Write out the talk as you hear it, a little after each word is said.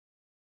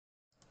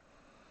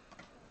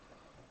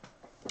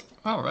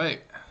All right.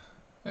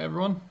 Hey,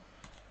 everyone.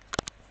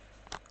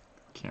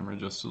 Camera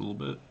adjusted a little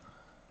bit.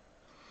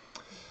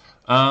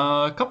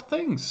 A couple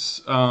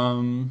things.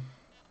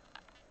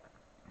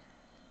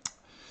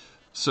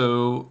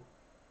 So,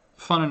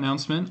 fun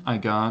announcement. I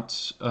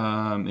got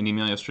an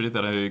email yesterday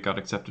that I got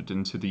accepted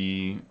into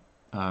the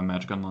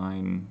Magic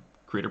Online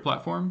creator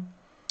platform.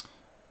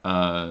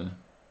 Uh,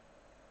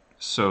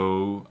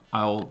 so,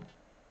 I'll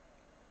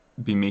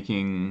be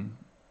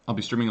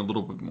streaming a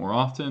little bit more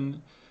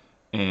often,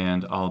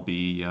 and I'll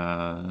be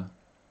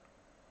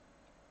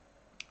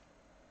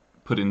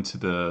put into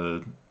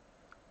the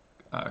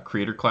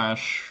Creator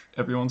Clash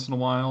every once in a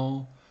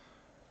while,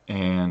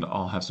 and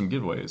I'll have some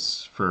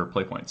giveaways for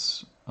play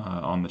points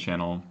on the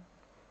channel.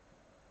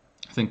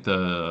 I think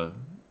the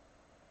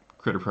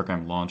Creator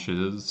Program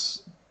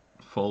launches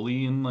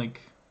fully in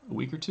like a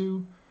week or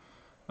two,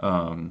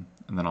 and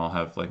then I'll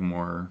have like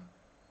more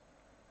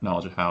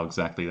knowledge of how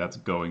exactly that's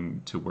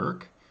going to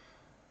work.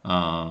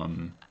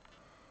 Um,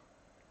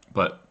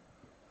 but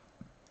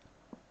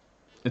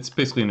it's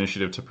basically an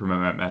initiative to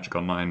promote Magic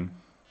Online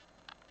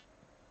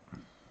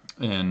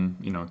and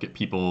get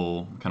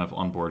people kind of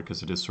on board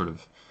because it is sort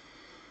of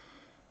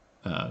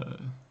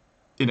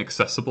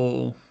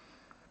inaccessible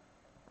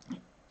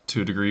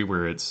to a degree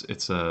where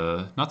it's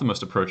not the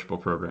most approachable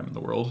program in the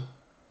world.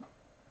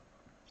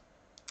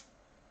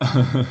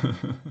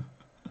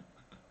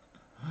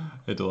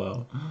 Hey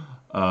Dalal.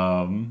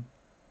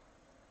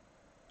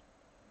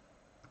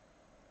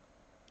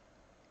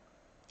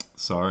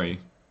 Sorry.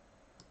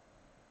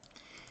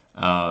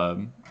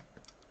 So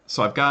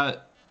I've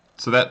got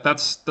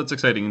that's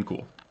exciting and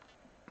cool.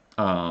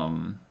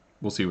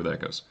 We'll see where that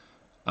goes.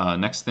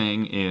 Next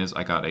thing is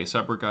I got a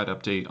sideboard guide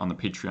update on the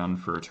Patreon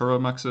for Turbo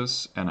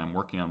Muxus, and I'm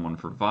working on one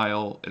for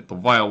Vial. The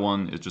Vial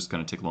one is just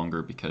going to take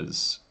longer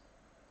because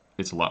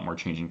it's a lot more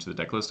changing to the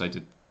deck list. I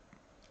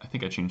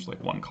think I changed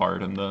like one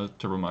card in the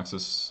Turbo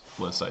Muxus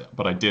list,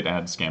 but I did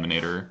add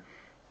Scaminator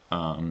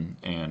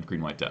and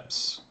Green White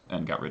Depths,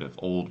 and got rid of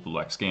old Blue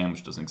Black Scam,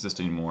 which doesn't exist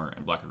anymore,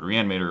 and Black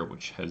Reanimator,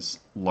 which has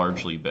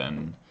largely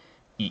been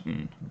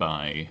eaten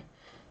by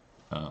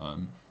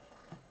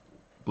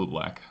Blue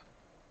Black.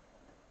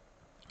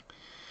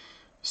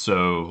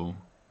 So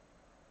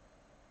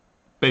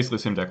basically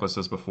same deck list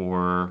as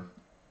before.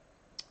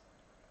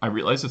 I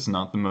realize it's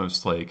not the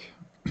most like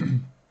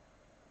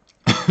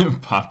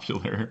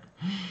popular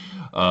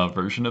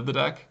version of the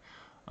deck.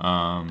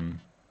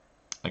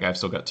 Like I've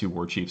still got 2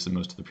 War Chiefs, and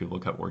most of the people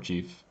cut War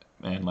Chief,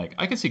 and like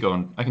I can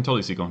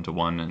totally see going to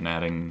 1 and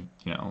adding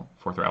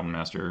 4th Goblin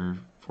Master,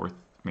 4th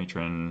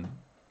Matron,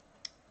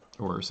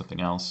 or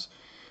something else.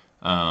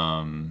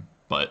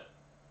 But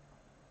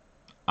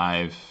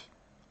I've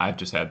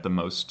just had the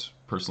most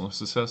personal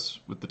success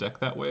with the deck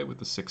that way, with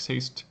the 6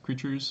 haste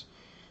creatures,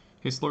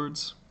 haste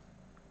lords.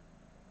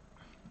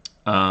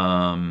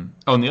 Oh,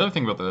 and the other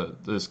thing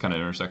about this kind of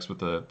intersects with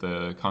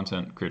the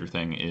content creator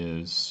thing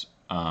is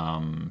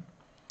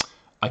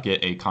I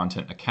get a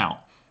content account.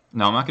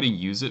 Now I'm not going to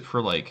use it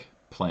for like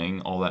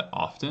playing all that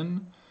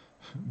often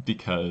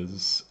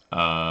because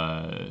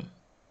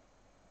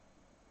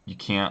you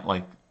can't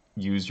like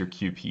use your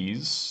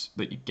QPs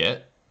that you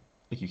get.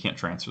 Like you can't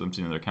transfer them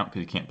to another account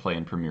because you can't play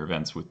in Premier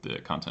events with the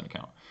content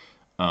account.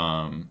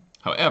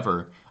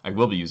 However, I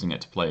will be using it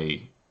to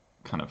play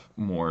kind of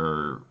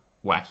more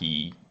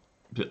wacky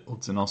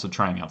builds and also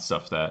trying out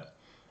stuff that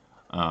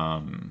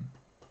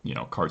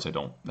cards I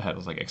don't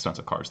have, like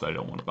expensive cards that I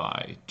don't want to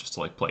buy just to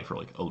like play for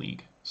like a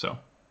league. So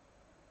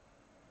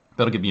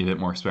that'll give me a bit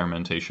more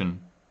experimentation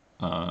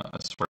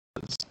as far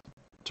as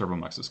Turbo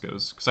Muxus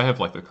goes, because I have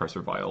like the cards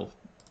for Vial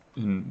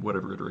in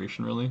whatever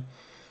iteration really.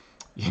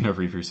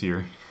 Reaver's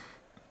here.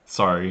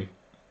 Sorry,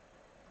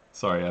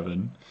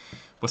 Evan.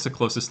 What's the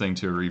closest thing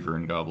to a Reaver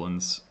in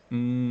Goblins?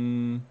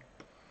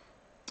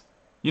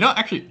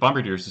 Actually,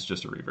 Bombardiers is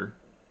just a Reaver.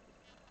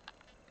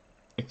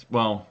 It's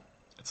a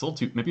little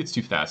too. Maybe it's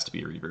too fast to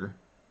be a Reaver.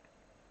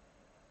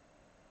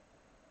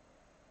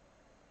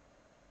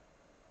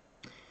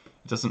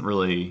 It doesn't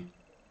really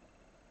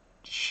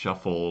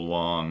shuffle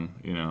along,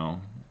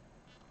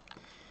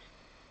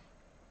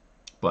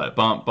 But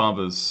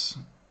Bomba's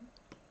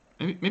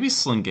maybe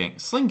Sling Gang.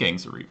 Sling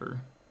Gang's a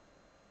Reaver.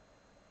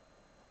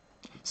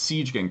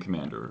 Siege Gang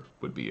Commander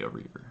would be a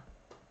Reaver.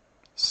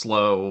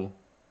 Slow,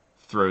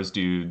 throws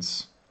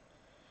dudes,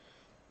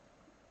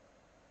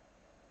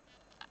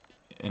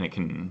 and it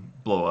can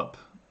blow up,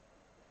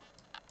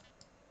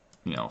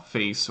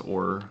 face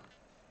or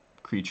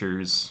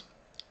creatures.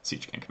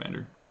 Siege Gang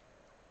Commander.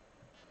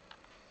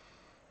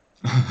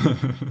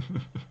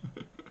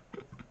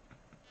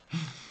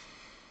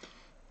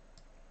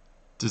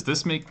 Does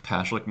this make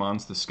Pashlik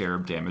Mons the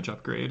Scarab damage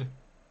upgrade?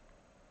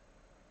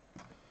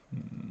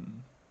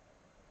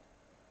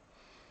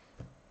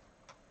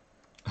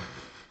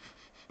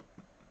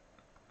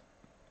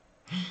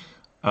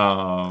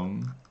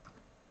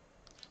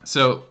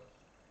 So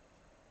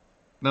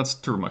that's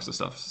Turbo Muxus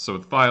stuff. So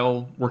with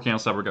Vial, working on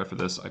Cyber Guide for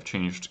this, I've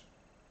changed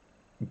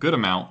a good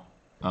amount.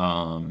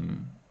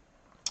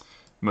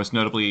 Most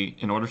notably,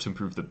 in order to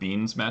improve the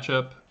Beans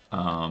matchup,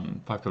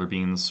 5 color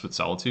beans with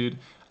Solitude,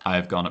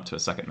 I've gone up to a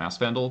second Masked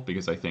Vandal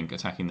because I think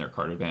attacking their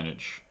card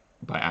advantage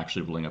by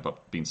actually rolling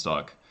up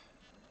Beanstalk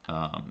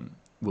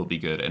will be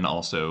good, and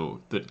also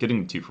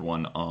getting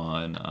 2-for-1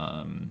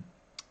 on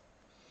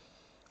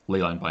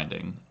Leyline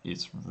Binding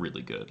is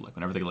really good. Like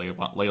whenever they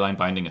Leyline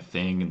Binding a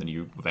thing and then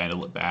you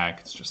Vandal it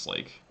back, it's just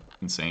like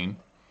insane.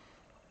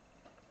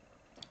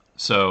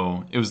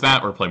 So it was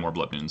that or play more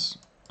Blood Moons,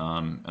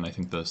 and I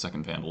think the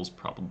second Vandal's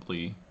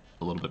probably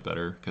a little bit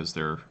better because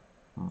they're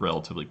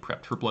relatively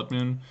prepped for Blood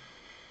Moon.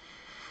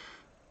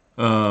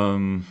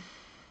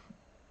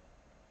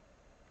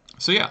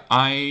 So yeah,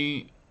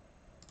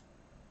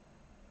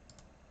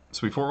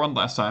 so we 4-1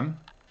 last time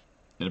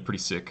in a pretty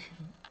sick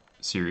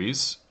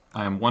series.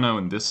 I am 1-0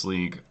 in this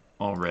league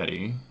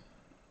already.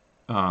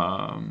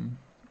 I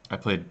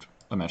played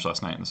a match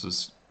last night, and this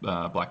was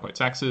Black White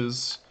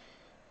Taxes.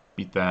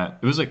 Beat that.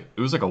 It was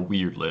like a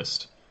weird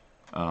list.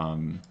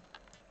 There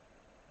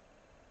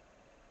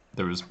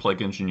was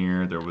Plague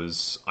Engineer. There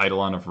was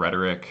Eidolon of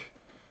Rhetoric.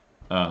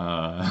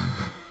 Eidolon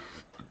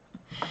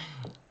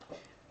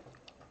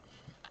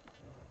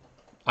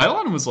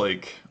was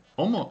like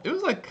almost. It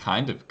was like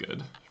kind of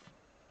good.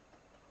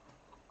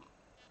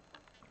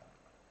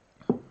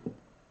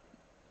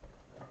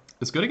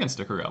 It's good against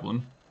Sticker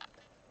Goblin.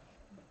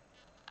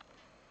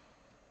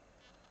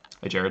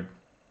 Hey, Jared.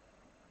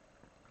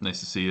 Nice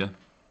to see you.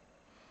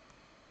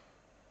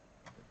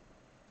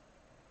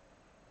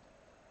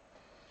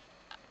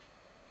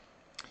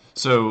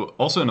 So,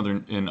 also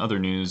in other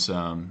news,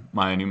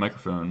 my new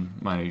microphone,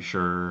 my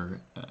Shure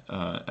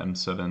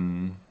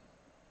M7X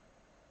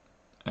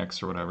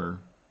or whatever,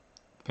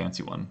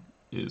 fancy one,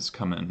 is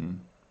coming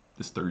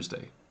this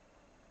Thursday.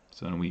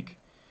 So in a week.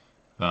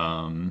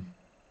 Hey,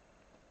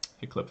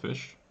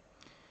 Clipfish.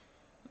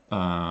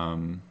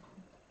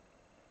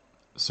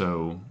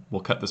 So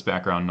we'll cut this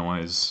background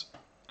noise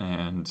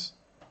and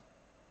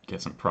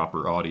get some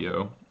proper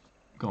audio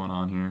going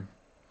on here,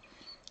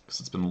 because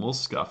it's been a little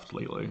scuffed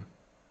lately.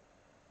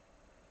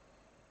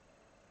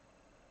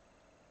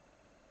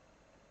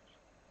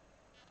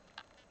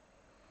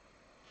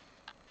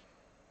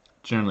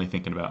 Generally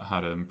thinking about how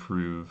to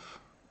improve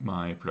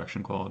my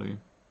production quality.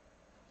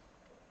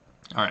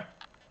 All right.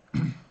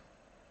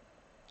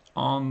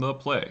 On the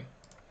play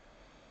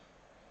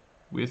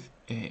with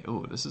a...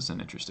 Oh, this is an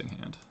interesting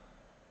hand.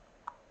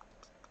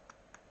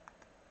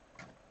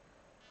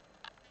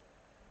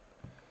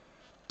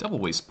 Double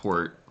Waste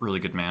Port, really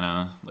good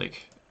mana.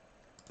 Like,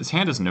 this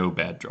hand has no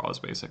bad draws,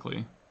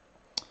 basically.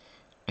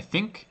 I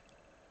think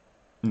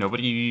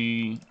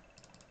nobody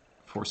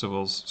Force of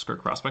Will's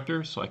Skirk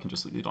Prospector, so I can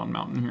just lead on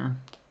Mountain here.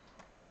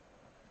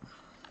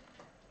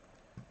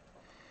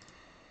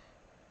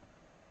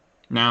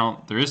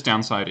 Now, there is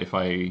downside if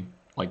I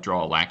like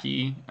draw a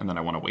Lackey and then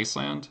I want a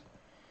Wasteland.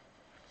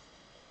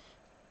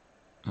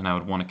 And I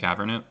would want to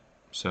Cavern it.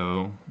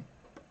 So,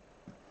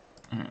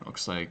 alright,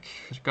 looks like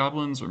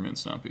Goblins or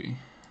Moonstompy.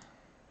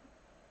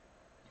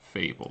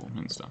 Fable,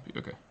 Moonstompy,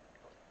 okay.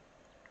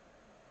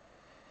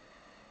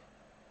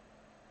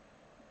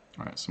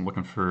 Alright, so I'm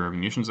looking for a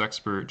Munitions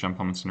Expert, Jump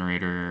Home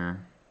Incinerator.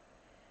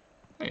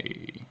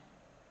 Hey.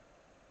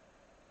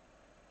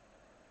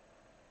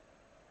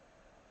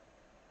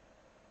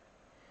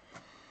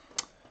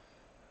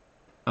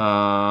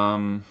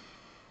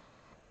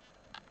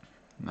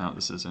 Now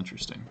this is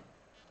interesting.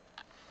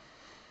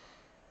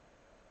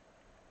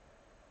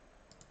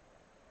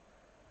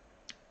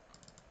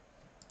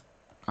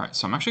 Alright,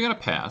 so I'm actually going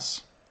to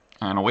pass,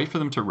 and I'll wait for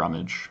them to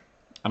rummage.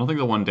 I don't think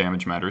the 1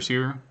 damage matters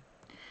here.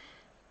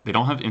 They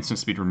don't have instant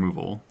speed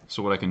removal,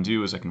 so what I can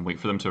do is I can wait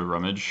for them to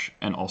rummage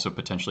and also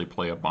potentially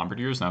play a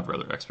Bombardiers, and I have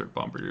rather expert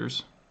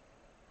Bombardiers.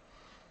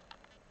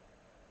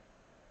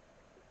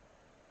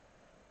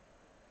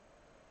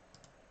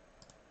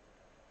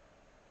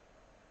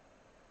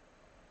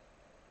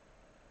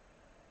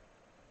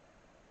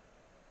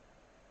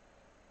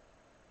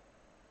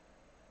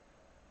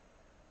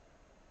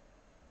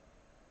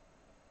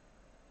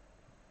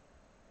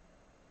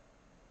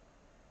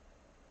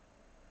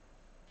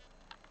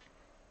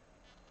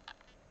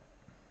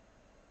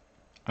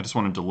 I just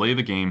want to delay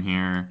the game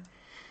here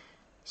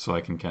so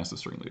I can cast the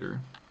String Leader.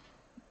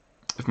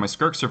 If my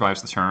Skirk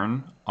survives the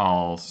turn,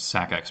 I'll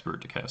sack Expert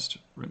to cast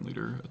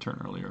Ringleader a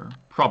turn earlier.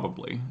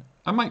 Probably.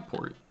 I might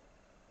port.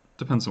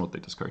 Depends on what they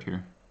discard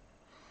here.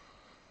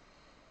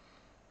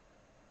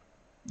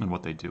 And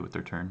what they do with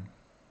their turn.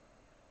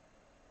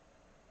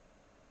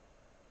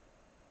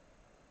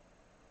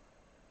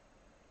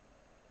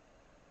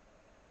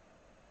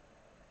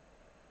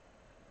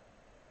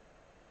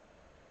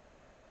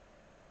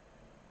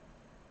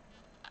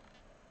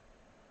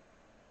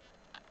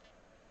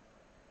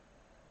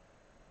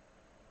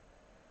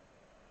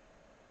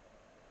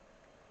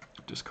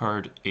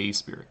 Discard a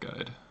Spirit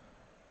Guide.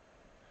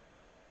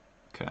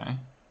 Okay.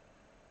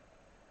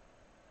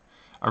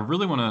 I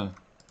really want to...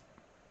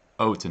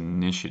 Oh, it's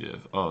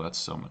Initiative. Oh, that's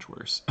so much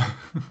worse.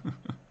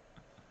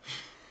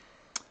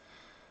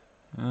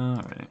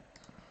 Alright.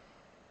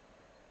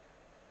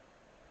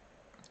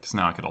 Because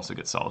now I could also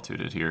get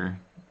Solituded here.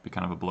 Be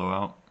kind of a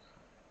blowout.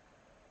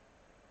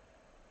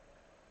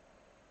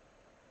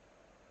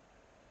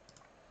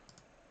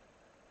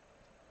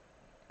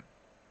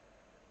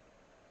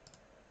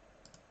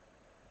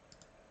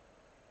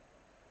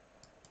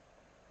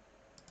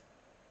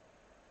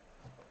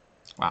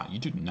 Wow, you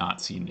do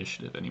not see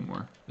initiative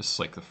anymore. This is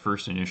like the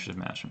first initiative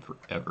match in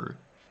forever.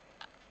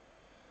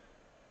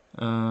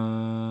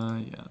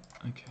 Yeah,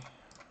 okay.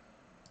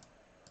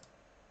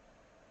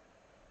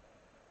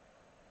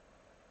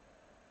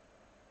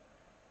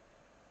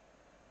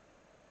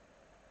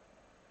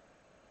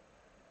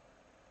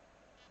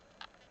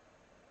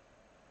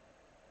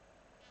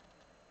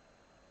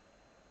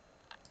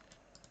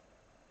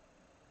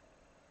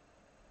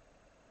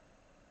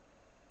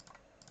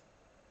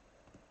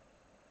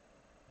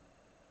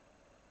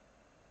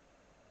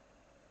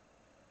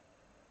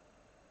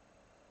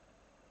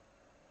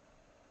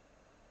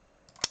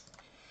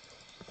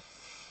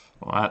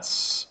 Well,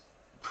 that's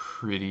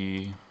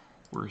pretty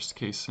worst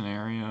case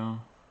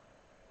scenario.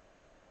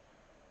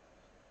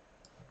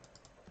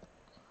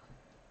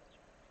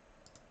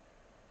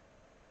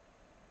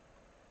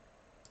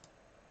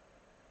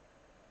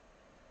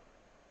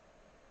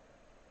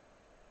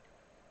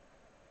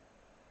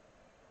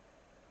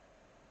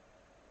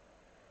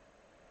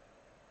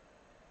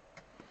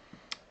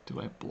 Do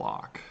I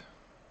block?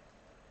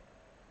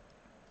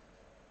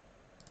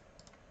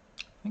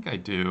 I think I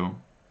do.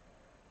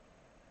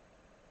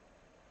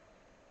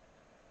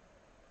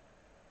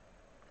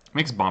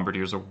 Makes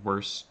Bombardiers a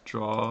worse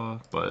draw,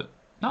 but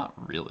not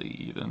really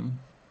even.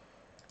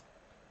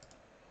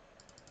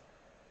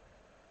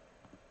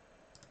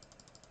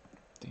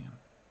 Damn.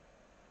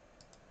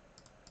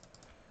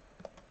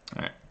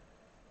 Alright.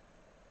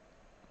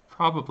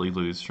 Probably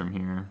lose from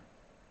here.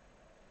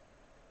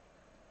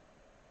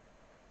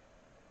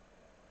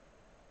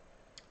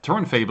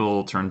 Torrent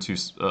Fable, turn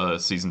 2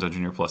 Seasoned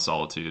Engineer plus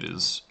Solitude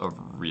is a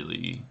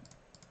really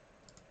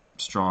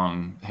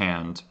strong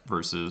hand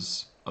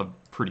versus a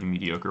pretty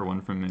mediocre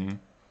one from me. You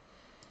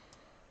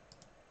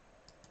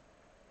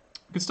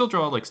could still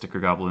draw like Sticker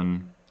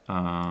Goblin.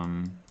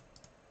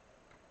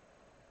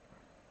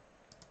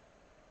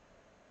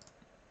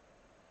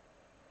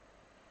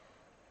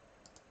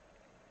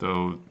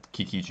 Though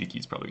Kiki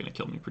Jiki's probably going to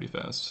kill me pretty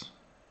fast.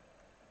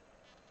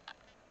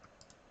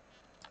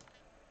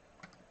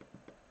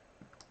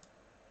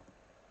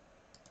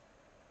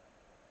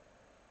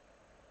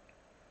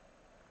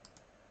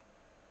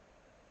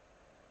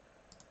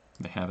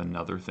 They have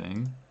another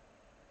thing.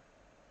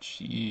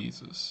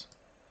 Jesus.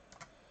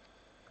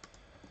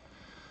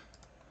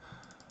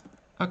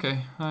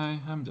 Okay,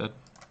 I'm dead.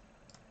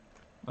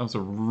 That was a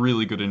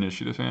really good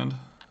initiative hand.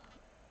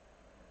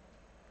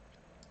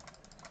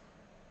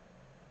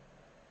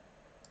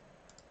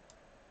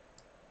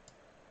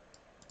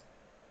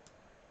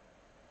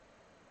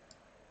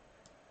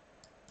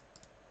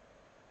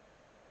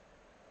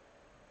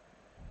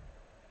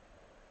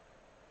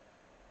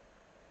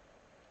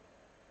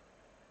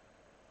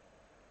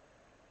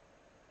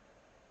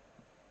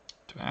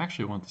 Do I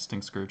actually want the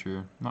Stink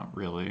Scourger? Not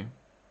really.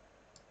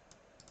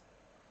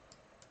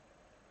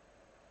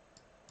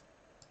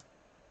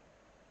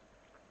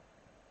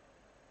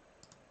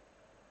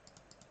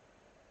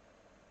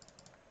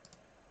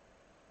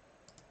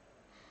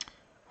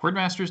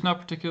 Hordemaster's not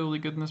particularly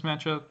good in this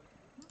matchup.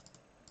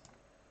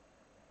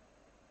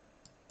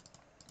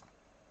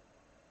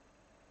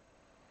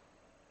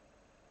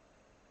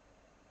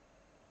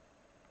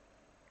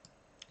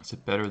 Is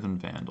it better than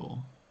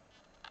Vandal?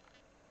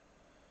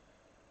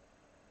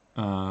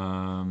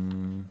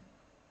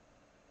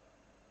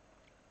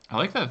 I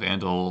like that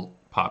Vandal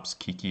pops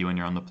Kiki when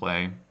you're on the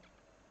play,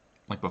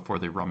 like before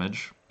they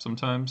rummage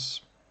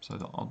sometimes. So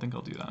I think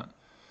I'll do that.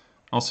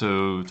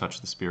 Also,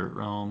 Touch the Spirit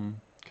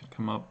Realm could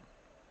come up.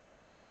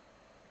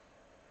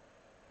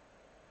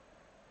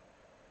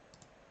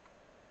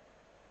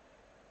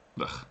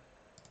 Ugh.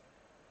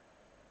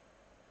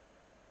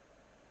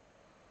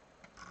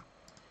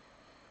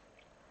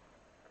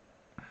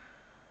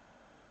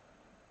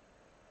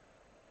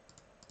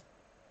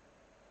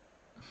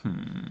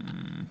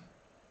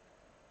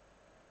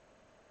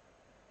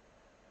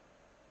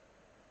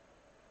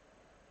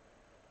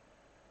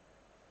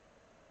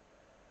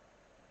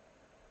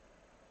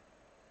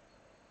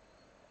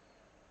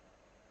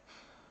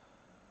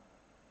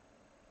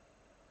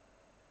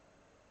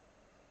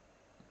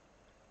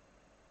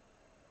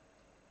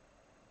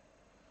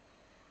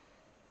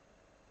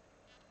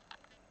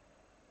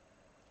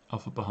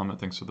 Alpha Bahamut,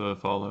 thanks for the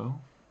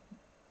follow.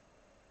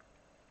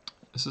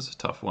 This is a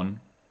tough one.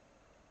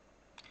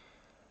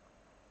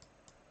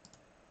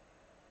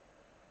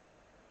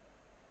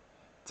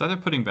 It's either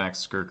putting back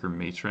Skirk or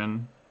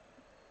Matron.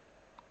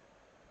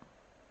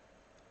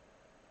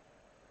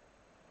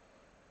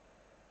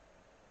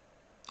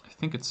 I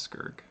think it's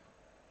Skirk.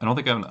 I don't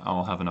think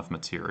I'll have enough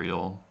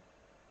material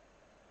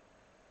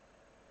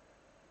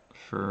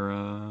for...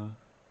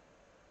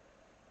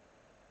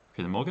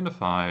 Okay, the mulligan to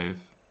 5.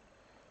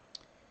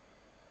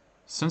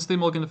 Since they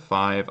mulligan to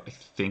 5, I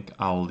think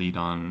I'll lead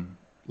on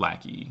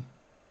Lackey.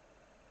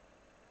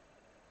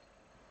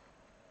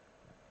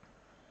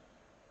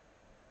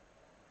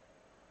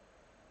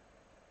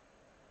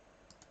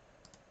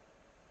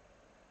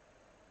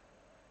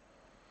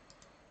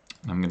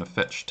 I'm going to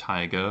fetch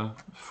Taiga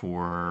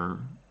for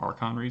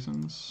Archon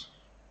reasons.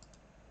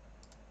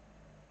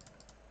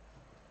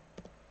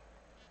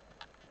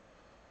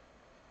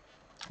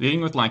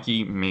 Leading with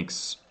Lackey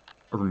makes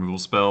a removal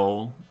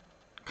spell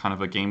kind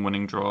of a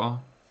game-winning draw.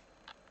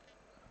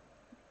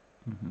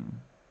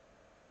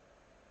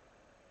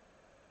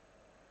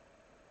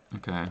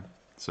 Okay,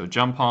 so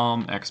Jump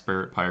Palm,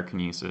 Expert,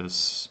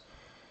 Pyrokinesis.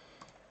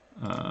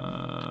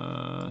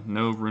 No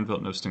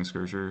Runebelt, no Sting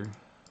Scourger.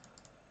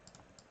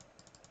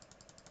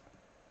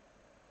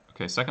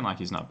 Okay, second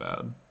Lackey's not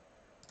bad.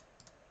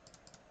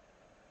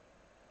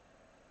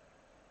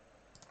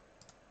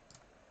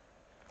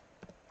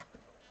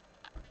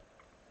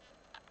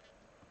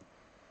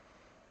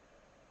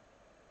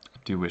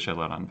 I do wish I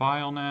let on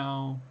Vial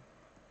now.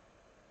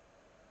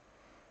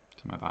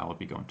 So my Vial would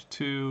be going to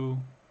 2.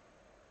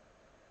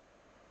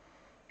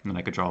 And then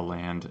I could draw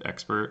land,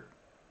 Expert.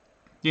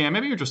 Yeah,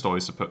 maybe you're just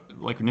always supposed...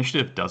 Like,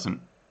 Initiative doesn't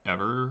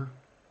ever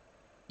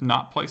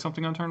not play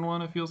something on turn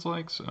 1, it feels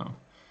like, so...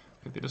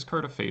 Okay, they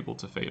discard a Fable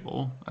to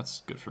Fable.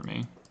 That's good for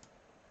me.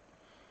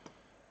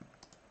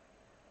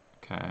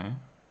 Okay.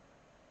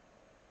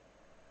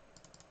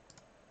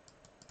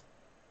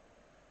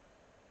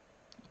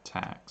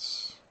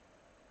 Attacks.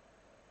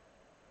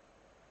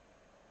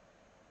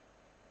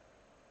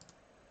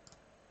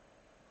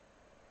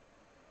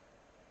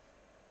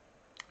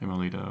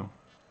 Imolito.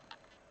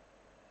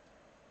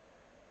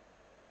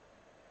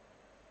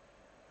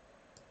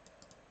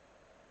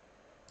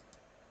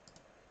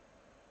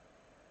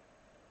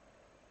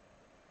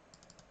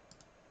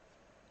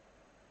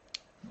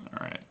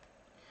 Alright.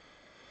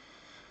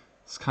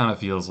 This kind of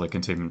feels like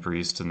Containment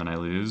Priest and then I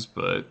lose,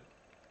 but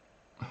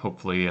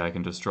hopefully I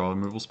can just draw a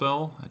removal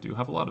spell. I do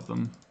have a lot of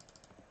them.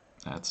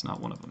 That's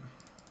not one of them.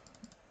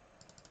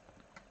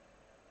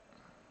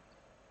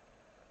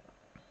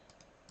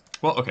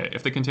 Well, okay,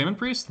 if they Containment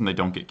Priest, then they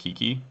don't get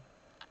Kiki.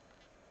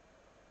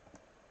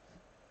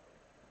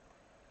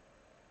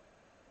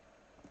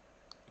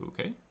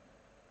 Okay.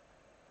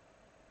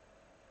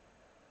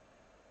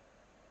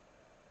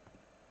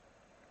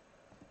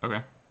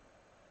 Okay.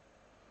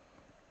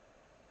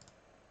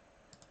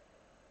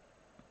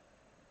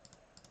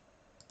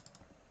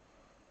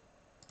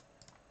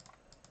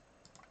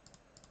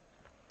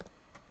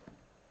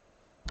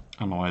 I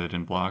don't know why they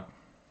didn't block.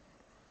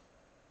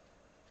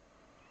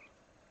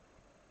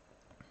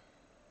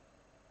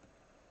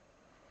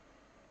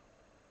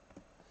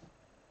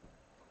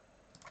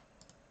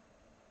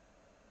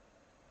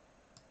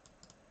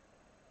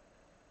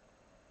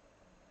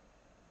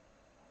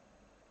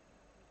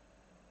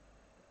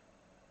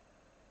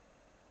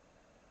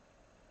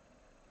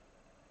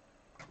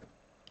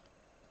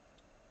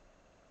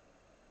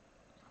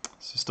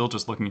 So still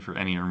just looking for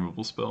any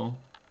removal spell.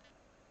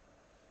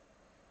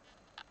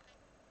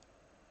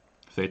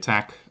 If they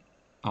attack,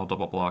 I'll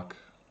double block.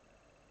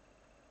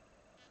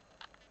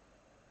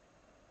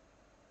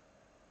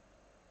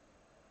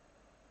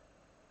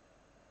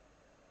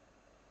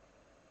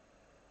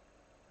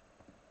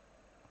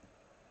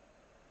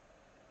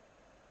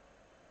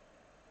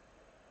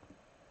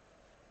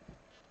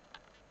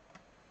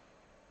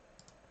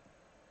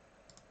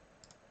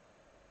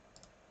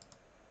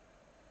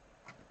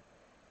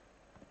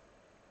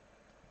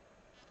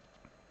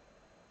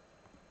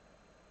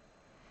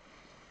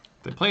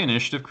 If they play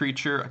initiative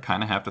creature, I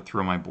kind of have to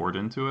throw my board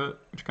into it,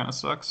 which kind of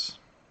sucks.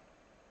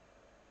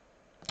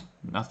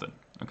 Nothing.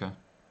 Okay.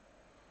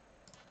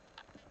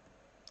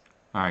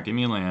 Alright, give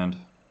me a land.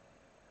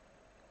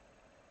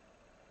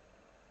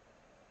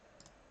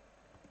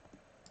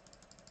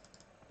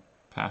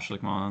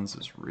 Pashlik Mons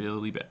is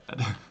really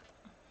bad.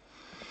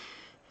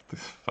 The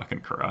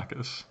fucking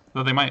Caracas.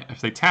 Though they might, if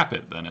they tap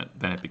it, then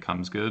it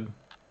becomes good.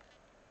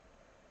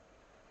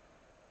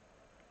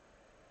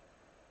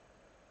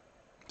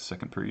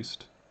 Second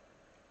Priest.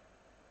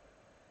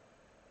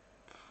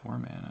 4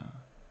 mana.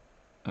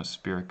 Oh,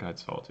 Spirit Guide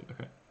Solitude.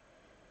 Okay.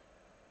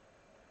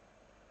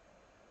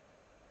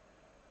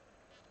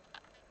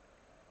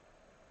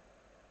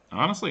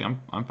 Honestly,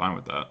 I'm fine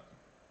with that.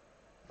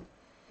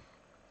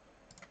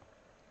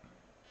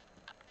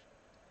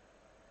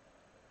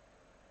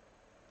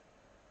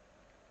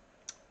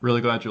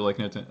 Really glad you're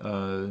liking it.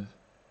 Oh,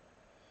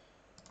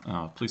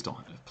 please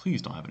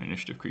don't have an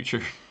initiative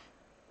creature.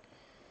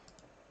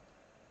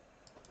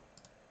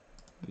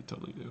 They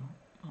totally do.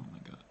 Oh my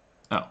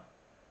god.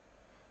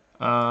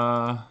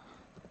 Oh.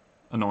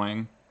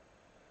 Annoying.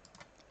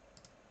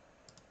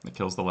 That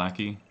kills the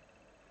lackey.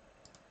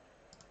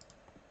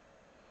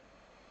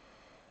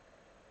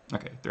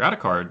 Okay, they're out of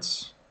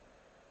cards.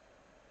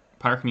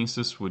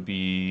 Pyrokinesis would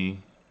be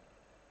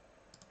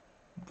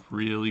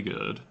really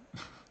good.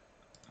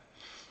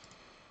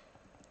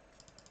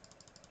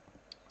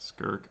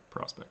 Skirk,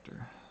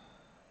 Prospector.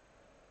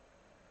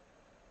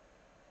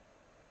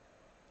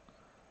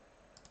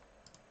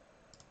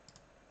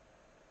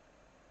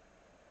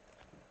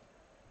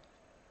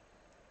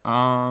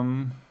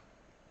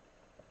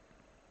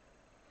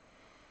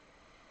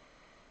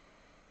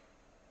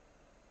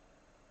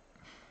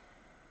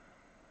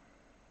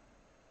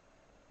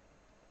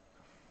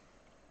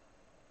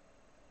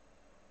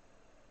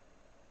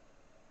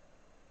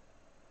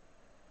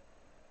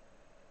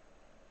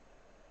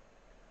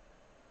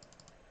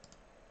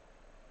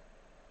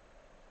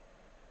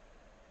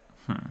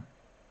 Went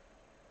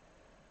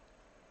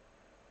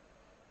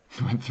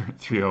through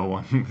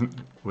 301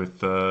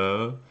 with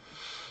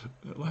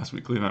last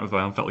weekly event with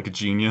Vial. Felt like a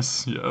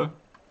genius. Yeah.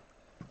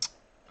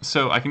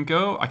 So I can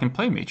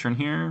play Matron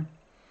here.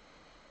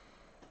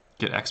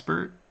 Get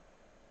Expert.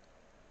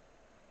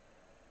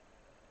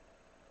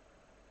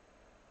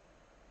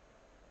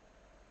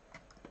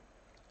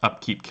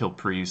 Upkeep, kill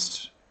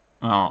Priest.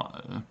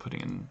 Well,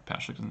 putting in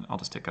Passion, I'll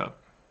just take up.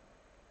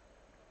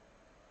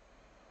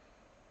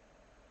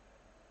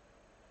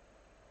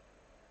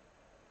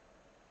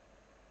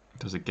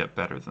 Does it get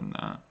better than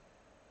that?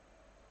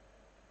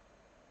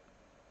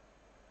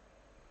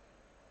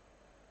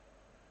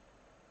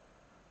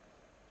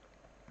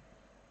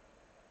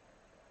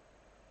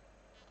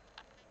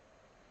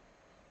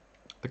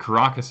 The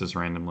Caracas is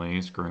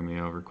randomly screwing me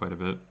over quite a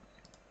bit.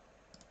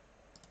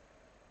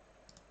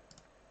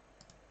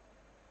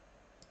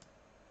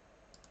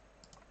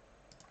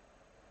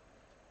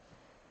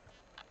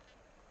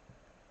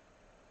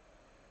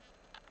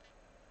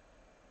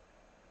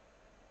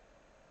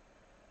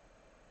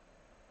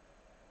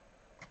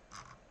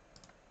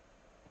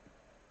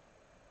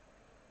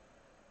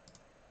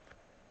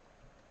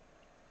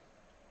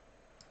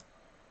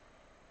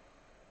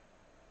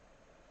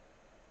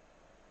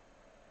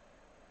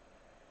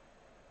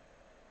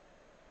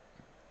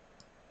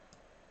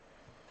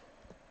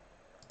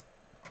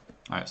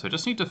 Alright, so I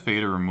just need to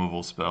fade a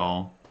removal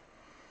spell.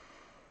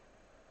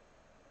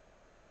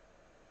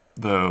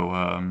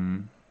 Though,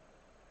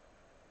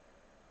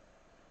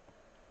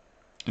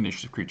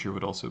 initiative creature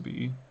would also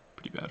be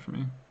pretty bad for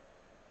me.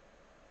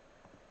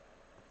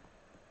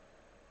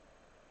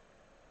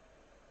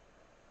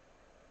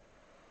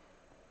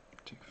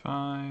 Take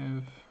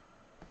 5.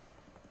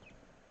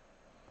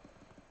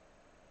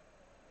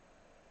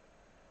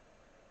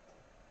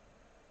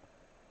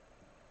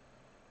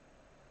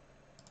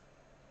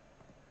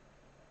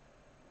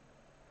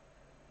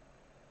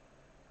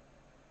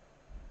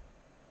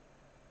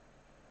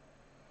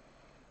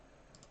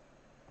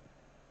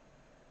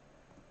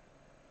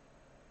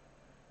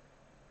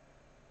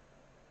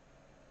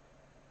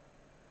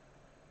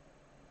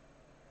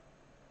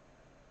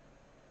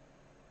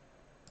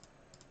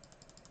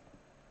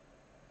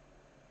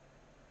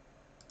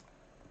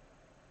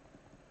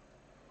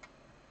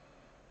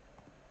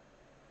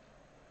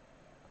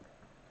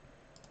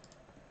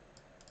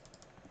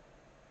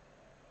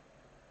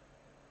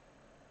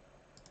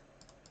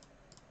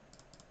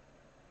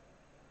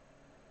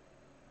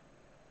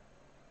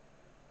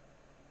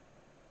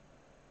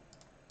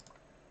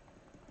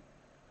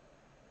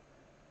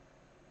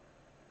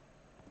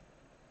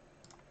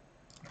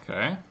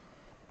 Okay.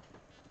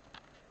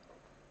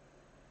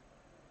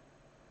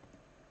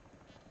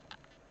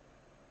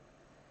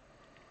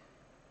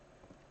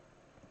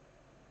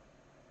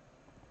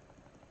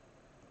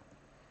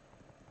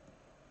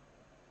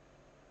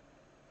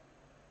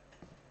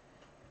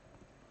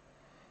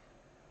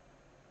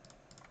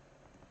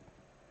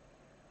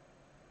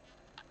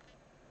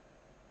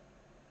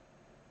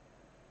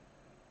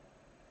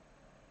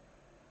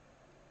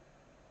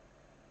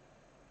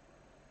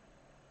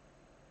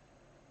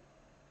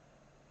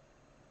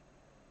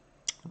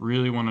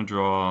 Really want to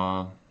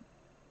draw a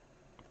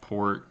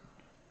port.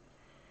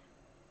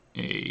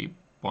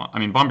 I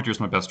mean, Bombardier is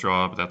my best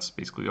draw, but that's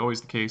basically always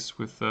the case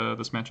with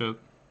this matchup.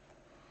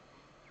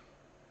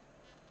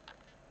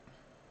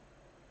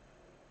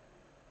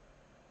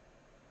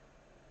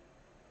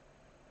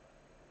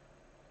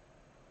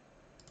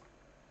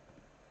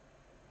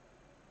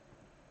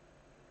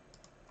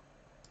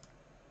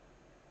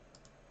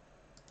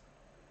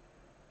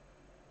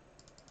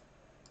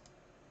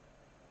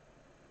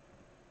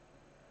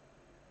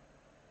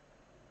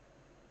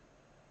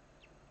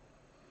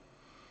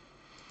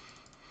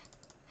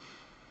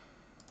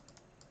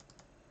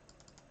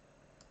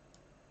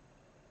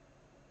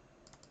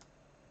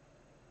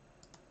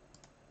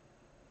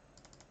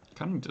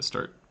 Kind of need to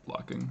start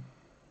blocking.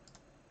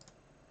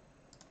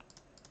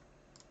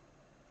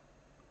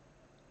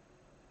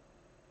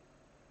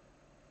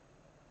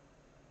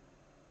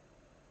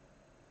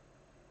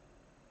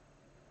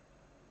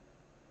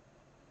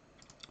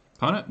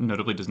 Opponent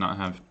notably does not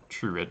have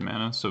true red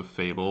mana, so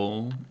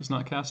Fable is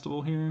not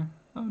castable here.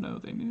 Oh no,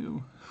 they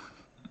knew.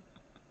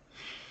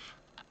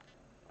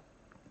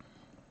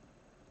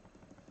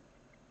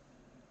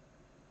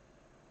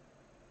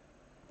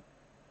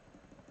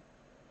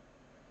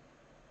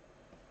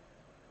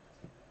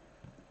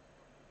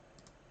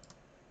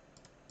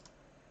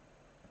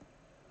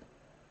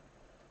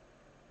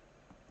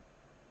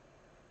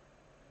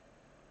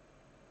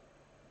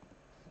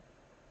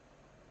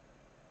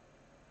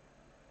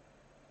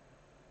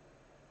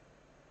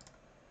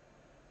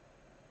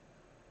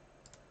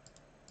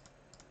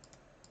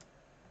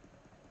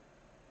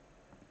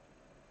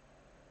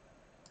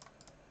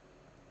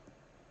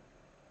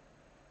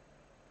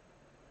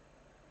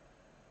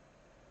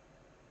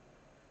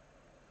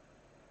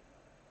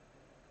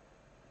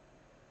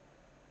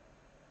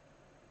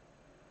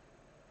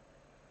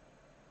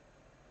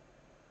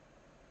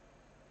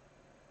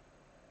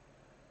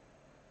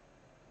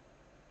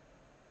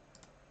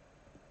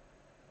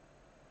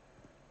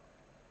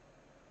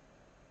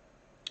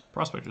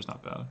 Prospector's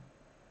not bad.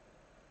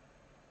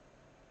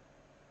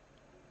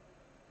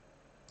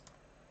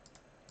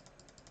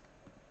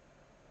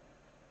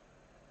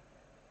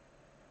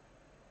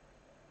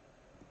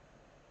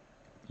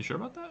 You sure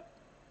about that?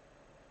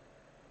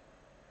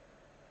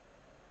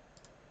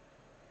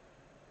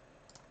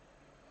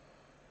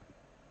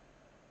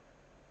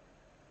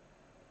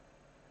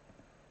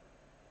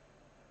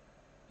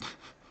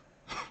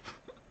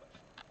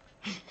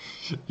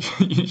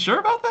 You sure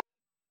about that?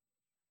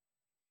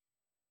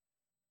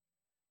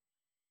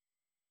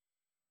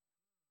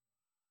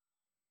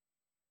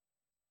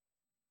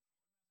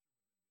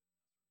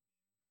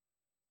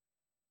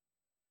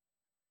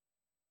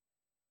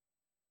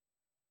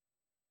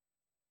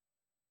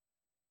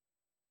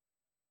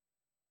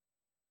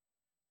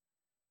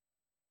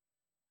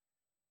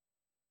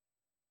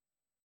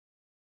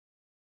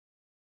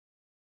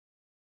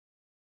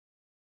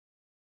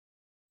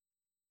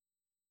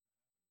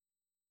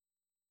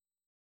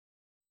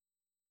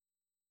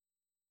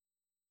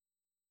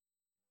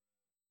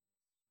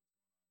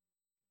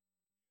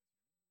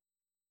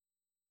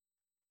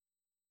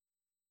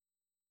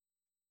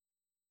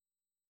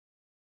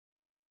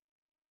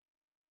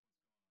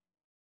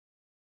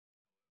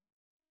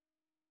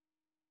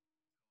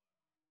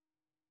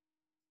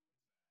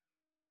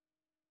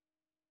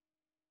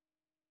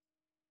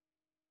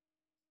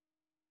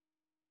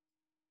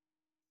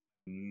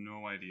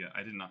 No idea.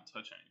 I did not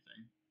touch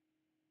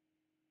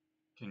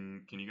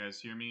anything. Can you guys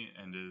hear me?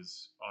 And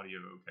is audio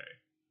okay?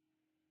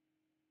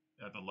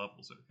 Yeah, the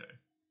level's okay.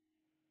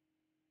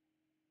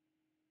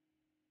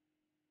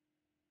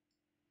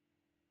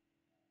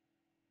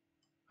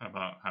 How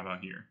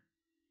about here?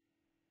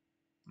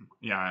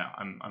 Yeah,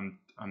 I'm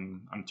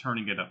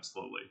turning it up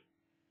slowly.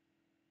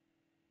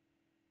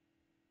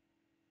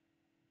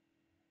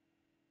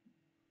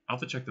 I'll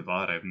have to check the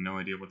VOD. I have no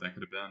idea what that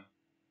could have been.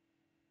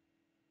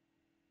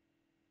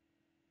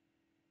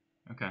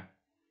 Okay.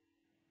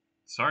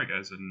 Sorry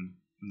guys, I had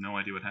no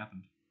idea what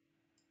happened.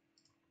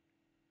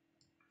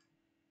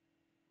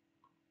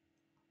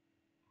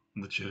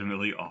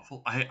 Legitimately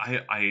awful.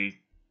 I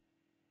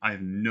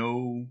have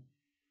no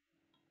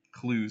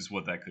clues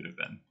what that could have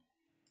been.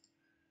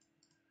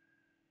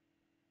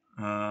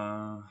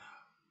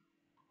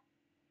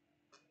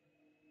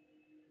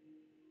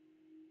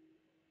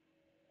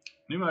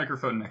 New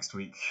microphone next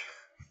week.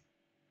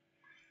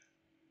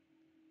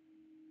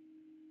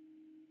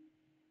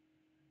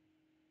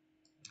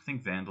 I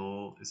think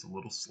Vandal is a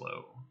little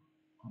slow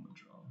on the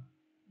draw.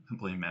 I'm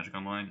playing Magic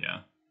Online,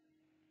 yeah.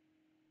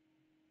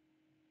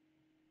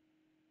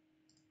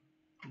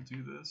 We'll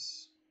do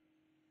this.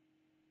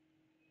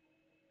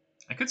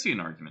 I could see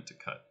an argument to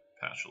cut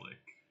Pashalik.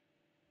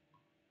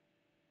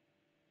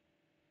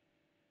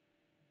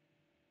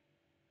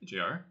 Hey,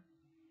 JR.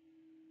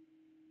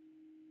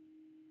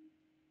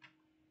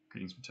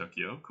 Greetings from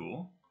Tokyo,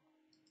 cool.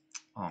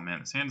 Oh man,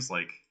 this hand is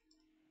like...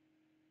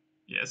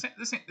 Yeah,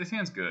 this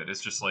hand's good.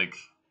 It's just like...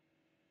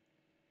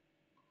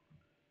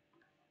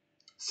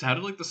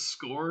 Sounded like the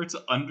score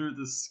to Under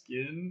the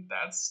Skin?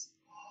 That's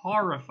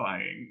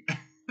horrifying.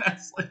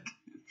 That's like...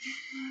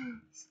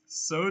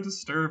 so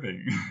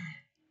disturbing.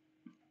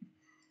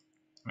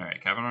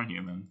 Alright, Cavern on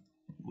Human.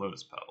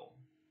 Lotus Petal.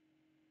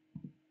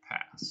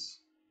 Pass.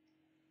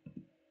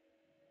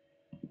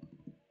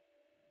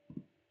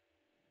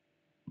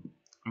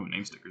 Oh,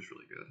 Name Sticker's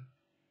really good.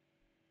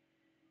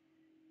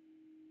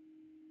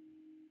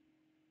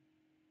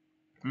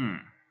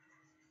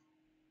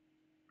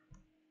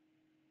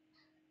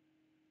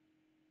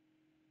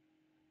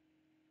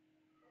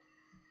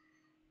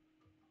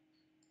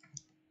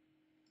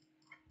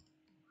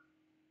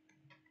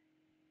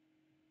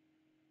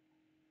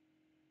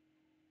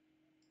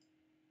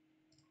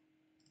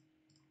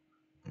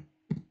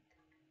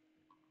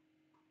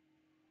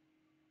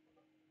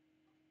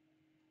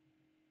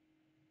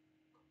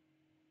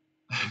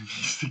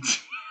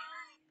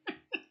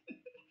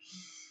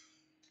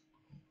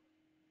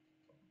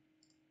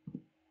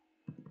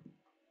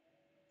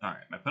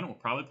 Alright, my opponent will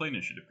probably play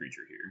Initiative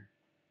Creature here.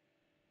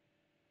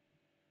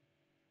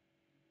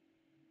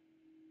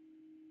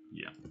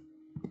 Yeah.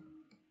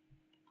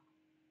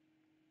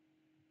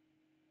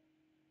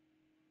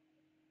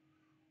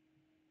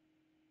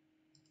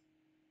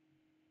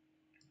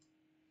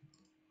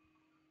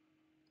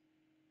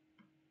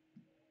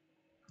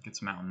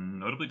 Gets Mountain.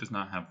 Notably does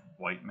not have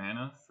white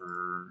mana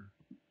for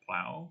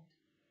Plow.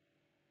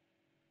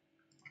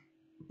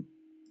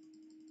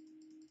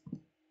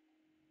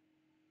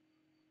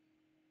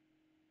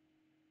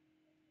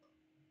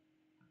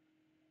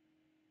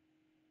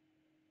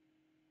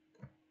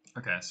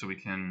 Okay, so we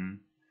can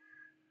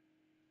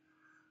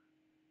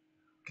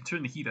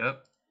turn the heat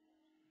up.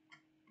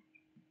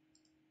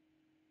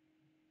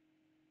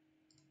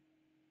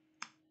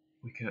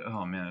 We could.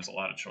 Oh man, there's a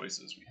lot of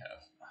choices we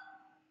have.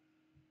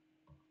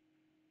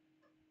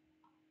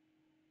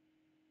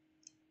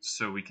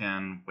 So we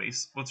can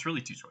waste. Well, it's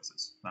really two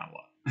choices, not a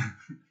lot.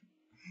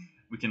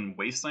 We can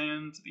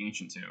Wasteland the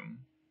Ancient Tomb,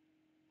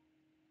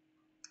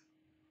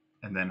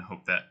 and then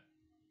hope that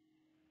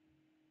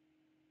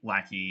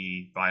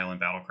Lackey, Vial,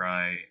 and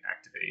Battlecry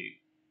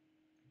activate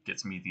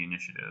gets me the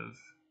initiative.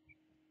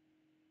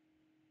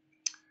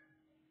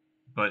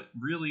 But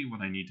really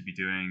what I need to be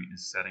doing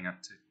is setting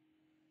up to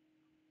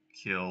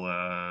kill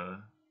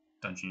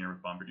Dungeoneer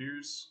with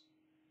Bombardiers,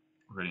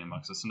 putting a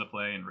Muxus into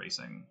play, and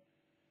racing.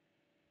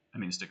 I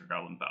mean, Sticker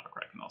Goblin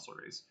Battlecry can also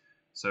race.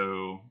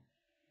 So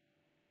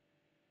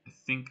I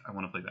think I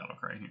want to play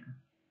Battlecry here.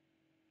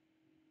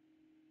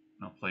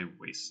 And I'll play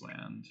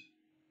Wasteland.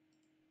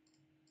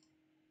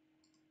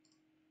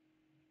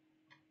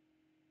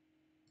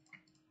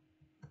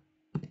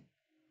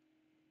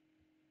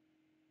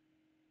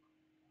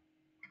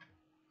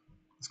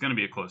 It's going to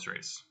be a close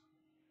race.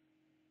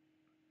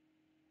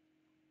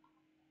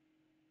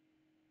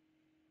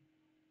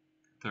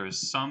 There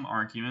is some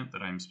argument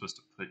that I'm supposed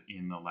to put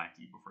in the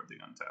Lackey before they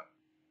untap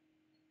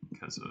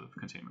because of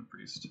Containment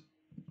Priest.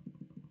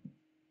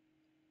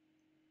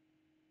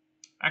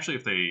 Actually,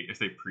 if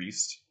they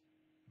Priest,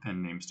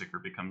 then Name Sticker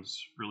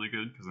becomes really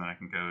good because then I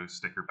can go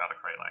Sticker,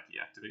 Battlecry, Lackey,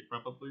 activate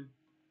probably.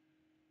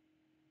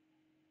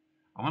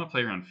 I want to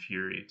play around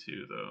Fury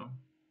too, though.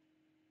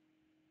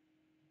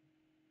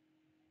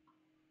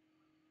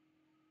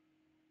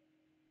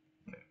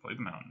 Okay, play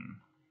the Mountain.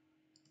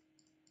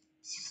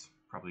 It's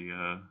probably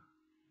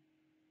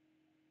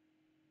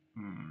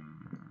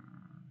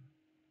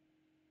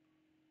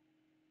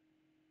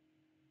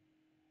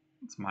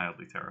it's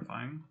mildly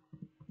terrifying.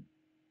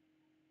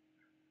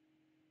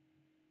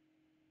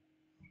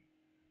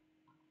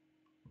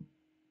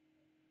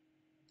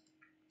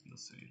 You'll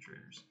see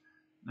traders.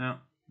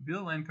 Now,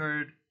 reveal a land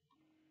card,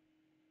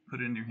 put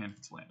it into your hand if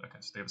it's land. Okay,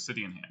 so they have a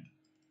city in hand.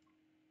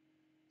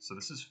 So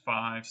this is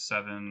 5,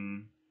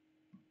 7.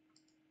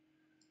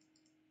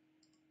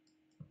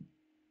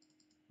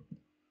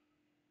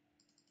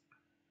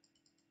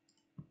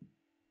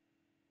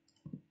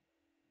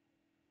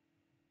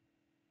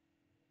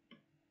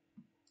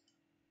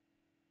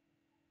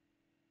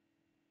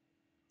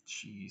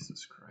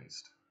 Jesus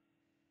Christ.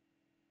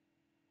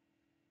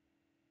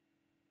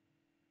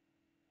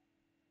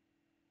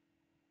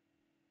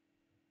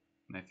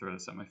 And I throw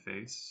this at my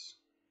face.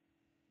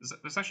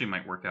 This actually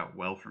might work out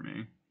well for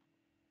me.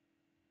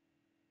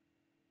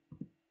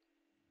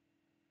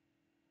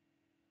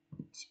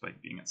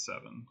 Despite being at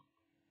 7.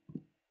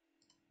 And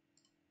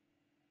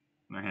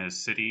their hand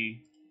is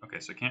city. Okay,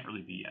 so it can't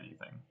really be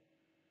anything.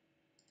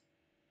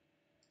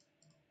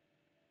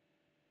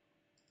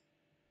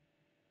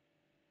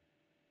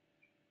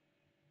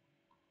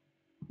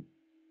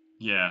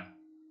 Yeah.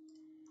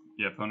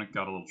 Yeah, opponent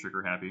got a little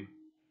trigger happy.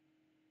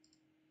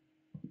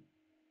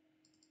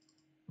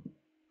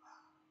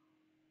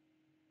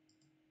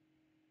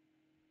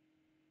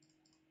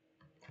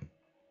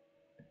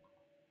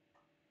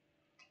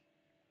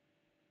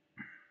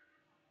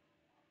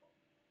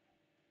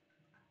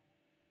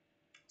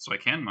 So I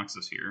can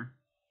Muxus here.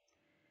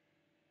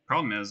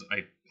 Problem is,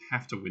 I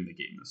have to win the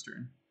game this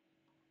turn.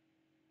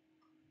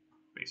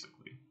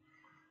 Basically.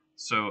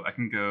 So I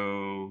can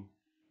go...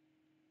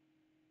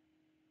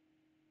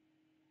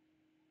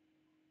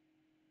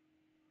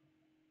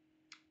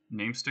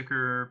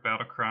 Namesticker,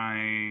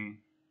 Battlecry...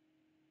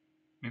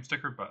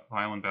 Namesticker,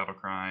 Violent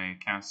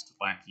Battlecry, cast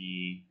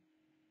Lackey,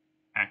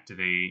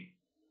 activate.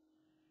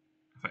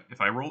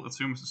 If I roll,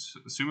 assume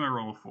I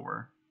roll a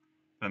 4,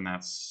 then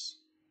that's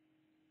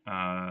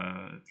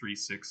 3,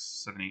 6,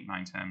 7, 8,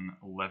 9, 10,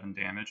 11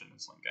 damage, and then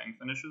Slim Gang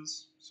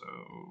finishes. So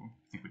I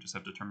think we just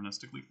have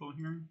deterministic lethal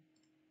here.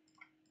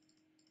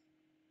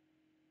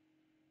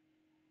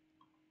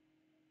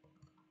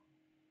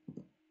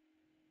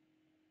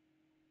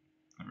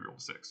 And we roll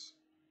 6.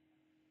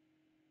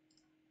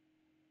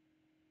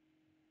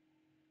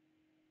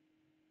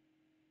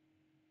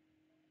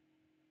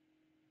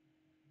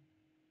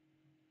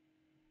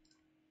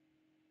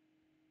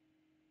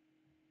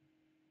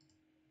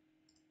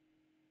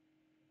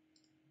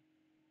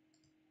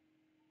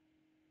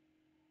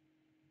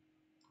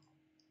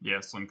 Yeah,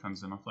 Slim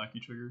comes in off Lackey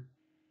trigger.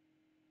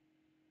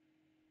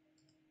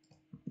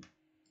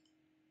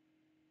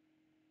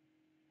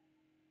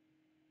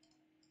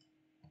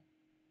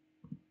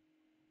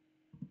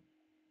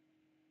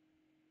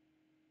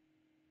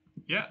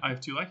 Yeah, I have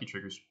 2 Lackey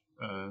triggers.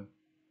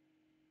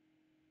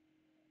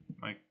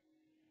 Like,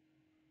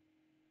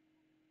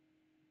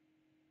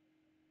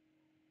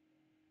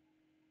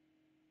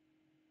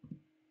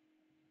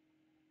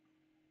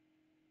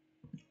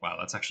 wow,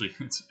 that's actually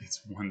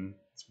it's one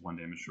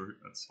damage short.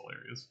 That's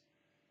hilarious.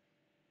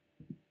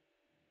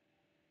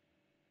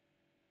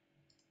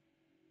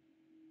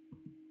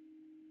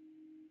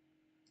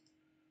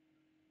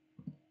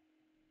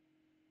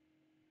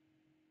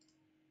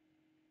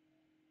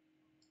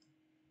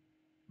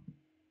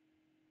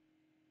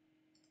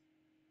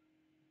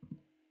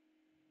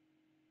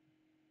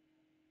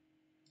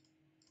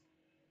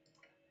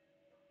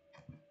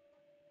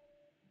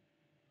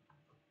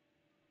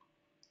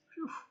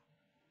 Phew.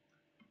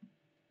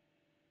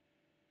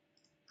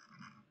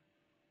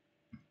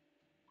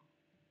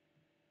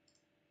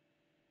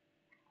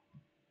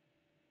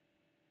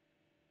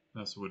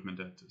 That's Woodman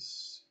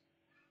Dentist.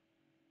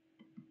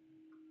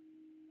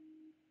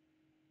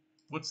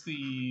 what's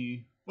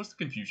the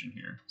confusion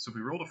here? So if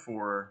we rolled a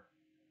 4,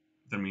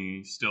 then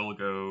we still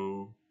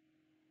go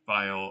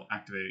Vial,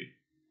 activate,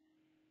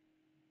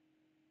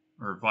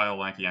 or Vial,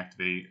 Lackey,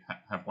 activate,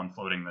 have one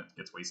floating that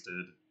gets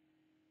wasted,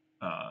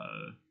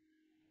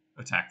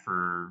 attack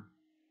for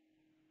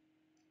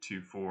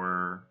 2,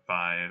 4,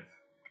 5,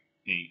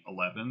 8,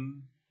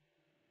 11,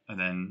 and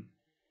then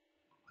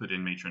put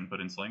in Matron, put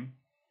in Sling.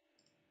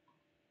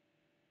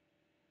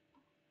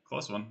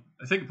 Close one.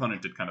 I think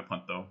opponent did kind of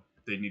punt, though.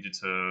 They needed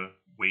to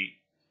wait.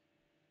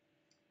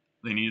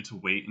 They needed to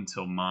wait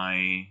until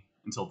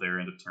their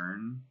end of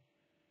turn.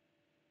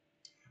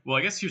 Well,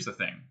 I guess here's the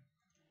thing.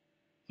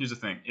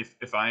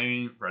 If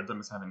I read them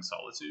as having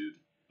Solitude,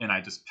 and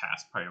I just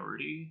pass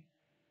priority,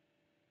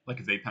 like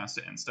if they pass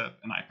to end step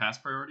and I pass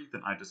priority,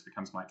 then it just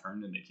becomes my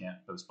turn and they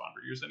can't post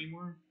Bombardiers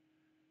anymore.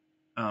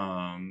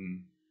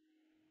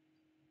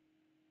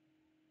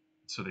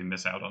 So they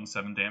miss out on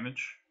 7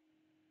 damage.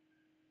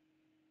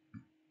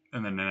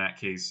 And then in that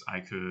case, I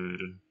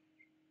could...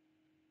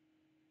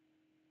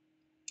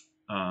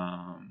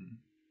 I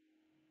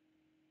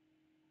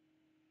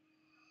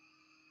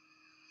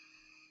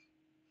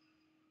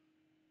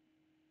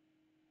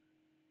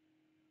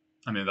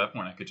mean, at that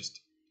point, I could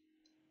just...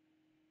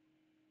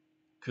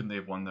 Couldn't they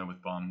have won, though,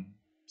 with Bomb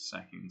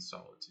sacking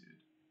Solitude?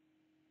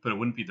 But it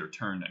wouldn't be their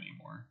turn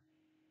anymore.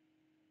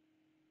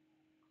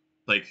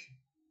 Like,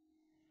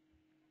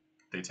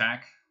 they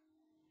attack.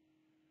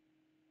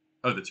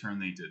 Oh, the turn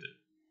they did it.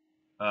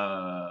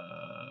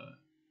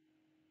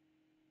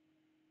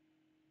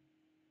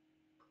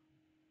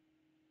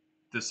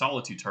 The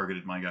Solitude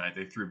targeted my guy.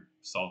 They threw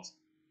salt.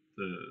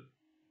 The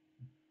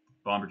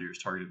Bombardiers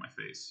targeted my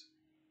face.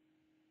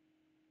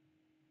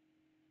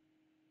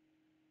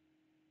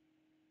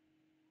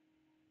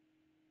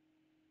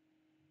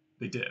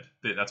 They did.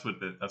 That's what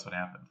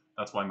happened.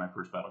 That's why my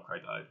first battle cry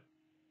died.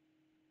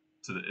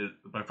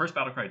 My first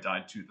battle cry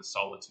died to the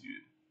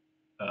Solitude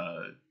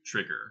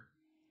trigger.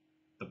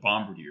 The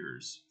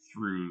Bombardiers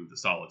threw the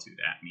Solitude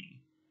at me.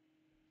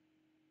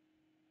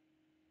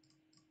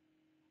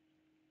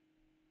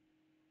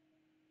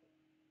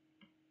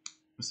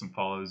 With some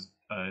follows,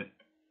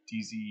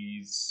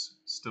 DZ's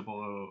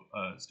Stabolo,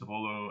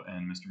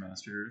 and Mr.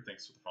 Master.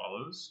 Thanks for the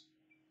follows.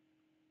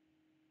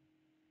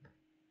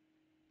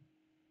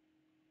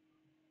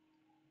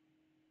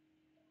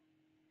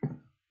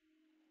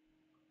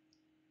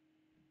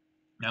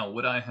 Now,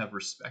 would I have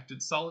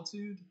respected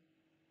Solitude?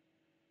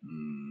 I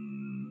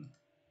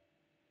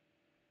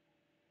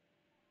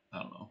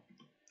don't know.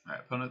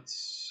 Alright,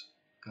 opponents,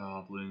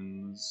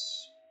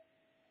 Goblins.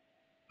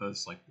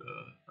 That's like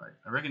Alright,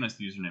 I recognize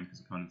the username because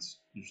opponents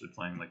usually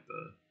playing like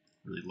the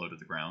really low to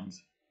the ground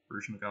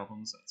version of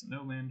Goblins. That's a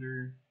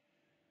no-lander.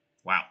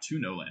 Wow, 2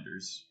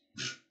 no-landers.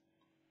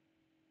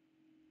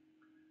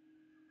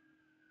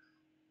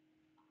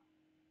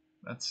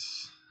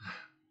 That's...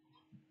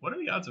 What are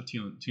the odds of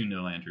two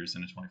no-landers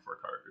in a 24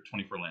 card or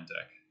 24 land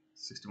deck?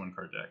 61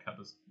 card deck. How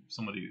does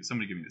somebody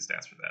give me the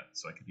stats for that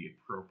so I can be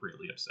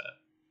appropriately upset?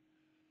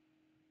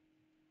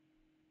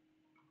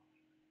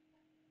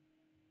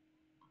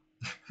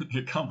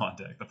 Come on,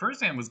 deck. The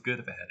first hand was good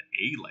if it had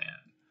a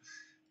land.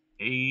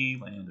 A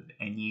land of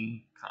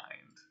any kind.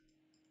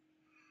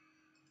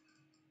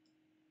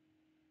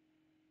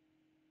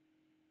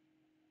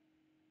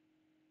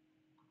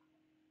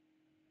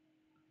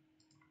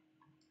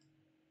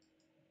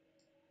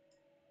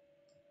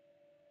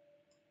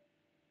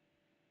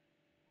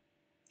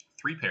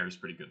 Three pair is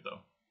pretty good, though.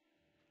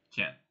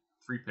 Can't.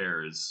 3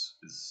 pair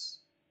is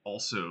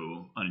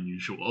also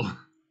unusual.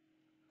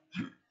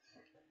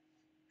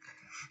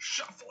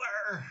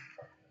 Shuffler!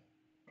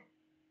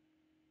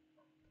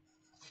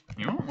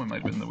 You know what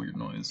might have been the weird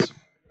noise?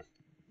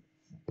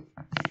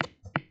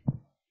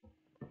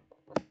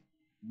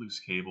 Loose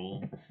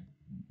cable.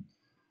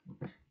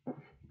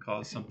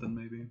 Cause something,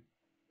 maybe?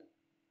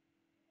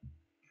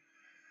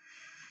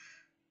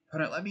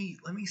 Hold on, let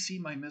me see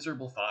my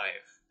miserable 5.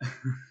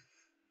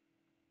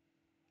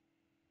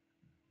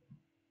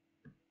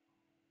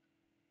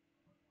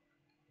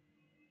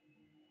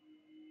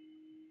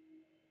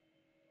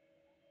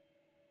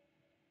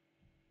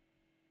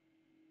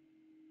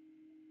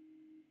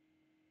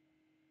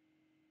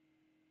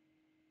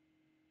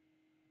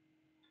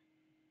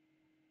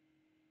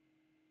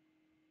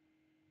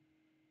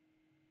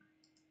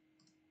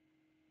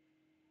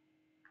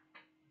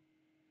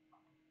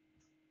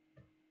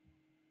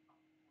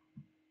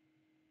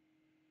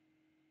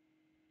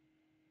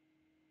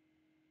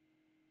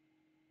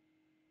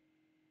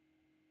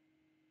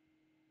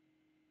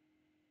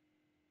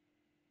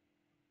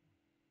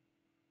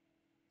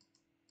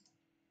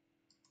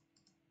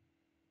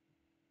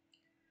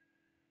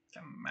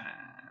 Come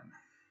on.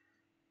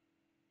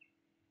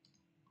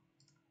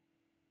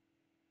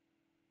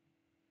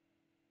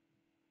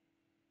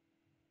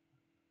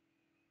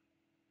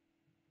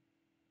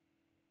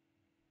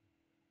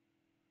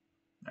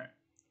 Alright.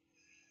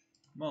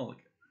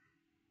 Mulligan.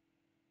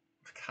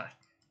 God.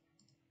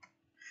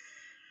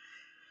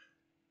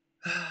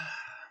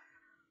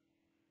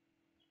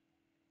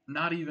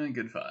 Not even a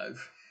good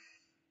 5.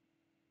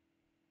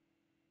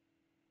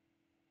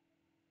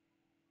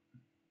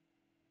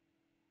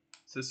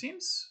 So it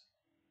seems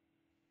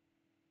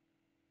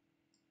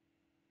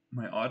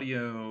my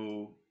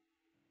audio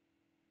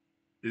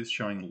is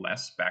showing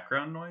less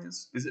background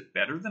noise. Is it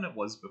better than it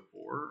was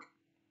before?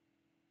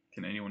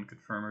 Can anyone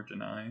confirm or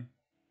deny?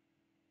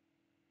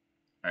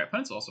 Alright,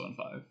 opponent's also on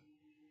 5.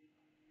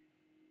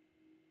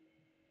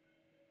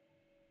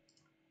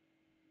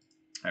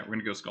 Alright, we're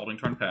gonna go Scalding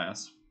Tarn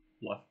Pass.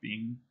 Bluff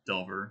being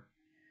Delver.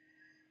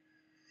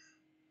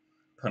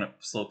 Opponent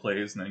slow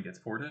plays and then gets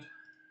ported.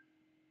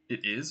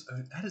 It is?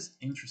 That is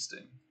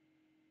interesting.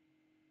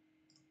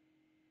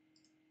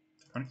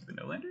 Does opponent keep a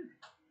no-lander?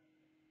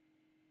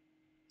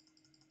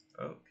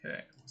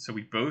 Okay, so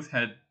we both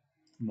had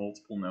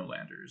multiple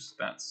no-landers.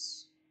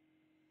 That's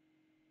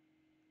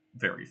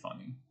very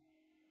funny.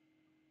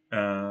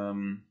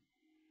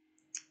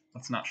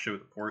 Let's not show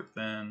the port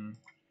then.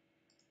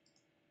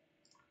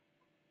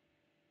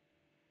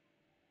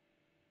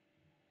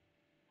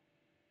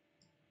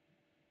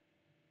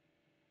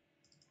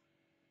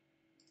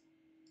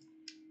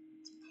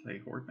 Let's play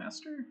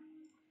Hordemaster.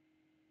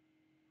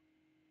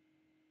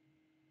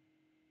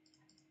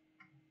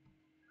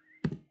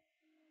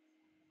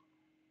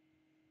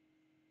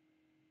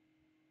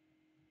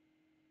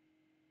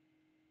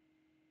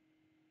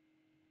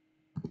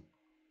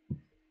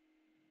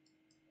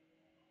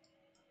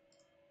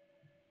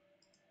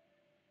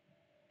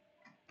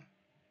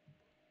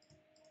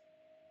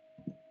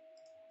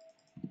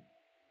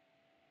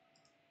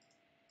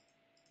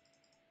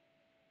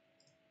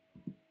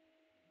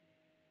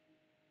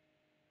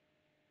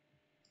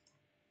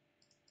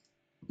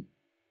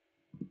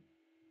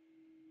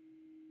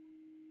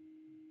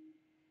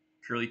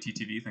 Purely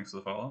TTV, thanks for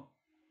the follow.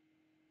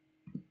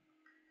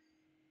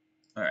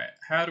 Alright,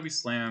 how do we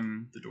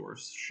slam the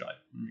doors shut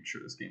and make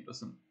sure this game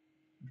doesn't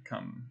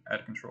become out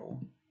of control?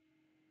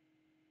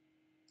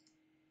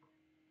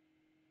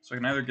 So I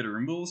can either get a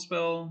removal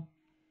spell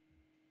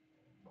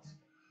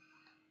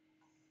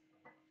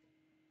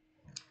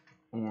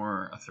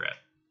or a threat.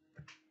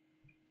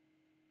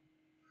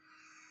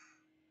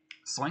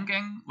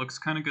 Slinking looks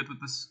kind of good with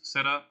this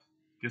setup.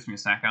 Gives me a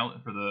sack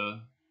outlet for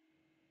the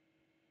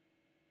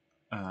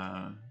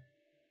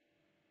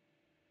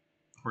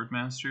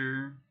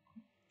Hordemaster.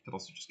 Could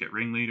also just get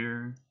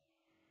Ringleader.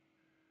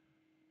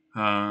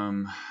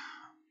 Could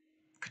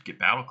get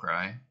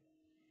Battlecry.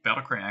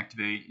 Battlecry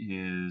activate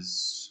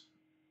is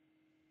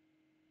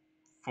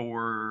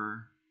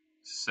 4,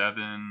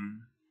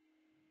 7,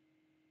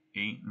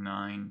 8,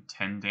 9,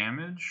 10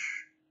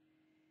 damage.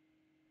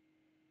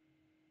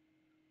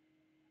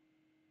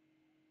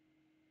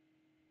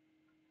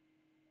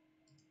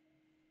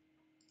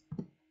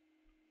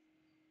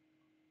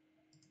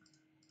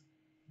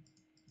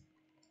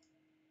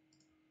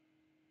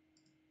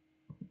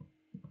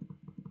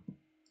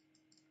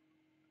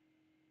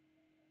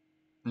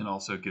 It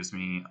also gives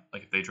me,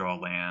 like, if they draw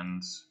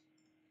lands,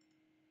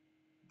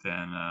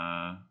 then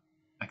I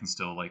can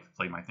still, like,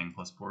 play my thing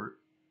plus port.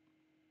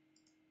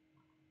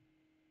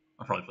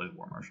 I'll probably play the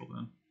War Marshal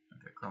then.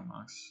 Okay, Chrome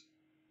Mox.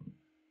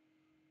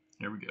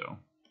 Here we go.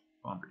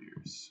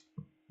 Bombardiers.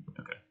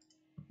 Okay.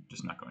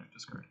 Just not going to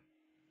discard.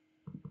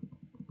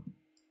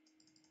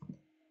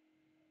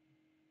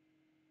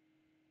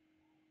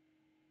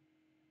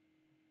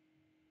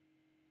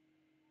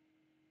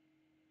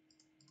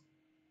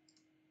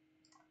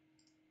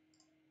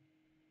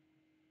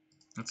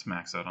 Let's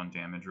max out on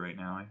damage right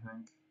now, I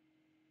think.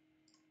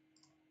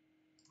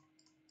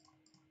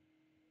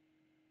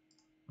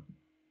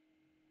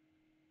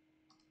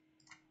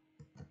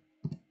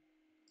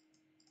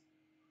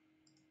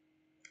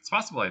 It's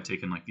possible I've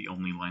taken, like, the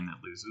only line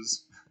that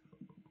loses.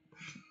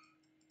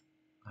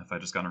 If I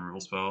just got a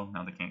removal spell,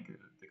 now they can't go,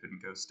 they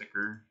couldn't go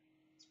sticker.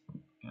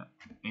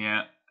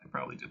 Yeah, I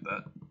probably did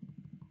that.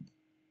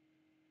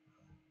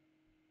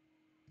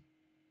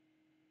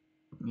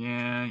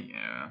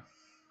 Yeah.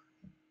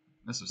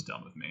 This was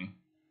done with me.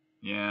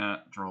 Yeah,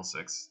 draw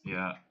 6.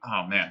 Yeah.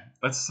 Oh man,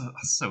 that's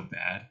so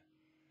bad.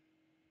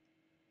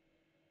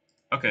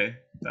 Okay,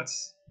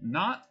 that's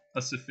not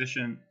a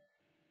sufficient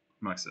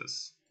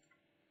Muxus.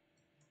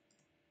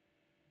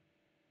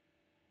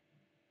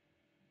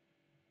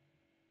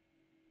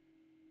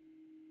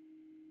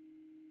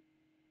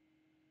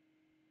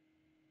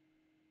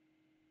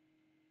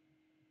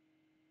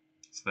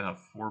 So they have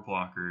 4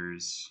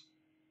 blockers,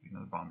 the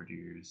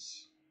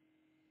Bombardiers.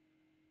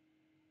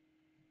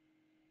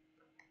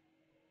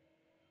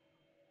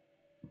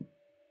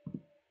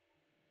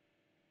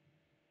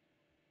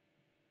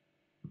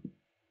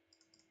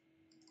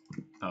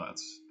 Oh,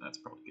 that's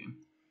probably game.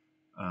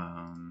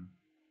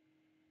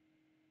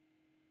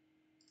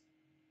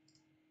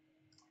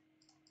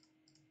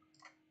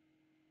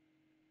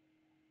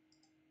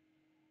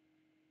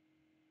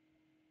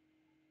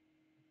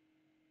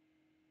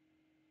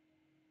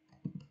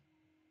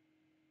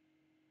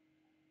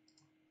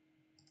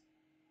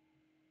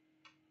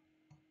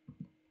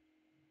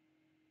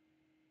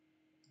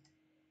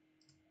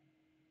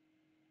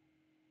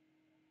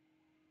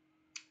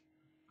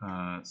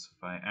 So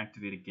if I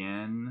activate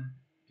again,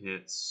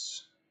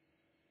 it's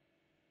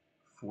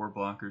 4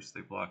 blockers.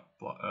 They block,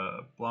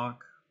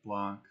 block,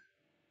 block,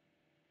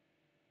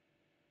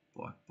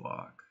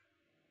 block.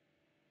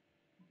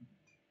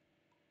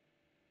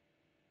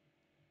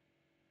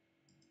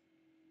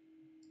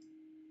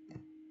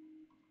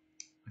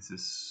 Is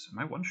this... Am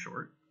I one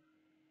short?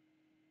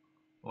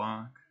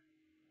 Block,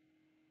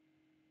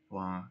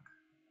 block,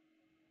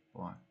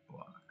 block.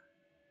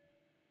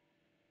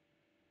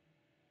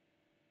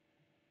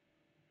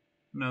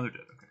 No, they're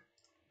dead. Okay.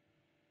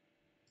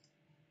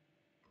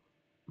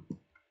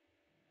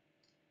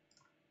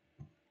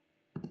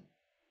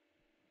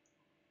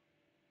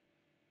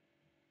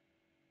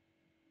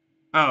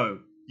 Oh,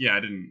 yeah, I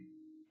didn't...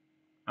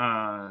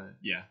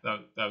 yeah,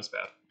 that was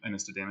bad. I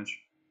missed a damage.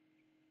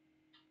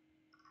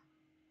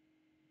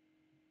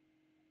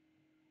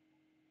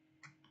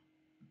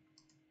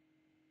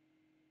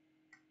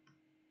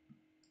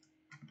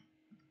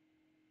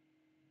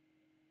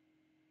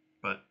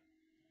 But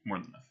more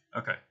than enough.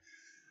 Okay.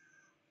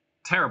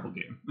 Terrible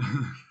game.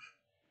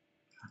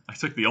 I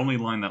took the only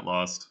line that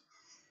lost.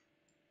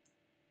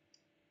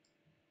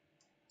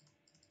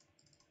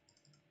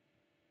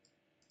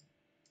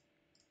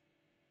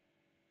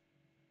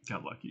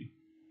 Got lucky.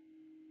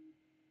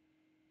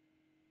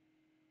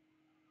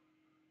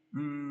 I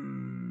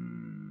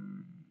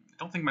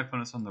don't think my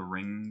opponent's on the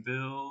ring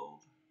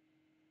build.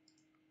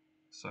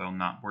 So I'll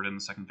not board in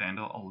the second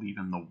Vandal. I'll leave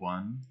in the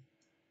 1.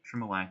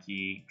 Trim a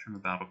Lackey, trim a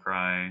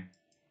Battlecry.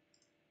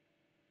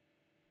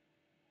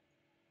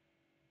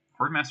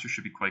 Hordemaster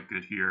should be quite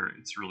good here.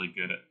 It's really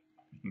good at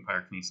making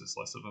Pyrokinesis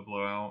less of a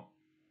blowout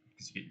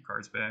because you get your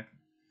cards back.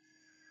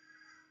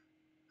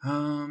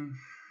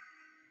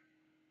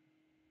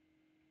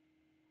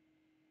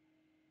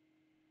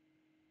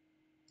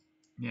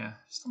 Yeah, I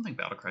just don't think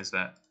Battlecry's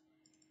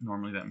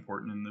normally that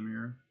important in the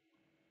mirror.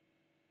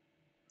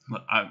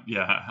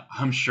 Yeah,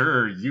 I'm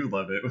sure you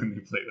love it when they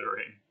play the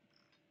ring.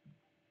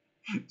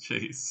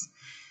 Chase.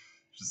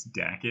 Just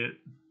dack it.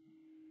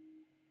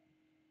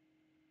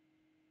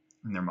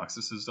 And their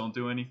Muxuses don't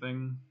do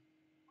anything.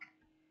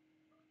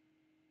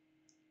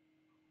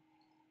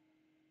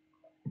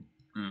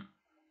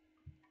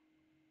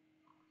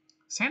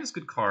 This hand has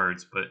good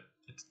cards, but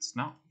it's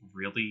not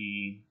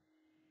really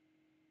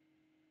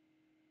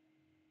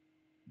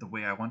the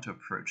way I want to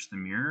approach the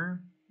mirror.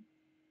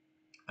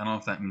 I don't know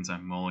if that means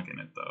I'm mulligan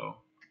it, though.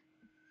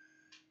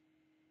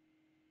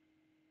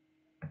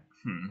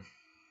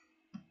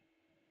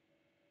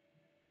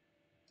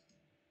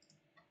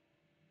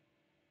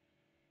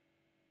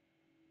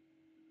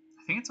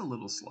 I think it's a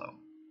little slow.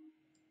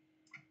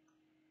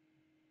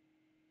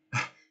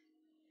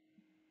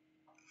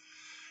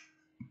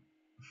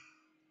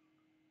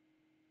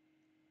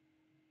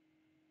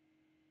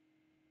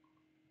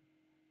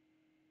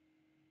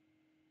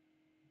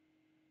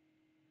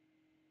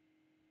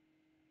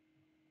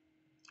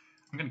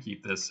 I'm going to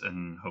keep this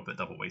and hope that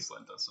Double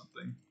Wasteland does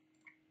something.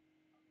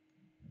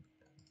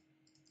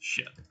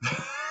 Shit.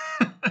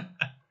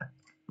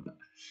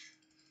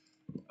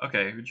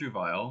 Okay, who drew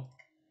Vial?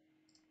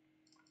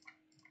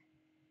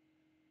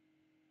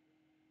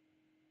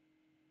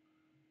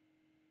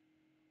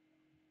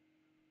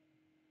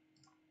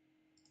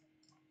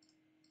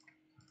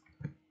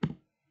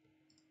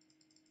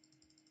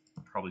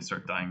 Probably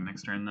start dying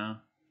next turn, though.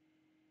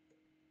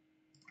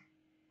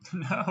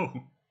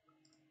 No!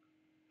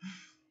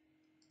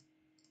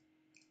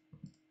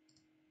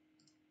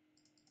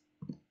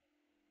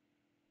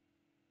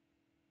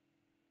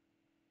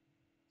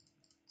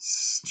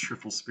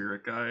 Triple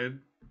Spirit Guide.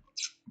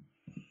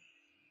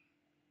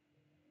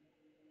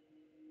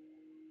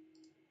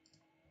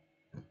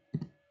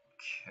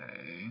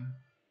 Okay.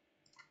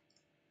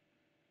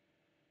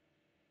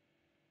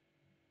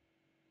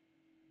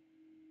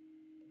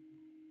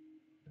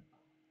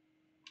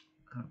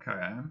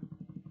 Okay.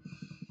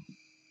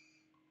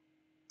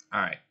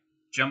 Alright.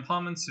 Jump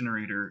Palm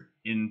Incinerator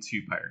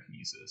into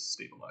Pyrokinesis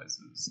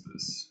stabilizes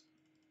this.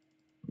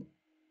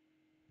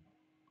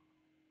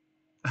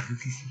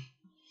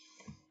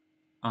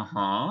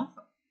 Uh-huh.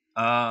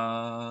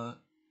 I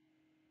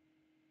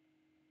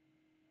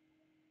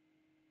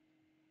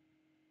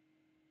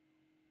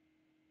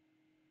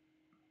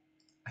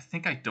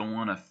think I don't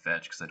want to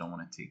fetch because I don't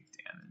want to take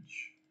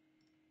damage.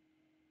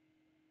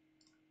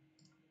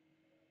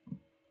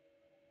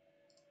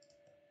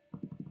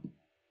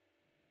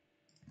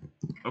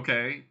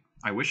 Okay.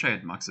 I wish I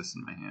had Muxus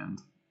in my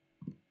hand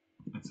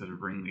instead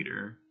of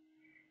Ringleader.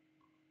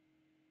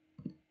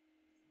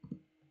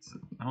 So,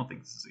 I don't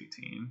think this is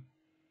 18.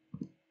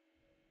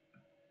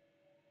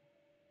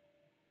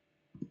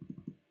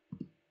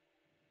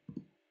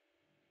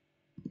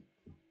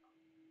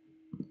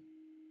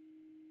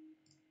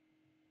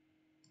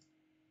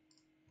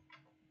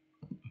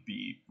 It'd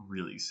be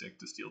really sick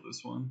to steal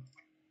this one.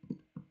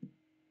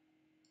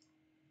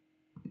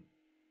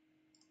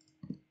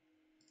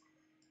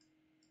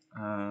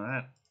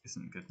 That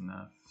isn't good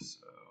enough,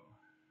 so...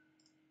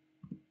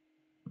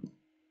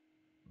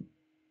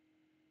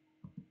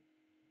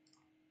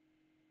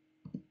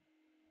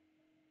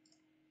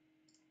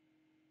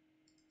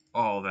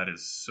 Oh, that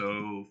is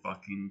so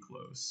fucking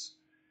close.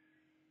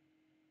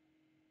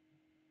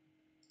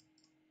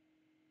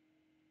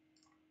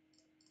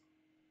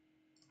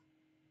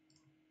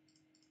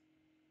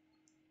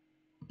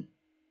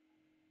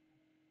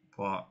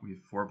 We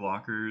have 4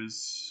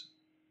 blockers.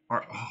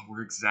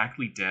 We're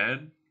exactly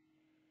dead.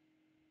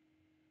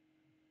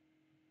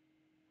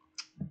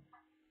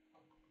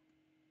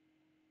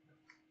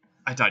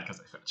 I died because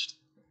I fetched.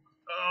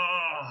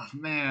 Oh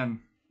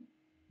man.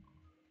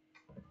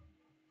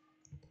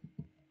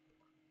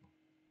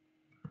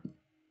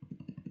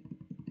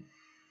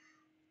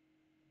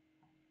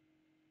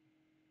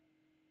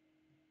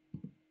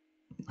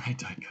 I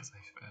died because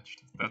I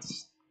fetched.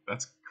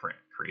 That's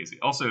crazy.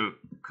 Also,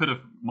 could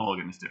have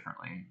mulliganed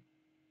differently.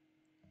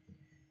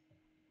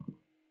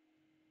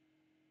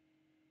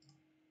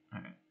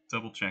 Alright,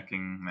 double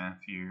checking math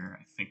here.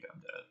 I think I'm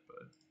dead,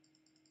 but...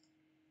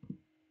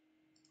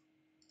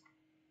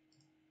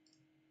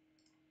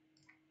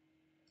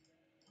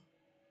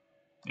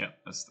 Yeah,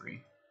 that's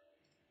 3.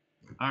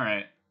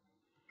 Alright.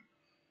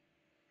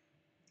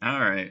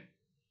 Alright.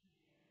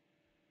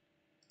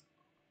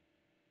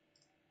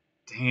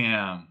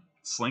 Damn.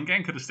 Sling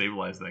Gang could have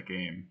stabilized that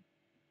game.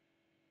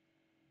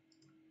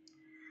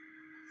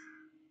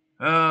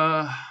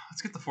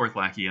 Let's get the 4th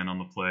Lackey in on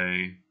the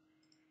play.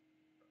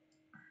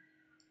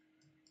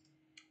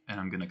 And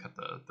I'm going to cut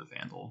the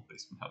Vandal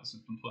based on how this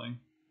has been playing.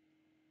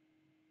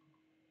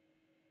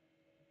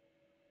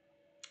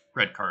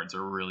 Red cards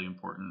are really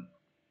important.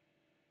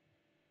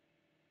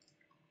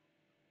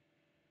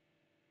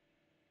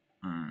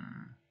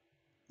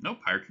 No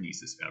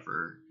Pyrokinesis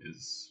ever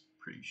is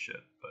pretty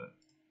shit, but...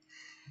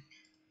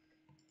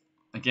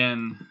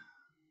 Again,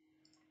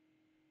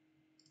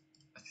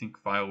 I think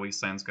Vial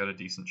Wasteland's got a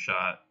decent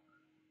shot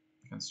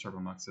against Turbo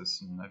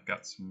Muxus, and I've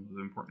got some of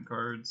the important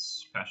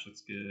cards. Pash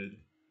looks good.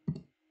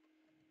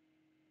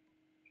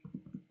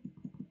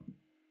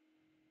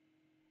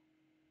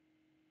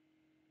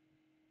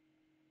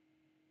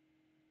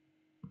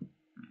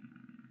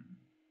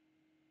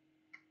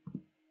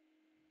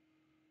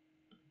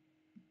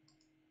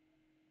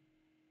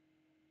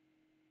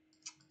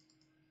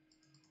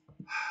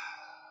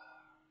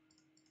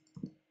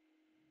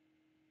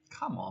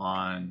 Come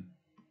on.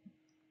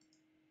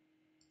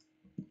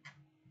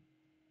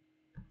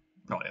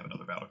 Probably have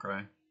another Battle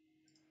Cry.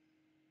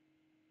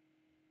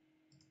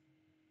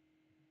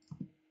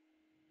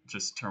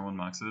 Just turn 1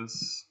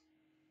 Muxus.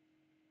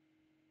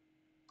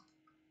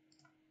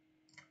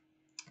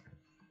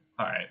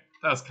 Alright,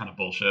 that was kind of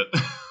bullshit.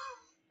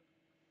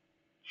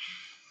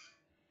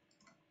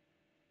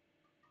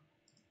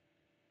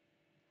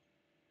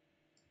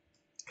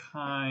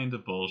 Kind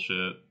of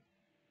bullshit.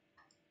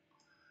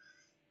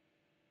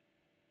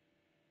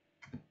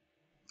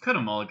 Could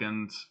have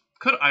mulliganed.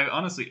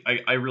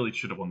 I really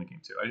should have won the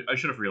game too. I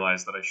should have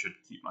realized that I should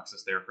keep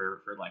Muxus there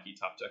for lanky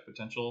top deck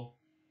potential.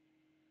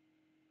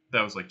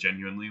 That was like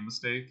genuinely a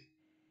mistake.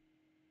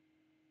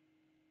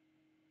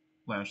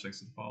 Lounge thanks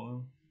to the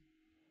follow.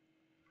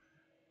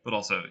 But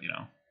also, you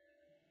know,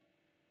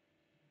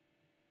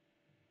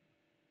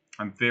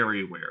 I'm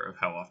very aware of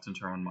how often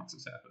turn 1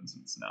 Muxus happens,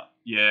 and it's not.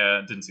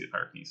 Yeah, didn't see the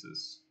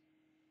Pyrokinesis.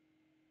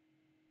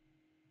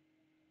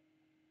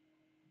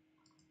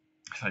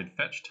 If I'd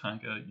fetched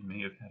Tonka, you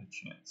may have had a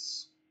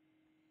chance.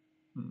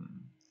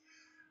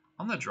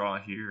 On the draw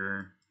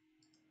here,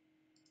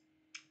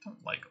 I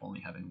don't like only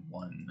having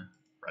 1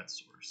 red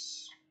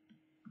source.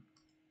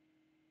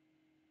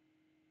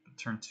 But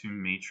turn 2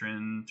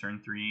 Matron,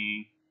 turn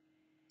 3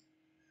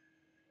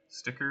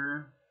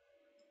 Sticker.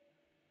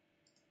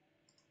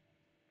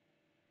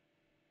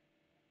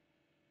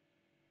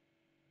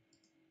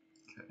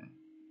 Okay.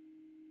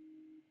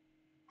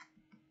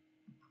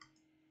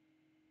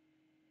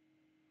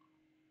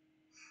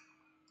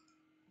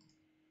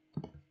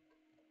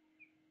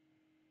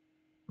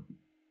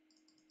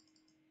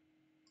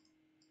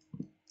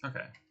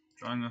 Okay,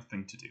 drawing a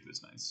thing to do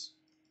is nice.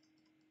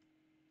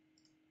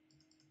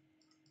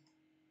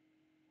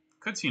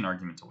 Could see an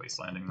argument to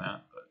wastelanding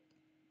that, but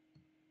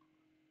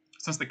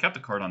since they kept the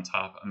card on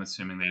top, I'm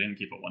assuming they didn't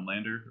keep a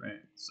 1-lander,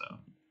 right? So,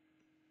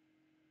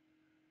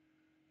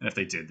 and if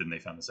they did, then they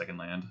found the 2nd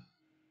land.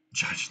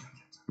 Judge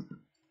them.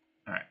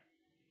 Alright.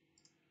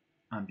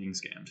 I'm being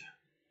scammed.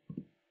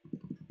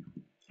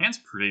 Hand's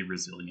pretty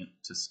resilient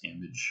to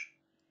scammage.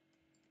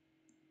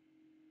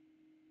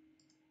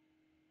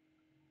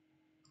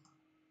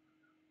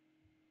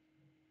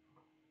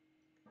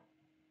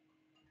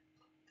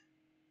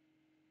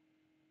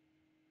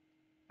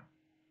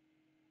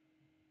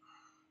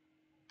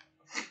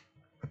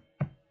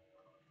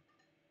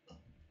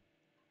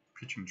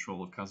 Pitch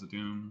control of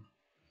Khazad-dûm.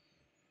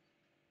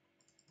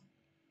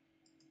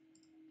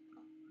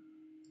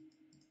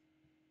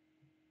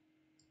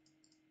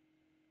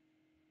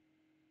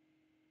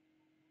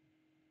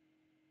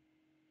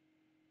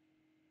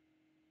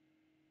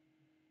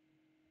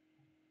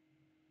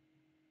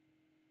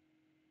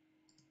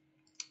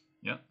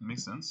 Yeah, that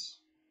makes sense.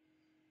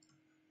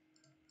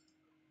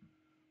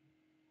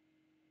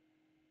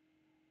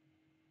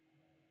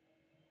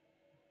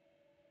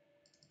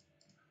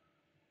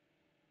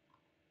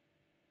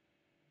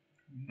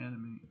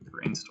 Reanimate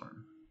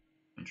Brainstorm.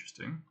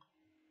 Interesting.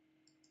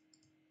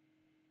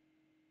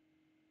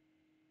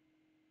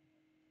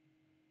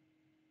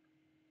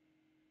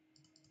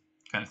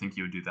 Kind of think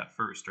you would do that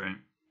first, right?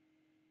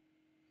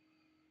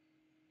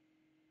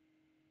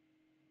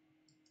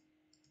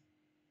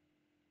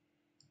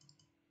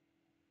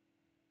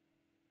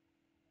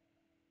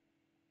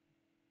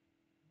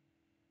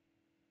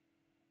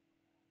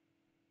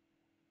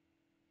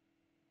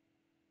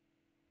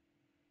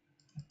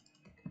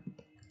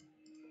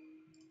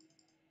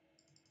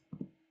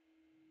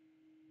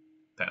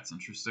 That's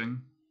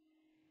interesting.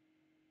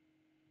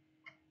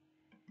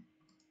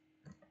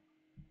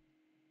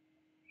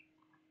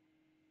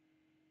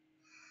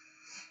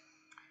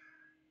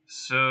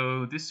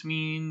 So this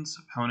means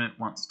opponent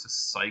wants to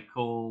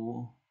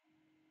cycle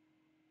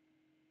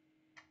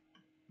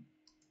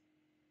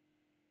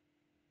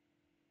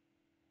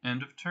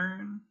end of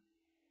turn.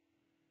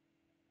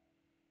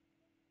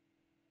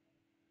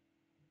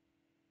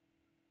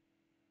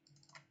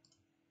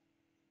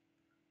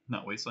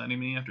 Not wastelanding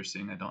me after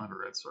seeing I don't have a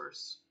red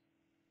source.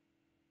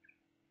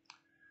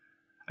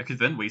 I could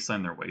then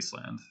wasteland their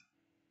wasteland.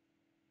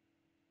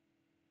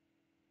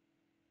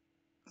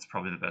 That's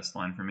probably the best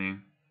line for me.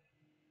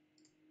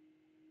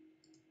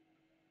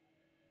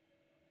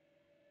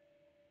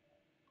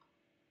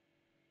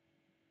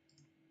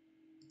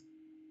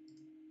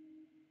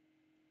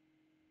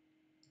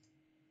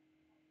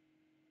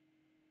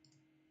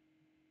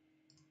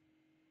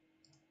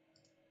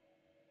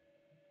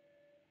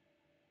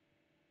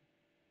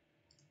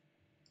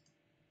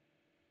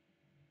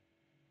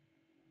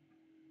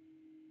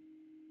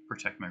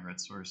 Protect my red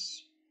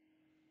source.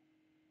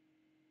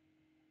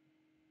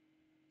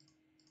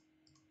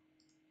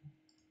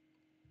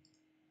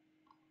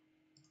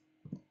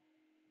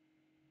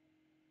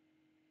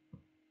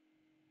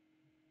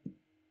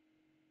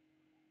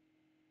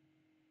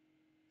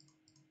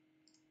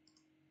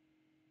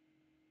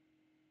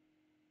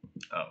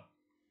 Oh.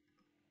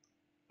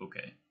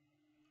 Okay.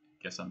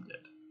 Guess I'm dead.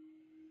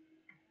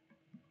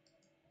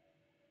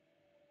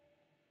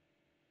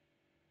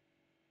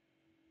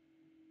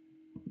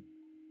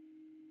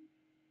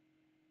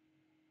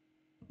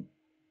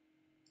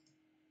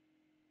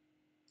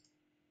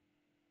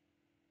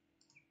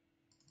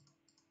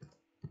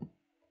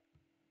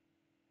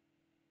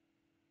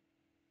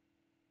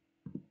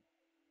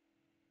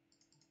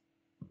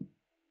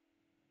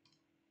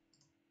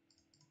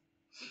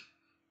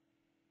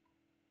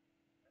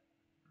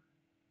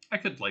 I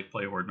could like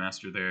play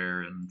Hordemaster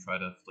there and try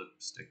to flip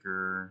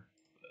sticker.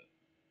 But...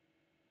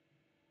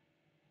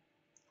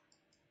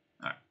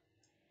 Alright.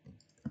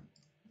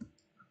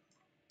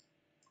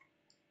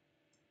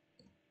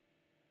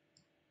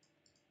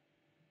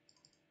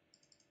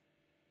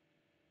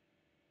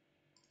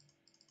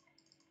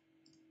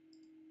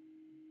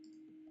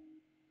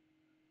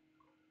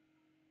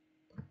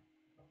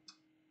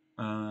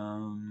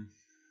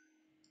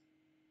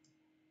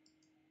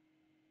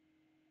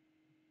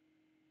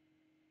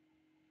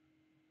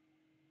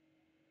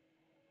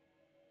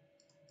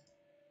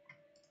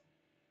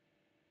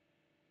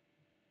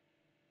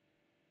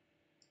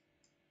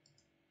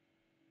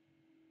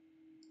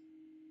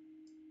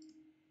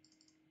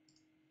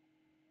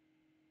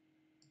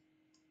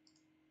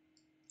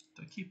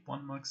 Do I keep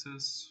one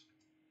Muxus?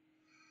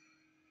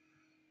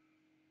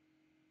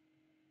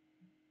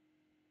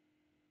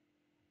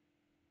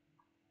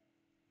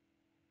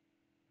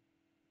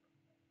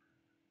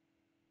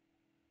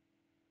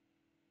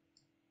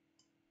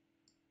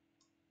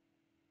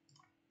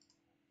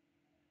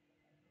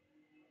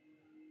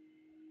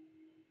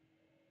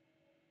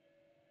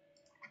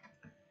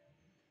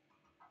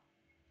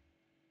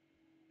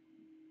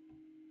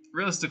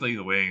 Realistically,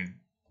 the way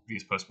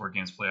these post-board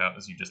games play out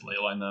is you just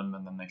leyline them,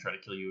 and then they try to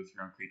kill you with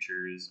your own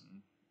creatures.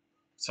 And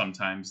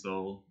sometimes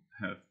they'll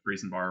have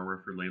Brazen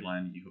Borrower for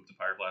leyline, you hope to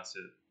Fire Blast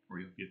it, or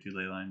you hope you have 2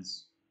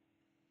 leylines.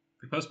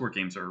 The post-board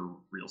games are a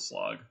real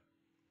slog,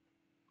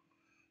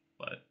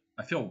 but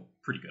I feel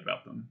pretty good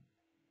about them.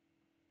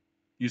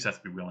 You just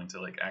have to be willing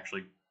to like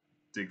actually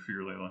dig for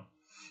your leyline.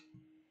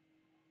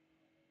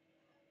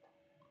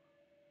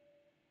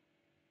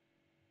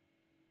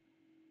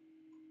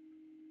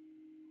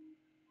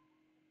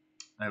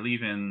 I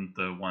leave in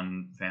the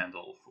 1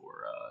 Vandal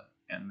for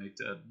Animate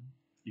Dead,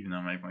 even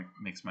though it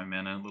makes my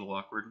mana a little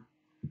awkward.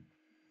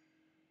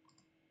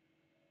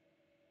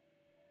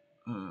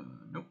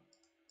 Nope.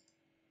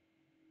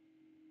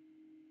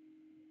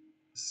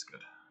 This is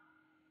good.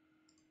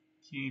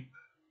 Keep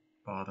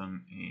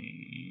bottom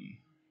a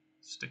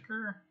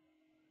sticker.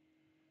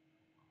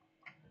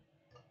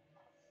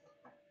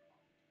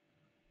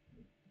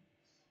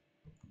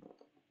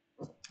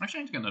 Actually,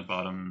 I'm gonna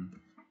bottom.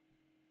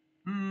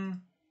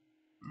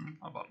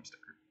 I'll bottom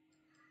sticker.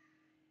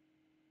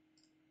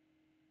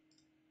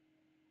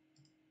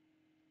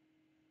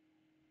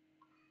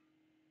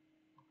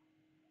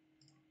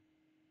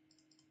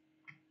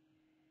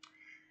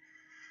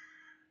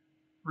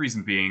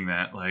 Reason being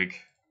that,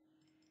 like,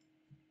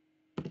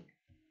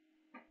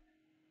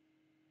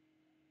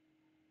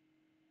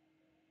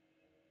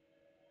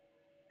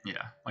 yeah,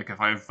 like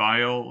if I have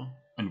Vial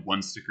and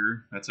 1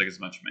 sticker, that's like as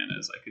much mana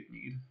as I could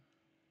need.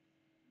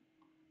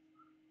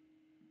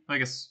 I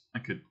guess I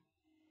could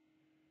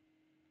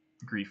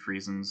grief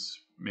reasons,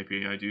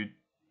 maybe I do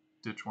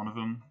ditch one of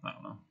them. I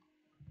don't know.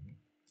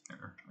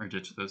 Or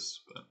ditch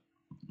this, but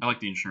I like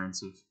the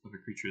insurance of a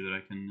creature that I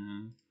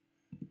can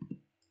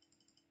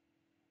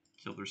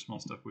kill their small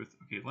stuff with.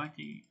 Okay,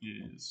 Lackey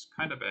is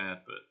kind of bad,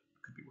 but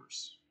could be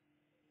worse.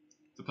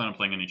 Do you plan on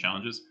playing any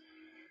challenges?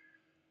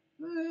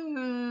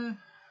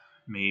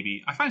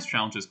 Maybe. I find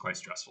challenges quite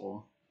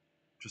stressful.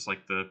 Just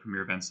like the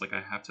premier events, like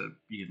I have to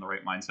be in the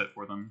right mindset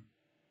for them.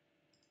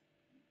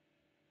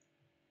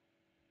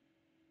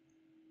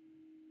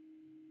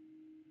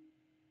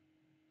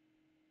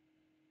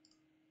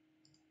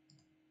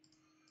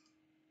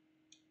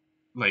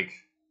 Like,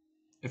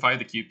 if I had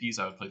the QPs,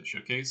 I would play the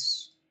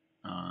showcase.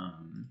 But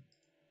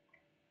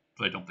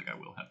I don't think I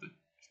will have the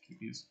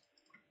QPs.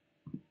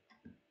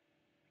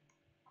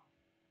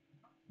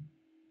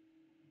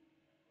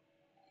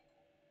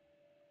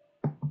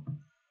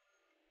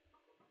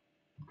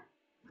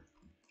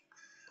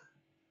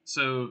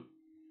 So,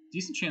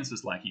 decent chance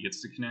this Lackey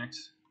gets to connect.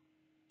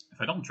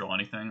 If I don't draw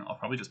anything, I'll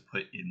probably just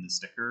put in the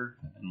sticker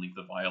and leave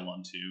the Vial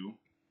on 2.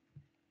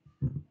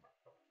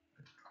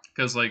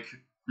 Because, like,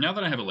 now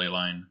that I have a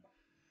Leyline,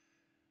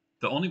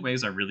 the only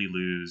ways I really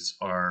lose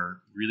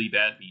are really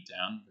bad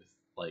beatdown with,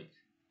 like,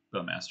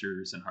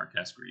 Bowmasters and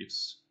Hardcast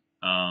Griefs.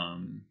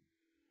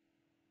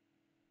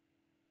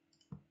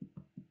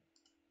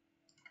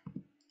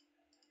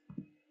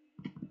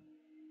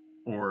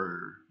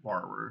 Or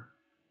Borrower.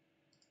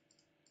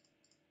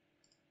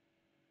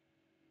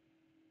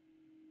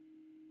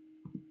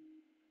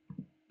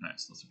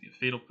 Nice, this would be a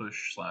Fatal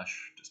Push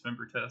 /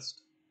 Dismember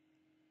Test.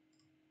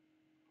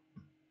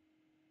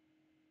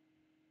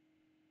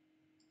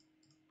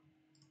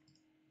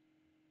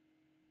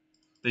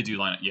 They do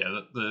line up.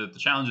 Yeah, the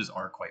challenges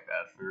are quite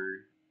bad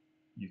for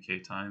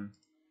UK time.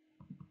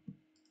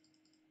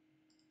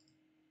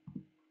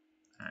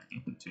 Alright,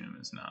 Ancient Tomb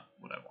is not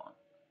what I want.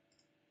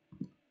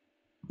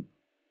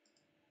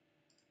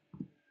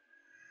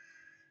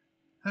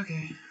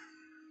 Okay.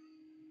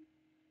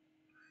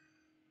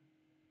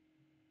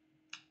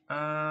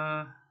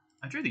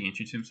 I drew the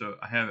Ancient Tomb, so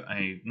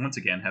I once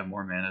again have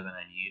more mana than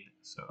I need,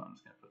 so I'm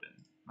just gonna put in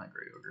my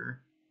Grey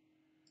Ogre.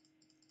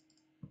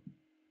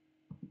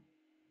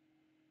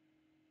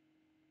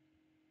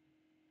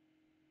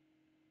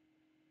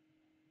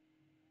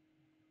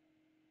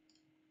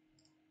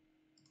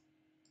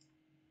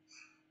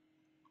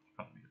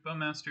 Probably be a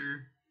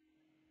Bowmaster.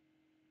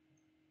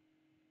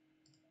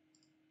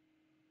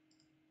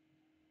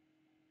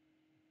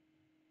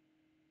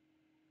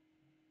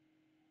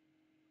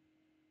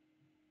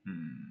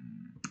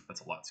 That's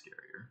a lot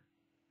scarier.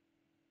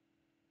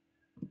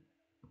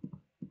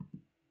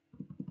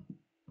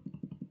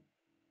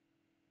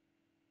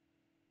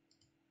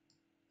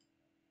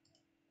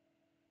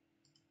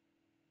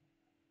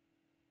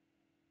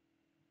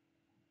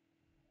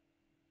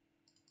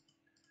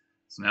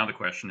 So now the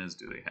question is,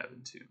 do they have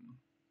Entomb?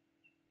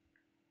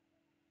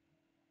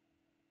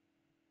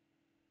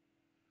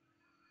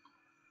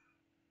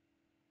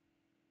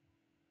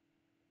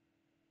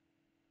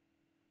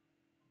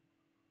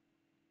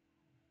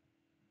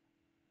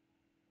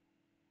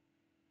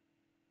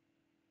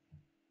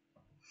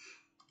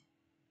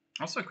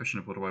 Also a question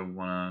of what do I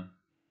want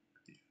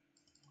to...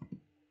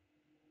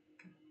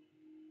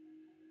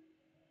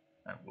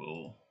 I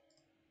will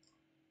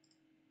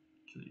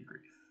kill your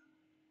grief.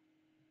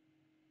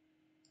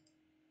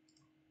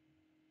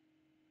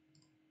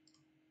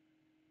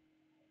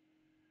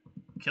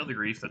 Kill the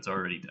grief that's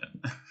already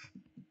dead.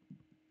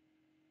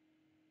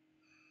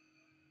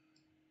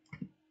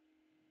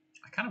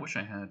 I kind of wish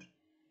I had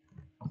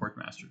a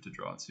Hordemaster to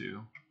draw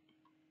too.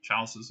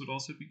 Chalices would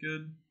also be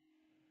good.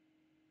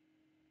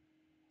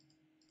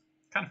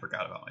 Kind of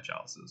forgot about my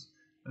Chalices.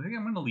 I think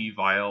I'm going to leave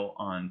Vial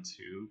on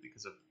 2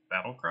 because of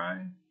Battle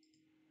Cry.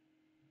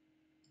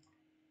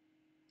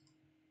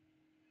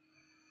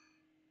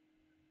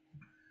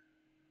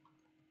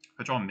 If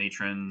I draw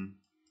Matron,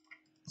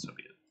 so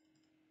be it.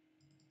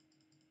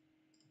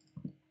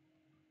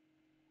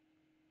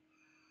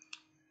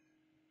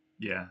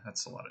 Yeah,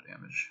 that's a lot of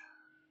damage.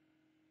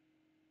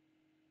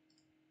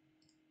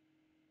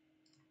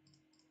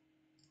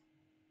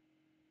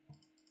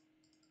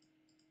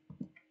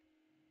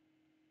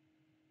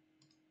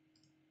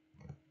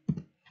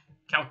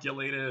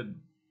 Calculated.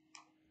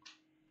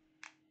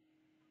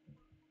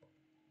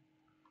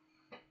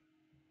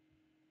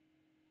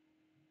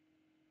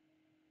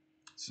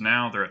 So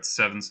now they're at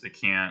 7, so they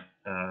can't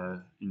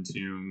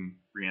Entomb,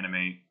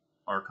 Reanimate,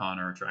 Archon,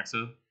 or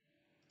Atraxa.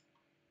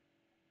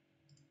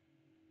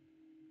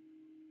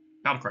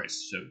 Battlecry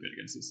is so good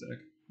against this deck.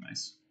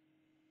 Nice.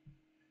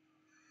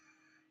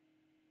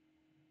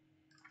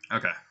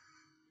 Okay.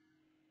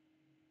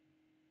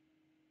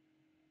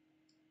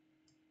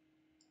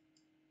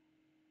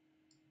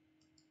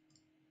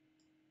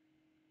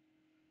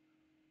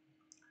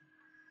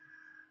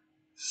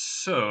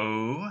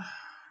 So...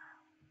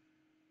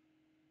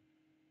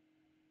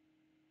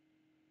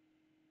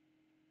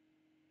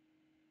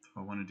 if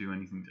I want to do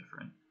anything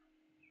different.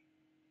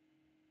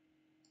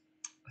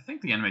 I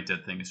think the anime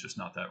dead thing is just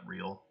not that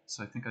real,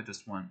 so I think I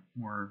just want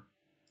more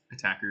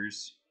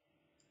attackers.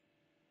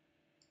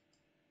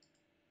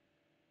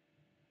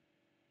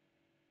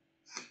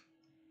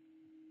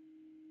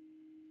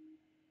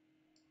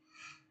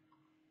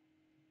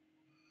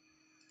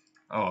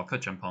 Oh, I'll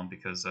cut Jump Pump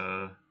because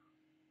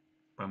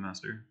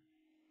Bowmaster.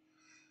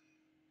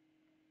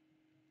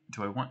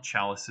 Do I want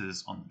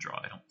Chalices on the draw?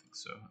 I don't think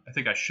so. I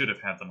think I should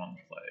have had them on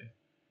the play.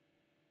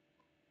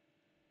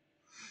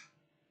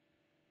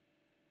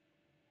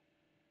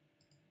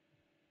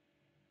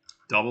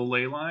 Double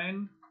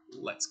Leyline?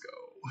 Let's go.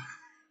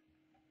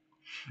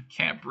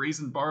 Can't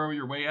Brazen Borrow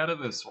your way out of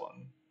this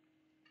one.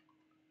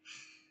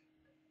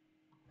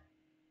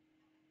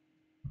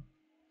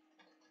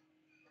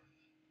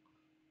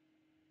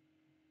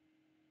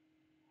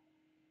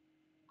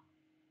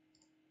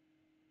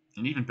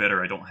 And even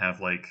better, I don't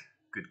have, like,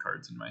 good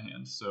cards in my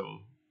hand, so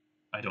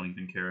I don't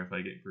even care if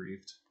I get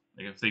griefed.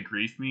 Like, if they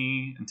grief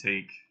me and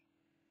take,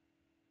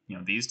 you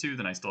know, these two,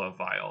 then I still have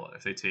Vial.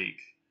 If they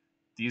take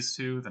these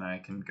two, then I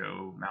can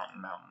go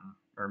Mountain,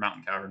 or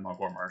Mountain Cavern,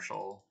 Mogwai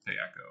Marshal, pay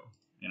Echo,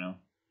 you know?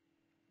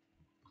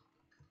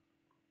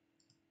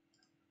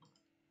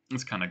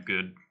 It's kind of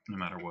good no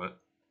matter what.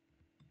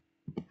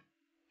 Well,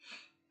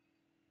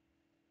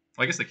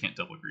 I guess they can't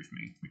double grief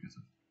me because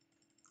of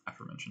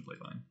aforementioned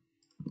Leyline.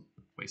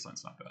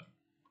 Wasteline's not bad.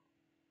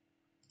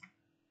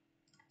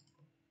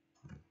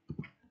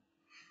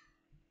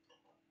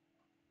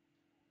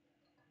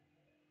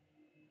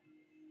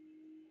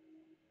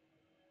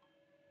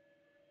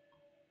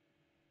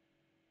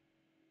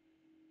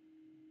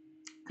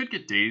 Could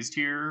get dazed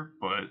here,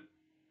 but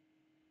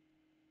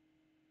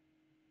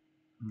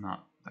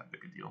not that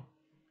big a deal.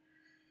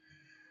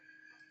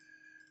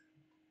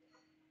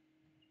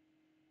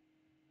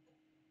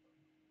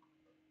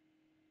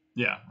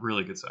 Yeah,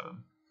 really good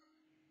 7.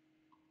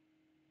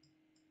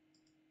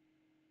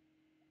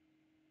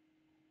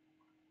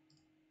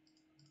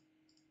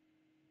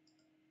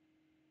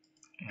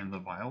 And the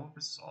Vial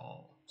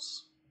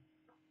resolves.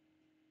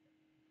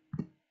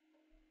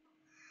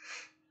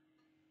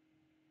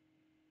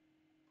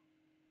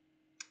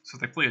 So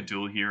if they play a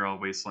duel here, I'll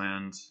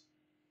Wasteland.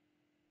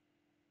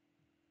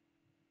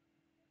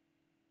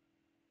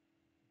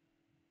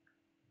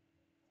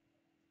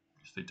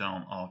 If they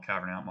don't, I'll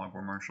Cavern out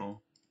Mogwai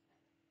Marshal.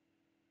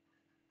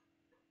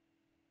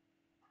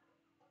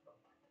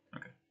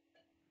 Okay.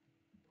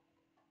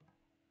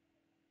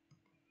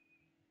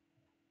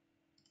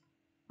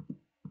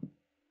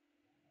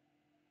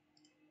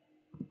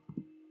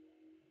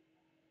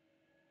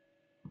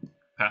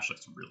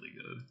 Pashlik's really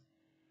good.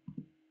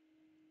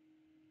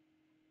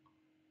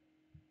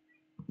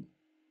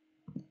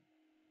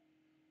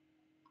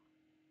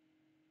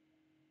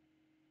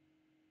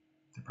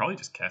 They probably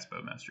just cast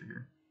Bowmaster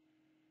here.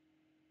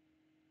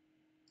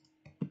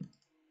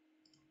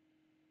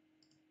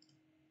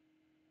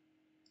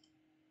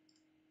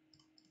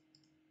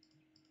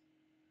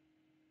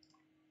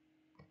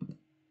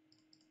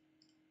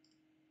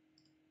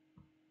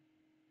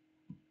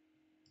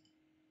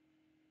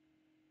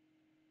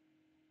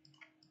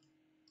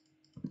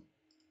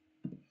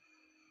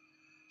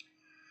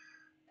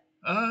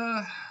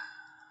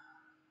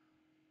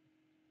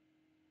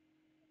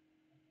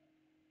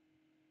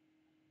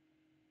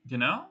 You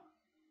know?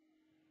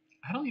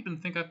 I don't even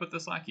think I put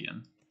this Lackey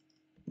in.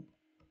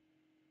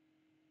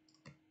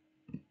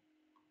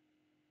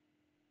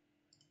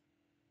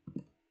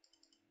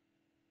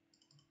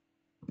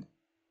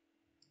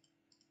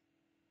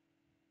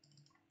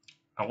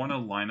 I want to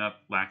line up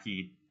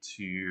Lackey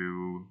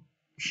to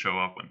show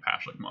up when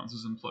Pashlik Mons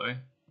is in play.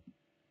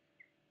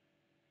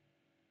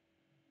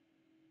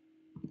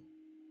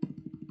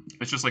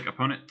 It's just like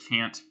opponent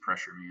can't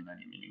pressure me in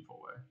any meaningful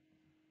way.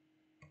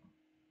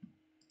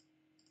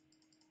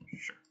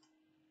 Sure.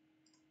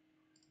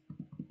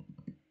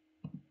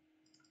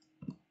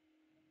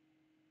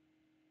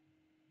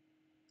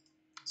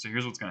 So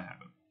here's what's going to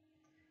happen.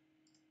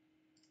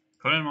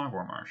 Put in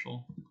Mogwai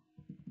Marshal.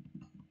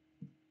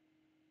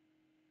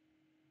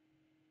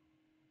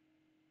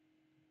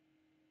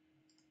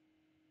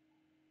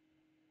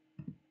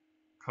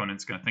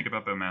 Opponent's going to think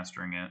about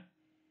Bowmastering it.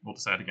 We'll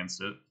decide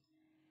against it.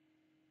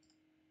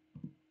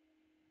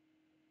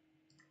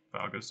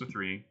 Vial goes to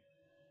 3.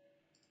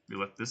 We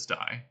let this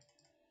die.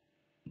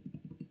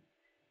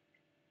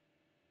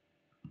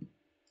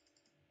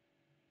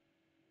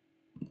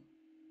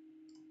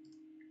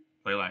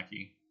 Play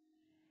Lackey.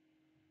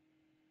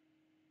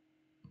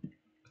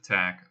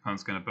 Attack.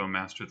 Opponent's going to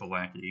Bowmaster the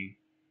Lackey.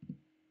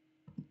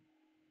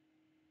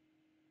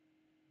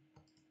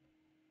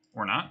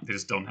 Or not. They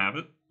just don't have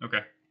it.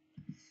 Okay.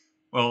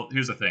 Well,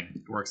 here's the thing.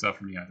 It works out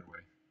for me either way.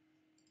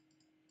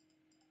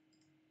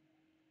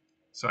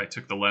 So I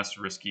took the less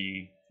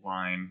risky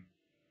line.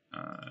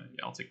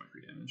 Yeah, I'll take my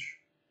free damage.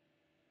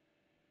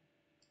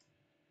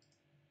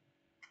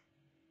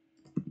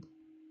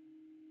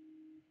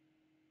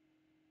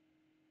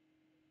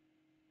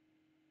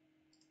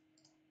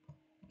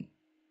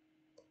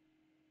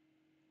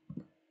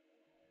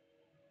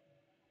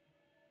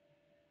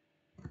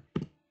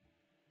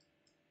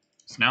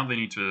 So now they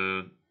need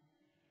to...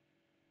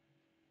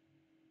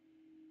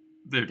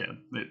 They're dead.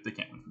 They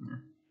can't win from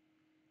here.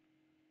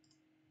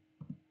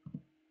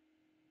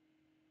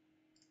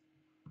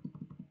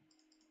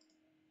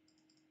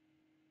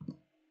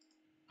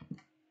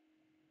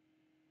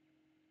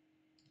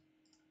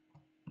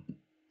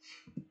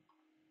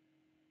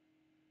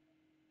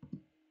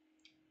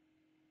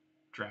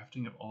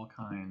 Drafting of all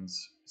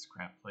kinds,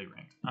 scrap play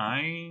ranked.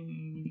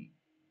 I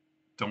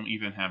don't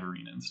even have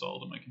Arena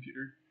installed on my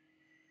computer.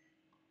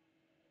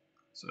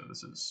 So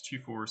this is 2,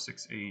 4,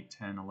 6, 8,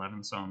 10,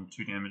 11, so I'm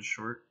 2 damage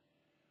short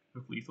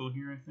of lethal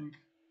here, I think.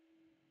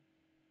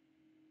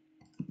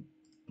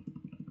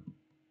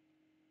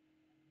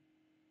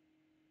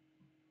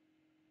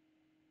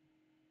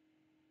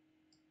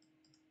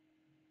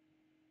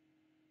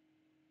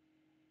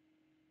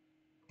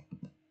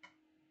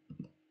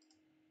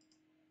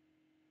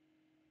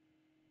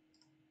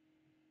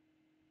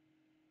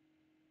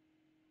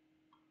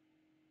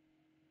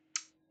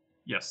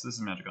 Yes, this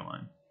is Magic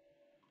Online.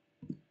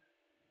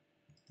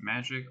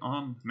 Magic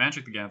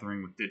the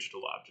Gathering with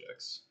digital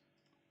objects.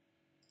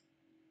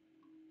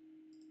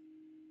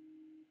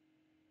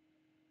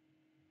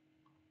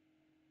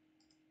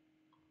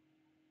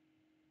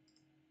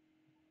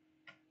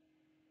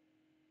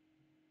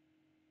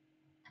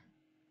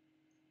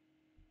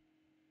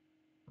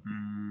 A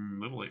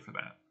little late for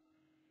that.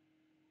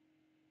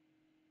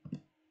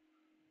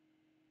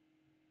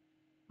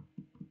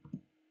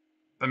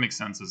 That makes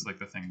sense as like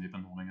the thing they've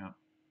been holding up.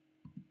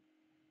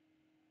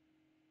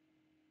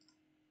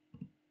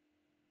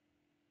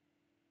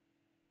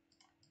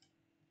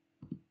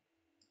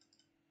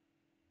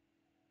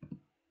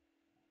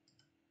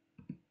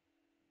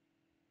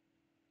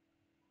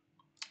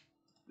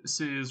 This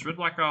is Red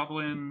Black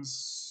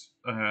Goblins.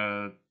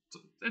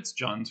 It's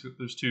John's.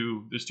 There's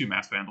two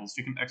Masked Vandals.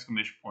 You can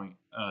exclamation point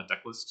deck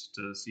list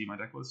to see my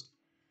deck list.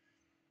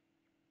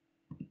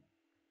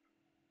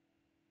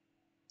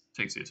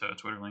 Takes you to a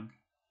Twitter link.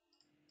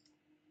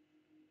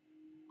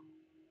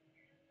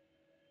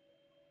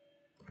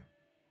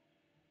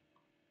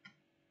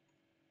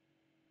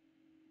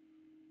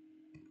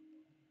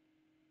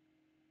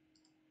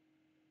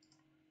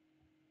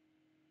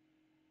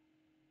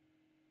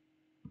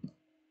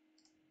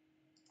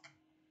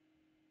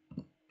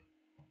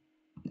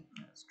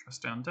 Stress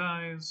down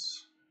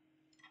dies.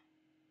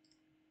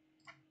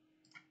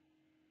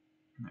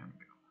 There we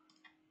go.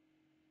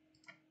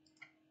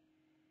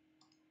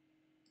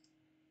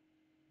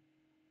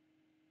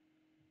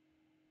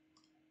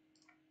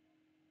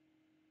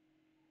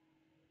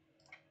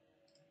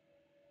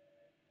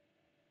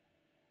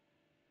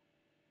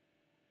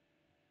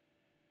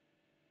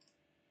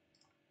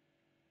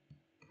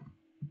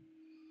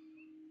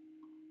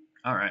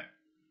 All right.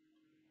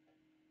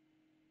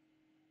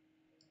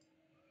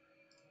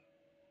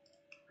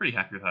 Pretty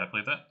happy with how I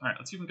played that. All right,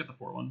 let's even get the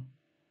 4-1.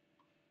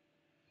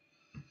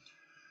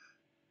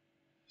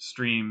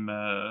 Stream,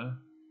 the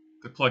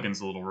plugin's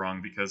a little wrong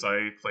because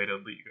I played a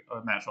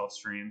match off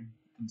stream,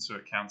 and so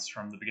it counts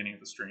from the beginning of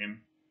the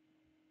stream.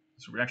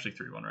 So we're actually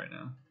 3-1 right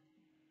now.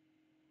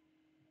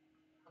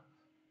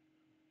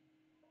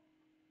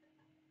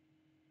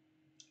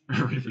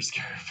 Reaver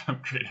Scarab, I'm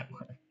great at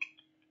work.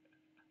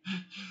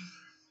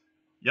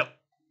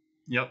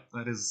 Yep,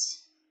 that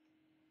is...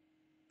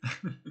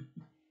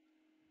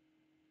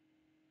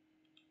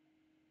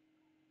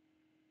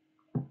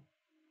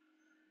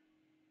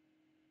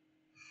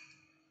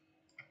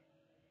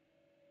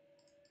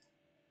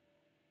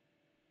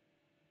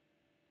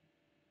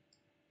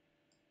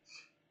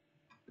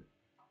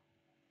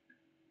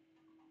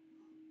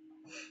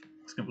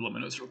 Just gonna blow my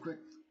nose real quick.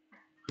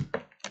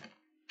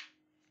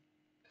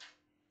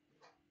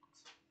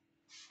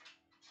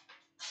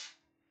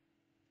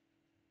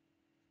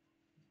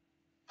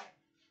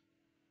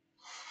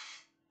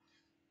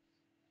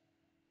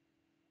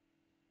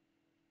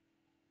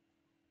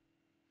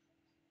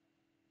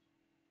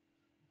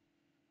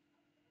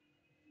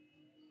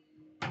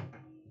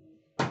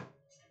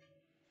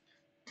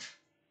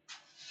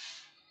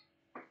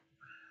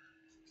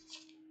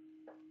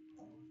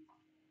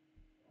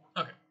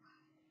 Okay.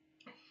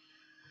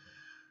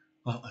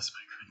 A lot less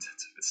micro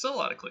intensive. It's still a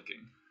lot of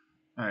clicking.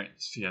 Alright,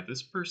 so yeah,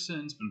 this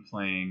person's been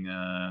playing,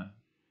 oh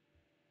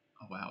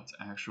wow, it's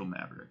actual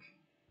Maverick.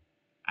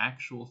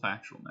 Actual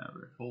factual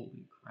Maverick.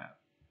 Holy crap.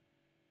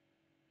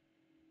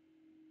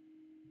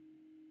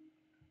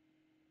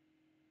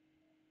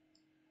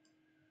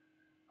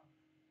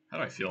 How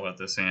do I feel about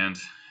this hand?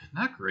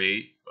 Not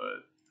great,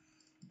 but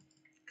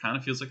kind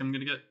of feels like I'm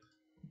going to get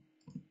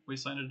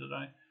Wastelanded to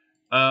die.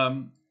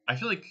 I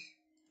feel like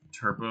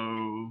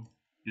Turbo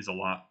is a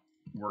lot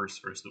worse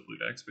versus the blue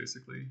decks,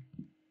 basically.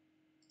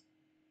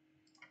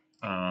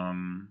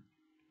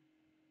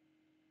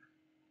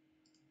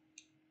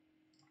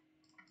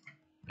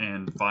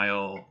 And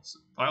Vial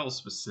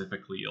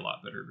specifically a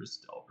lot better versus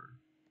Delver.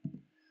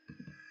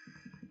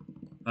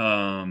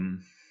 A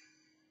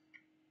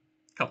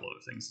couple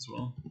other things as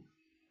well.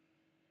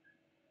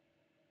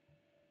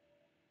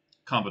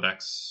 Combo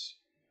decks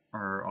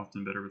are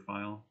often better with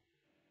Vial.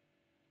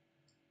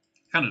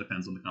 Kind of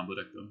depends on the combo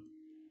deck, though.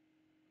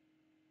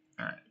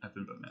 Alright, I've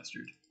been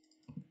mastered.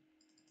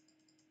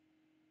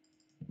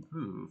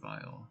 Ooh,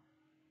 Vial.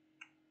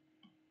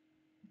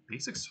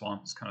 Basic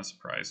Swamp is kind of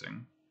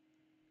surprising.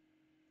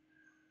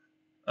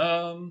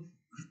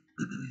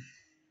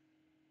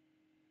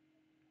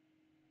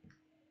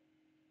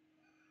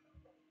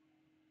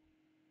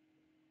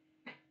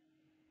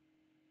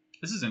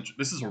 This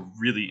is a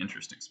really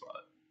interesting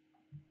spot.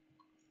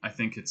 I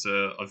think it's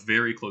a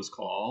very close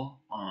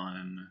call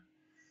on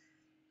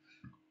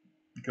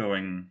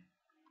going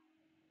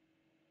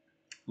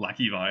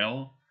Lackey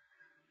Vial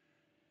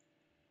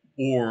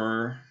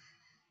or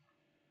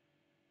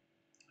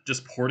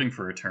just porting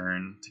for a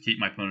turn to keep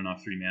my opponent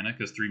off 3 mana,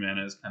 because 3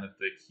 mana is kind of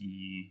the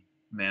key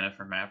mana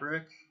for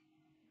Maverick.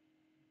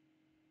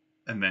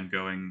 And then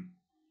going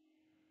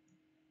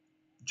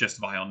just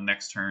Vial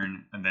next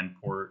turn and then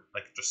port,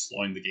 like just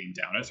slowing the game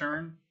down a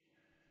turn.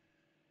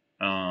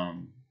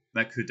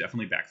 That could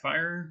definitely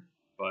backfire,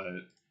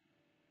 but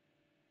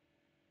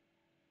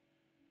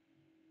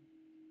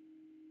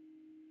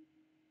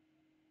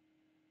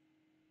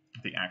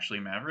I think actually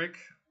Maverick?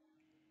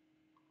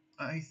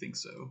 I think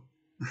so.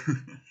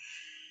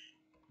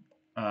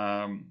 If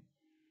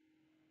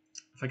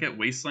I get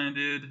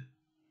Wastelanded,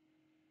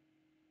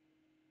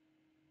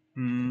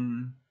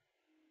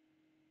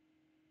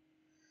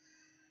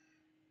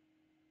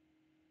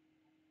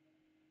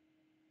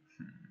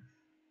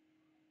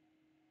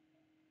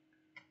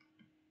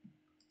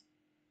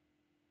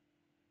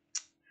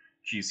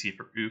 GC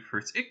for oof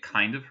hurts. It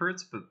kind of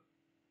hurts, but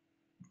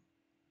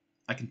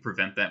I can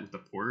prevent that with the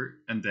port,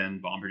 and then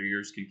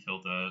Bombardiers can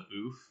kill the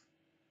oof,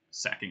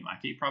 sacking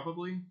Lackey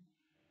probably.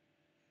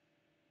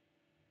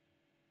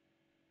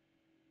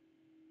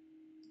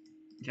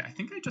 Yeah, I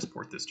think I just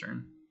port this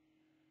turn.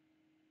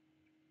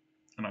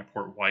 And I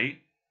port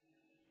white.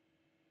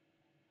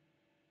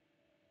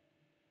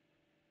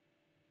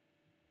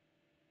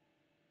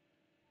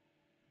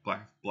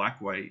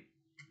 Black, white.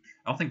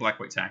 I don't think black,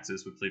 white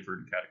taxes would play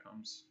Verdant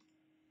Catacombs.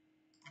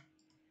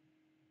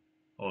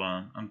 Hold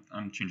on,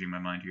 I'm changing my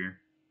mind here.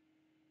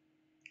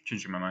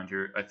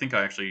 I think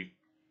I actually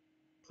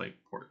play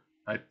port.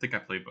 I think I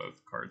play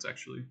both cards,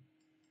 actually.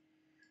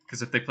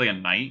 Because if they play a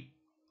knight,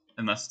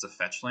 unless it's a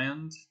fetch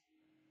land...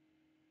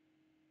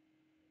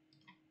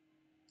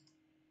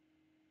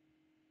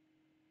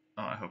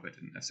 Oh, I hope I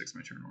didn't F6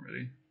 my turn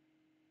already.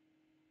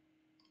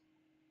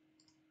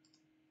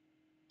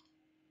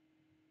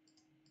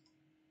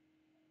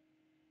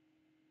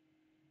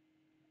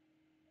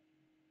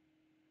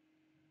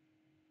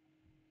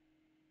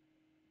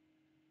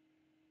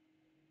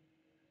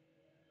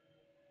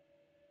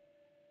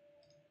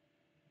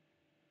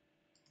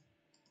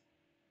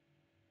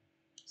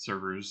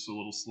 Server's a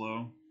little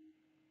slow.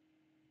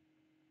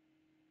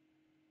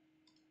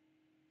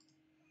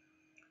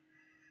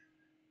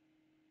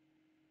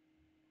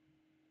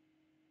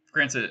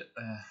 Granted,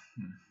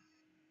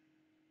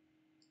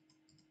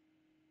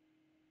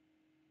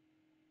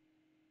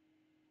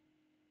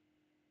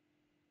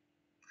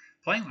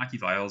 playing Lackey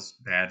Vial's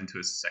bad into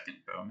his second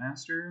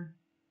Bowmaster.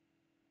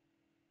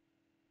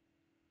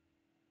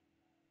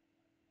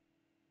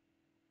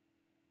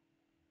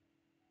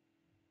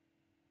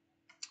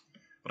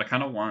 But I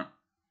kind of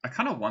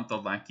want the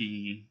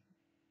Lackey.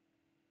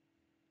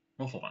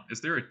 Well, hold on.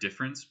 Is there a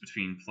difference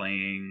between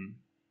playing?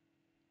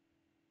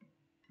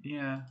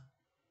 Yeah.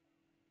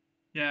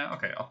 Yeah.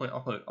 Okay. I'll play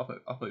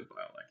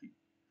Vial Lackey.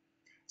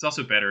 It's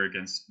also better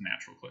against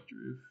natural Collector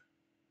Roof.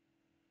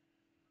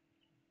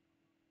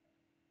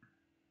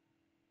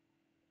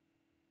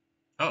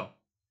 Oh.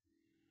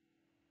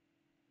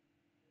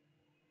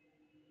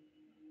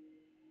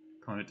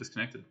 Opponent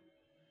disconnected.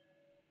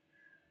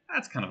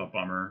 That's kind of a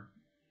bummer.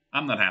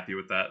 I'm not happy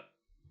with that.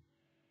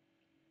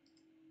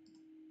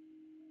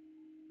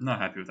 I'm not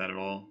happy with that at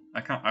all.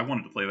 I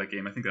wanted to play that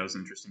game. I think that was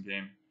an interesting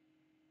game.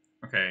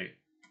 Okay.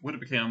 Would it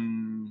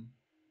become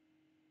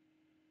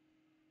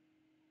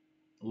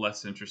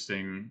less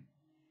interesting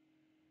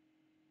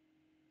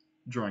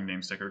drawing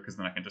name sticker, because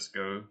then I can just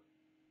go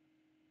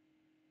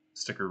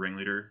sticker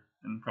ringleader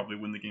and probably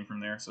win the game from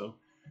there. So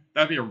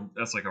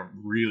that's like a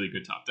really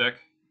good top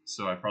deck.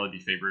 So I'd probably be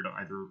favored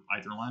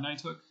either line I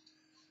took.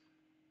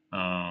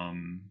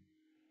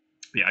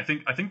 Yeah, I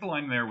think the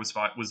line there was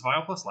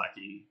Vial plus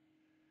Lackey,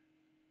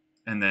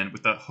 and then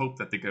with the hope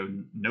that they go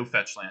no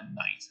fetch land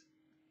Knight.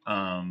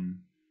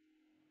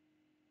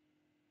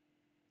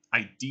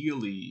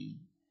 Ideally,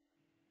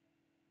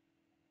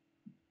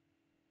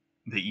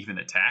 they even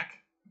attack.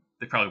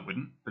 They probably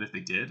wouldn't, but if they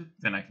did,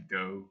 then I could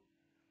go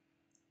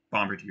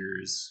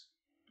Bombardiers,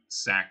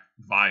 sack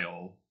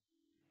Vial,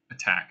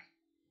 attack.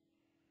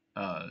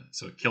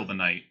 So kill the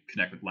Knight,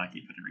 connect with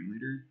Lackey, put a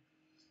ringleader.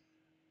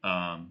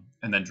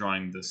 And then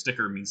drawing the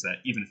sticker means that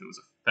even if it was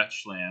a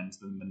fetch land,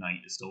 then the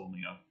Knight is still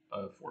only a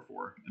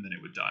 4/4, and then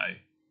it would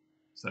die.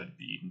 So that'd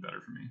be even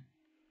better for me.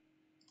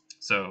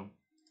 So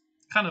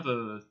kind of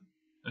a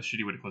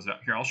shitty way to close it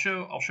out. Here, I'll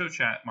show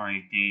chat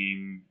my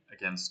game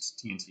against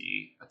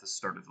TNT at the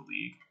start of the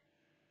league.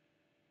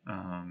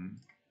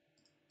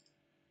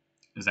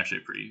 is actually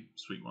a pretty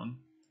sweet one.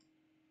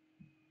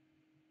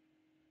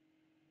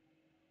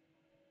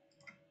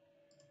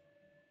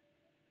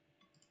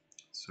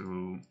 So,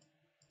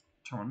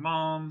 turn one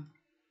Mom.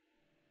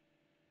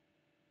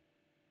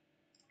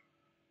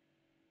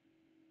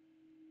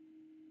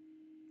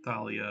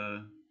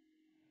 Thalia.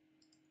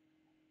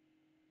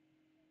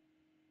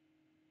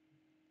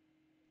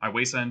 I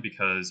Wasteland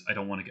because I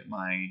don't want to get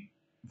my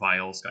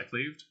Vial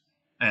Skyclaved,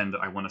 and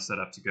I want to set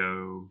up to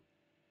go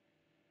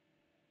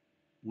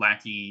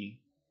Lackey,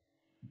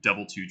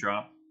 double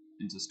 2-drop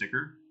into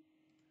Sticker.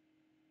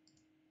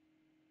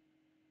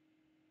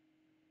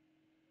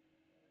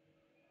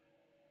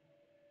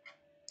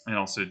 And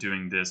also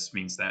doing this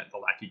means that the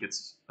Lackey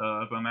gets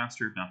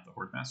Bowmaster, not the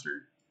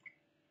Hordemaster.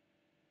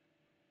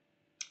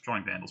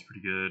 Drawing Vandal's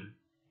pretty good.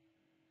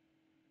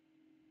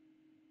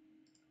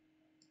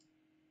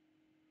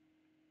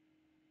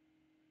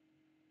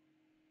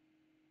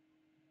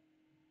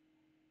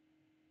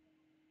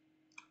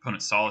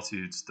 Opponent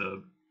Solitude's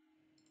the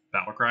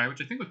Battlecry,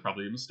 which I think was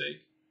probably a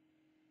mistake.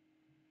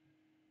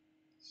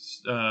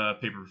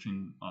 Paper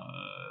between...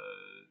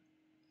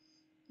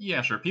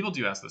 yeah, sure. People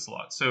do ask this a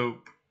lot. So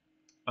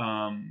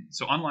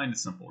online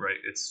is simple, right?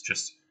 It's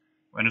just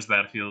when enters the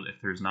battlefield,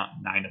 if there's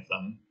not 9 of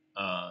them,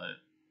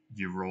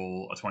 you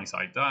roll a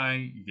 20-sided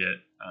die. You get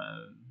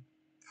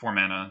 4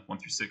 mana, 1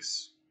 through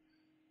 6,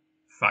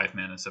 5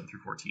 mana, 7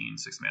 through 14,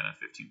 6 mana,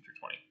 15 through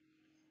 20.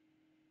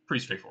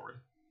 Pretty straightforward.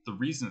 The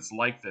reason it's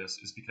like this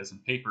is because in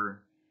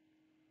Paper,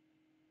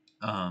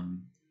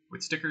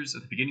 with stickers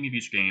at the beginning of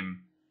each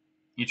game,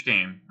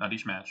 not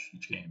each match,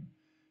 each game,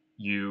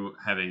 you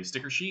have a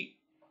sticker sheet,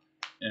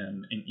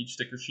 and in each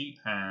sticker sheet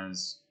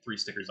has 3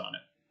 stickers on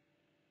it.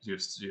 So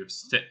you have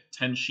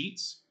 10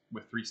 sheets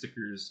with 3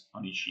 stickers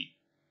on each sheet.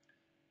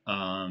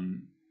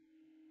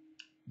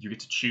 You get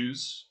to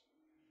choose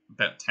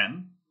that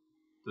 10,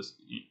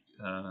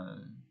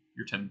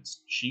 your 10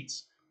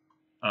 sheets,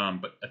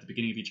 but at the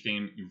beginning of each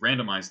game, you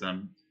randomize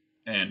them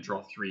and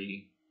draw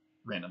 3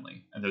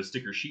 randomly. And those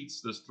sticker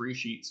sheets, those 3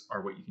 sheets,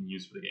 are what you can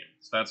use for the game.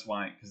 So that's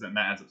why, because then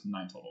that adds up to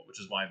 9 total, which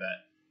is why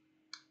that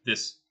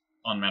this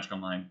on Magic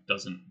Online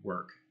doesn't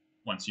work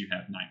once you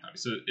have 9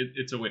 copies. So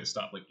it's a way to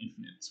stop like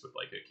infinites with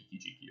like a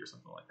Kiki-Jiki or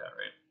something like that,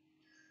 right?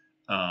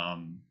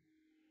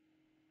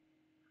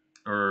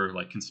 Or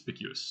like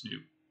conspicuous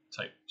Snoop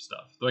type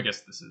stuff. Though I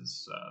guess this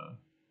is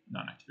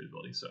non-activated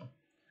ability. So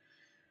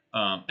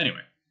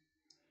anyway,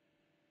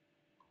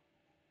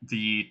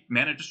 the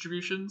mana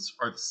distributions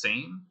are the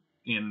same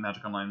in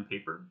Magic Online and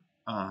Paper,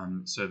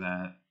 so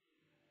that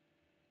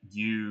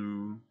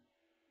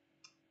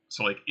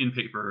so like in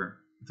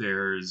Paper,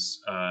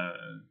 there's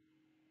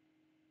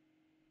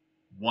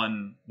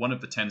one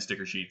of the 10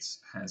 sticker sheets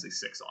has a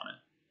 6 on it,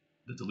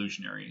 the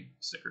Delusionary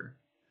sticker.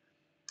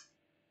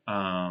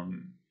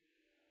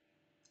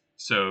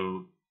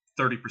 So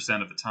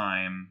 30% of the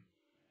time,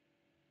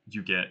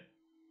 you get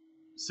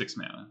 6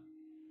 mana.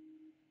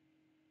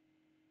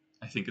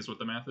 I think is what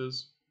the math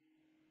is.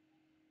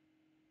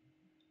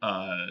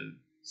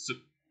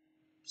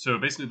 So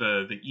basically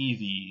the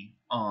EV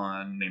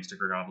on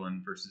Namesticker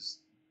Goblin versus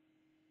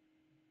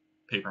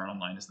Paper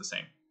Online is the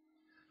same.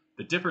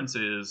 The difference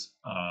is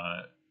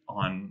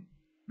on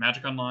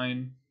Magic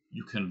Online,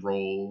 you can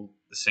roll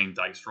the same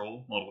dice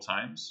roll multiple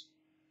times.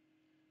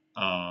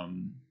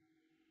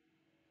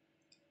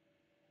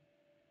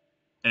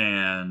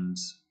 And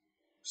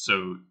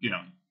so, you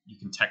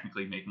can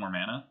technically make more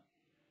mana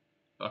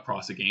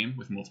across a game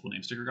with multiple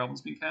Namesticker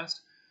Goblins being cast.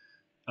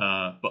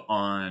 But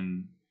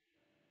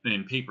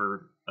in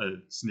Paper, a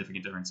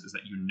significant difference is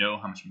that you know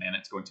how much mana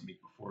it's going to make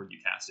before you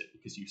cast it,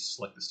 because you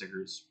select the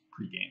stickers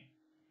pre-game.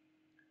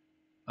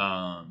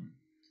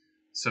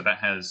 So that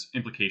has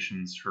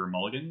implications for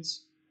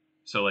mulligans.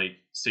 So, like,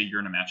 say you're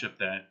in a matchup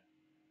that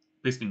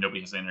basically nobody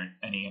has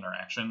any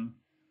interaction,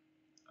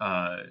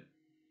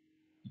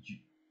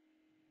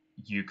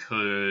 you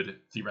could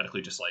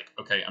theoretically just like,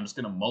 okay, I'm just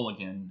going to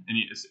mulligan,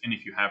 and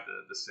if you have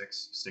the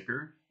 6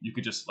 sticker, you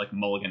could just like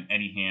mulligan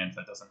any hand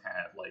that doesn't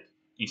have like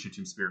Ancient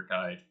Tomb, Spirit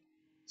Guide,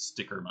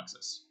 Sticker,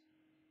 Muxus.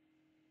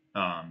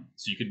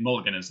 So you could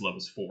mulligan as low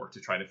as 4 to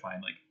try to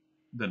find like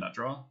the nut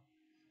draw.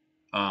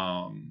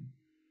 But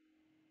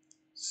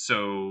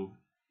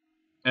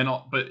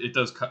it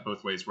does cut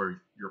both ways,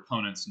 where your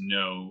opponents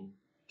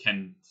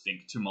can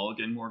think to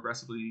mulligan more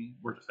aggressively,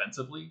 more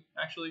defensively,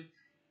 actually,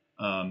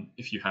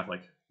 if you have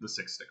like the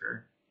 6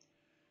 sticker.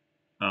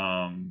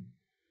 And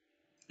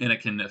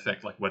it can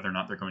affect like whether or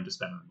not they're going to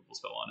spend a removal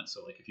spell on it.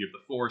 So like if you have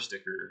the 4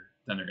 sticker,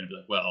 then they're going to be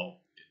like,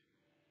 well,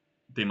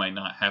 they might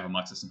not have a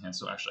Muxus in hand,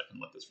 so actually I can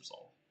let this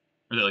resolve.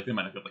 Or they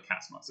might not be able to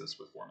cast Muxus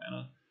with 4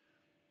 mana.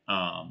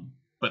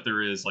 But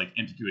there is like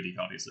ambiguity,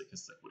 obviously,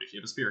 because like, what if you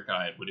have a Spirit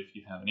Guide? What if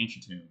you have an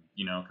Ancient Tomb?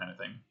 Kind of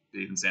thing.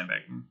 Even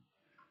sandbagging.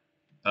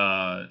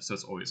 So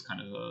it's always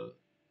kind of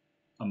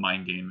a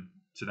mind game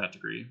to that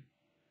degree.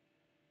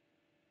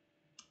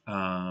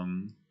 I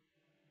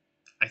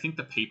think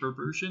the Paper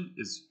version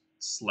is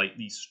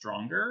slightly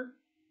stronger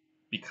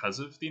because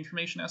of the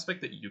information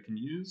aspect that you can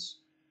use,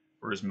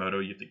 whereas Moto,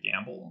 you have to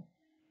gamble.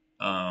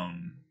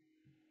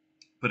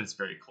 but it's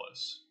very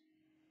close.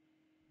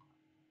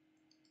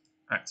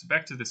 All right, so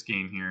back to this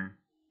game here.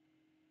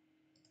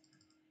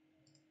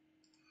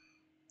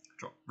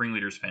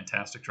 Ringleader's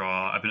fantastic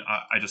draw.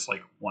 I just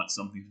like want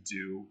something to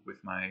do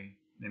with my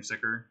name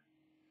sticker,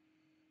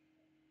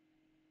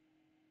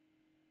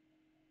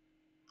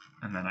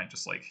 and then I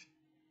just like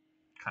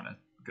kind of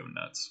go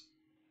nuts.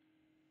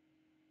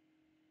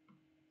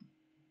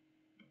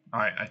 All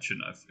right, I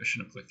shouldn't have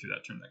clicked through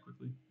that turn that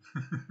quickly.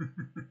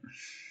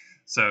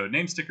 So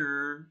name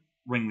sticker,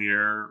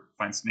 Ringleader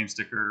finds name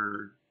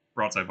sticker,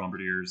 broadside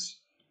bombardiers,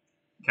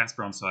 cast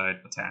broadside,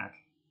 attack.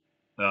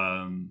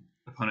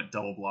 Opponent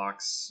double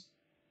blocks,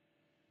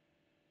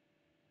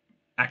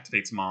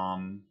 activates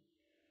mom.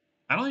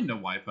 I don't even know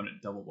why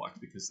opponent double blocked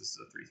because this is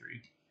a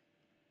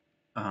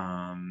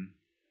 3/3.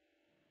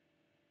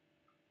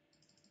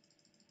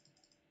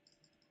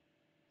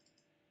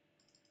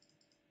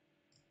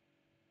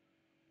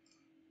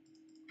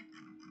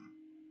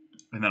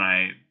 And then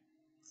I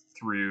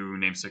threw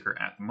name sticker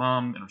at the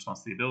mom in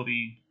response to the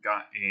ability.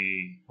 Got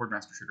a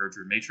Hordemaster trigger,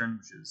 drew Matron,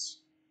 which is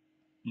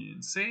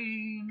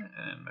insane,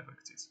 and my book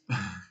concedes.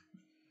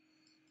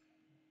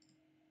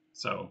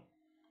 So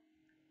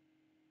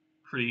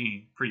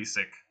pretty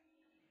sick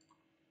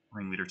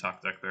Ringleader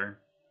top deck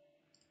there.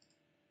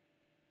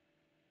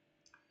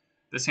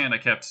 This hand I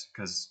kept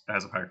because it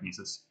has a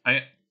Pyrokinesis.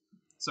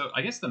 So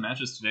I guess the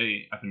matches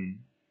today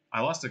I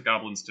lost to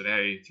Goblins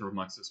today through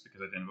Muxus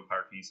because I didn't have a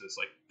Pyrokinesis.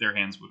 Like their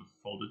hands would have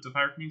folded to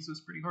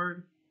Pyrokinesis pretty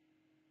hard.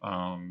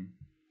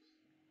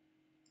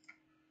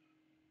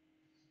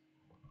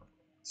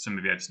 So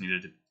maybe I just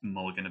needed to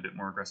mulligan a bit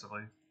more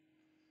aggressively.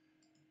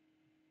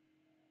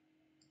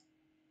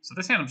 So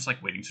this hand I'm just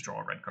like waiting to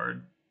draw a red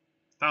card.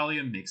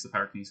 Thalia makes the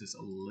Pyrokinesis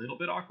a little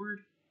bit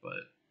awkward,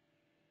 but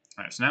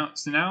alright, so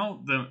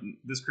now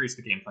this creates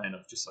the game plan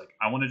of just like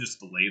I want to just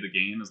delay the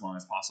game as long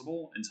as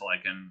possible until I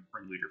can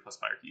Ringleader plus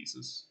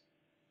Pyrokinesis.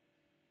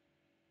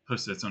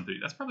 Post it at some 3.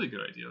 That's probably a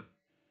good idea.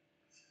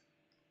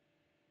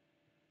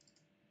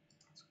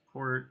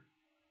 Support,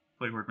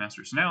 play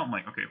Hordemaster. So now I'm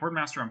like, okay,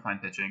 Hordemaster, I'm fine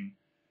pitching.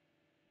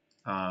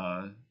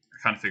 I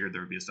kind of figured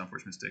there would be a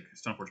Stoneforge Mystic.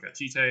 Stoneforge got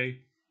Jite,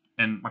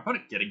 and my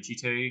opponent getting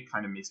Jite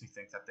kind of makes me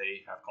think that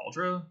they have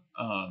Kaldra,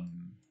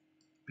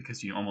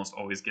 because you almost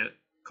always get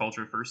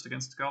Kaldra first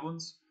against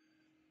Goblins.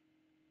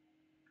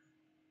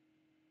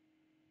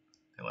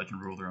 They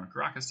Legend Rule their own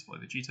Karakas to play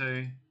the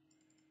Jite.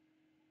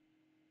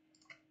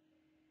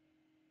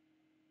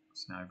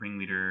 So now I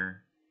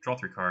Ringleader, draw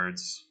 3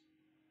 cards.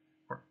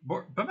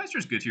 Bowmaster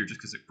is good here just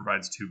because it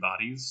provides 2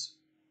 bodies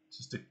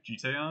to stick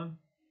Jite on.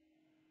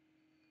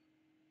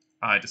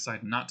 I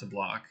decide not to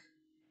block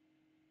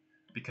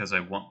because I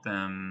want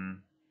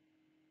them.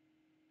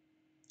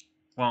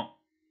 Well,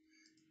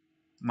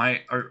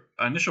 our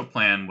initial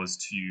plan was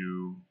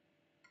to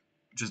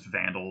just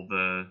Vandal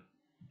the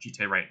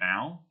Jite right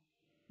now,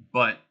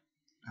 but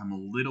I'm a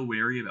little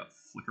wary about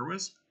Flicker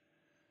Wisp,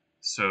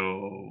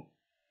 so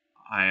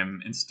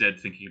I'm instead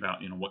thinking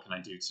about what can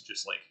I do to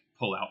just like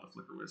pull out the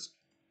Flicker Wisp.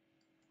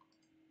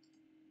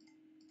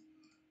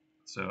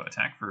 So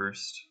attack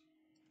first.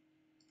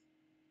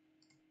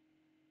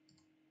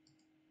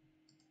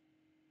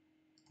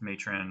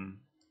 Matron.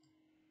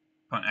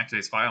 Opponent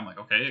activates Vial. I'm like,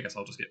 okay, I guess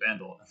I'll just get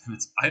Vandal. And then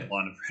it's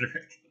Eidolon and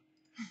Frederick,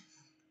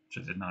 which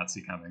I did not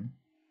see coming.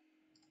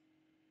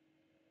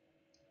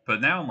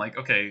 But now I'm like,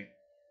 okay,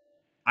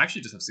 I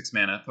actually just have 6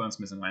 mana. Opponent's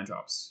missing land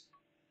drops.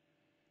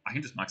 I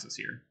can just Muxus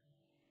here.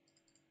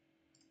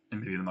 And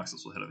maybe the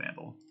Muxus will hit a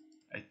Vandal.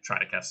 I try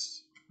to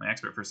cast my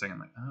Expert for a second. I'm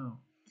like, oh.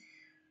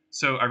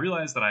 So I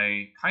realized that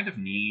I kind of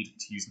need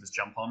to use this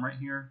Jump Palm right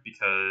here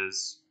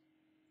because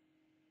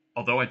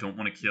although I don't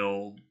want to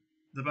kill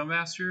the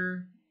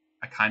Bowmaster,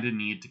 I kind of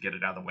need to get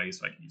it out of the way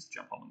so I can use the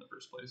Jump Palm in the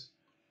first place.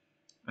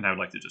 And I would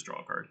like to just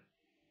draw a card.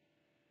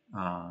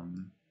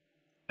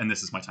 And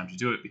this is my time to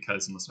do it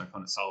because unless my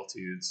opponent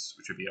Solitudes,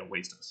 which would be a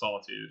waste of a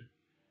Solitude,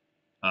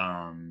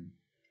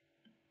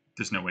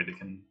 there's no way they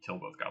can kill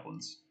both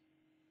Goblins.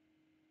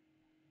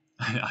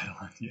 I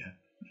don't, yeah.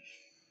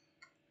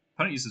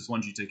 Opponent uses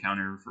 1 Jite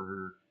counter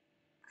for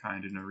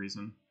kind of no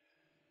reason.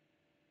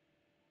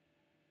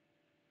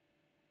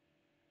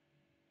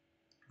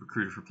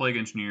 Recruiter for Plague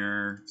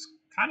Engineer. It's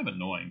kind of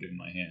annoying given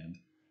my hand.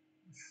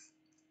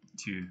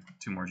 2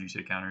 more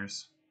Jite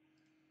counters.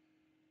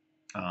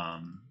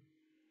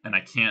 And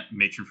I can't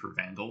Matron for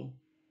Vandal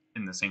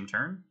in the same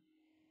turn.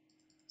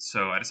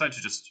 So I decided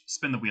to just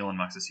spin the wheel on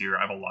Muxus here.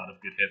 I have a lot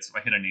of good hits. If I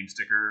hit a name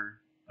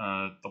sticker,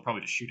 they'll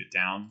probably just shoot it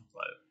down.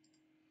 But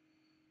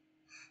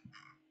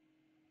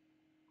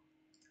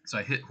so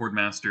I hit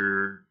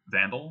Hordemaster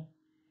Vandal.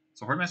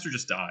 So Hordemaster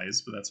just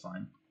dies, but that's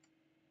fine.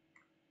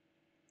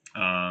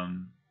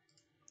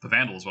 The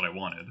Vandal is what I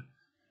wanted.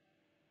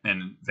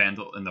 And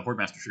the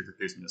Hordemaster trigger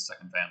gives me the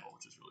second Vandal,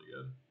 which is really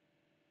good.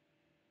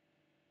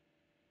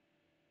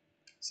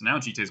 So now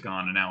Jite's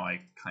gone, and now I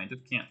kind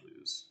of can't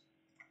lose.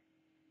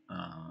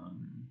 So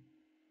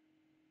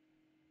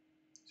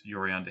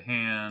Yori onto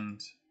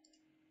hand.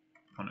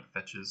 Opponent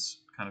fetches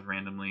kind of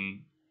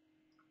randomly.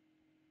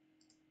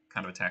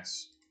 Kind of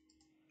attacks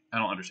I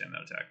don't understand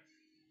that attack.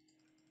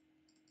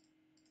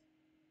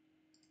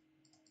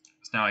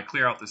 So now I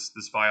clear out this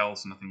Vial,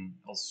 so nothing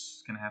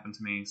else can happen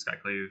to me.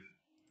 Skyclave.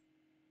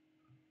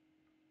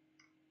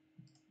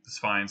 It's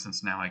fine,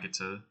 since now I get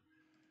to...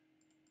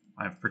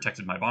 I've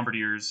protected my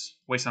Bombardiers,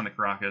 waste on the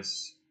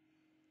Caracas.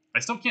 I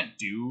still can't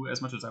do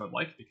as much as I would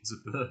like because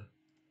of the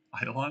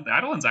Eidolon. The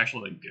Eidolon's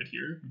actually like, good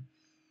here.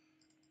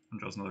 And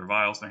draws another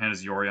Vial, so their hand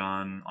is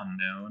Yorion,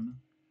 Unknown.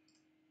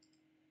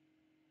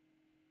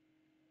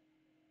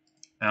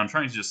 And I'm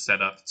trying to just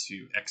set up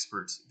to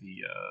expert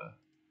the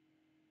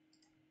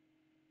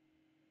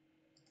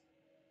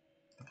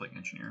Plague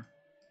Engineer.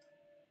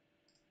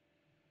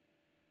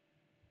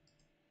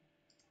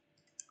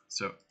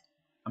 So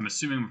I'm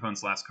assuming my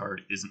opponent's last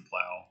card isn't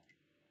Plow.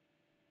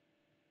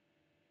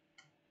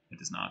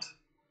 It is not.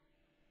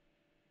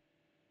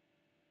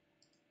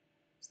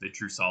 So they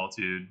drew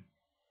Solitude,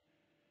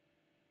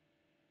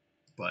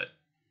 but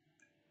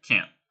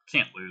can't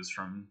lose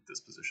from this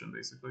position,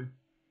 basically.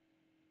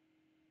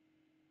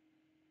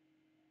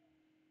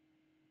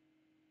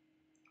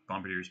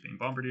 Bombardiers being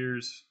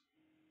Bombardiers.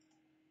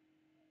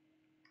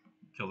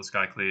 Kill the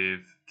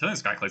Skyclave. Killing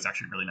the Skyclave is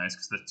actually really nice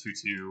because the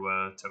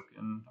 2/2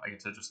 token, I get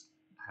to just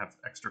have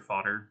extra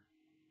fodder.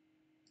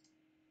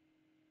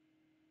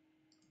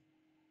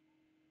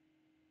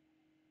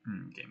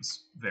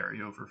 Game's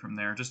very over from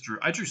there.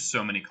 I drew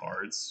so many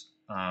cards.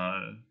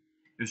 It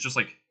was just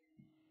like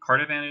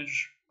card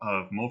advantage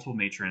of multiple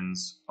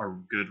matrons, a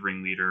good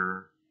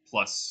ringleader,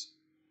 plus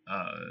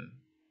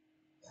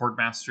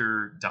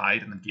Hordemaster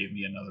died and then gave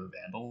me another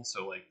Vandal.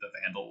 So like the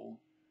Vandal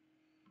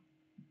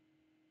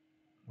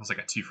was like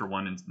a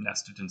 2-for-1 and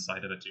nested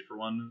inside of a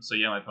 2-for-1. So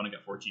yeah, my opponent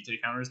got 4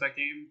 GT counters that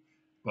game,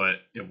 but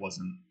it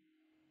wasn't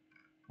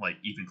like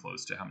even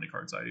close to how many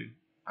cards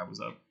I was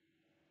up.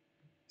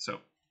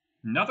 So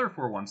another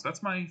 4-1. So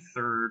that's my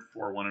third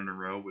 4-1 in a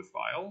row with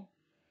Vial.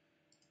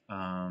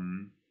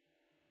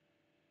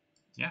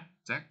 Yeah,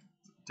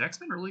 deck's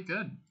been really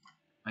good.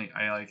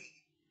 I like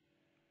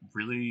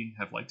really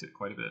have liked it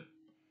quite a bit.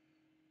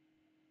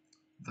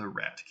 The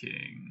Rat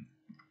King.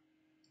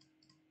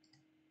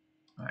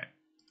 All right.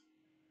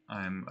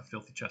 I'm a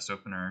filthy chest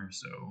opener,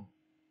 so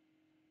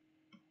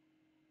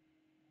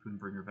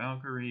Boonbringer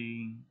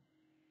Valkyrie.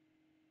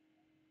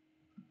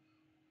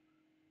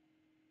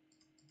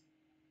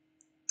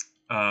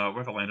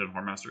 With a landed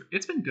Hordemaster.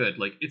 It's been good.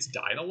 Like, it's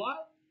died a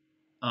lot,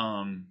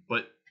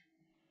 but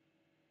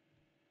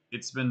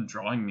it's been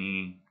drawing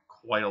me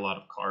quite a lot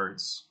of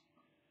cards.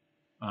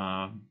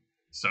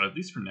 So at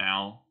least for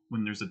now,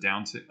 when there's a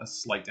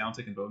slight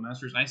downtick in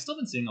Bowmasters, and I've still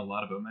been seeing a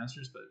lot of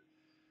Bowmasters, but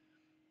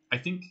I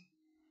think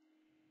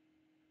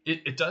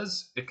it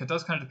does kind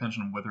of depend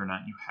on whether or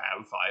not you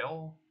have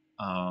Vial.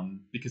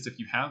 Because if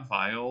you have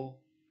Vial,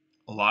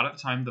 a lot of the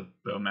time the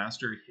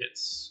Bowmaster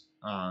hits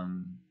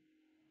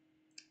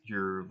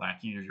your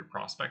Lackey or your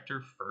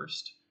Prospector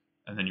first,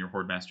 and then your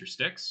Hordemaster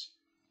sticks.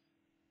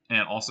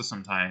 And also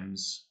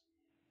sometimes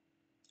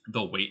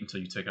they'll wait until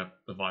you take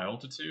up the Vial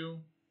to 2,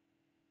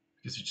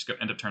 because you just go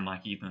end up turn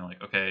Lackey, then they're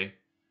like, okay.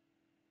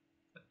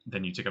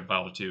 Then you take up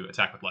Vial to 2,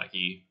 attack with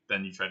Lackey,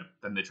 then they try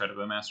to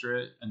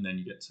Bowmaster it, and then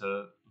you get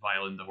to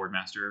Vial into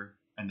Hordemaster,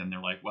 and then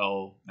they're like,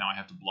 well, now I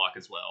have to block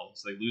as well.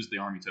 So they lose the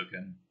army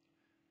token,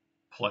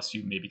 plus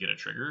you maybe get a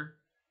trigger,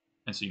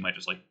 and so you might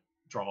just like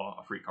draw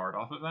a free card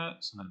off of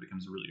that, so then it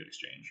becomes a really good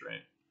exchange,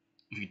 right?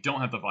 If you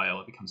don't have the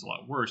Vial, it becomes a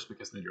lot worse,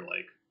 because then you're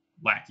like,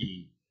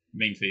 Lackey,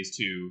 main phase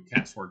 2,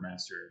 cast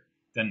Hordemaster,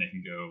 then they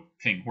can go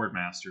ping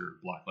Hordemaster,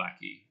 block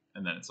Lackey,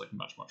 and then it's like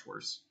much, much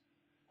worse.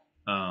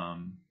 I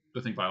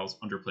think Vial's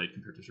underplayed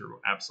compared to Turbo,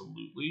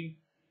 absolutely.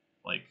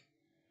 Like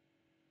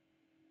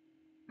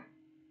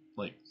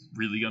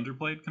really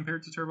underplayed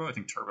compared to Turbo. I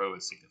think Turbo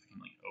is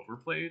significantly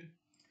overplayed.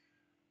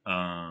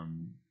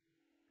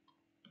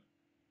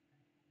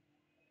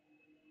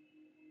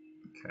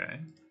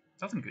 Okay,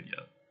 nothing good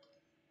yet.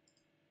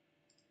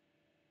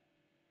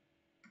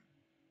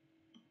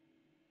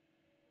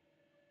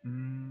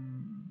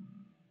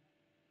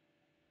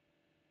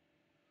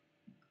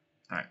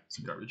 All right,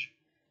 some garbage.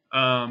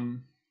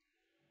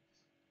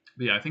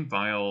 But yeah, I think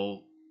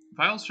Vial's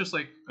just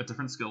like a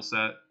different skill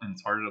set, and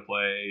it's harder to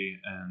play,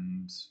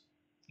 and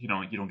you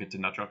don't get to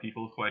nut draw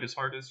people quite as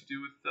hard as you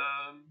do with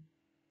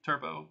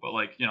Turbo. But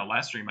like,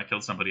 last stream I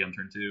killed somebody on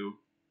turn 2,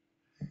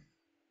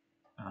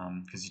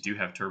 because you do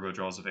have Turbo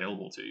draws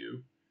available to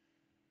you.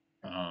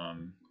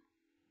 And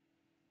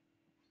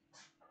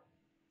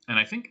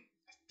I think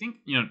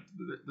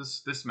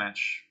this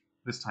match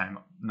this time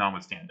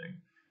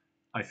notwithstanding,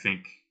 I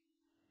think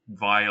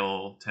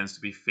Vial tends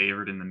to be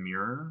favored in the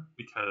mirror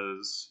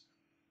because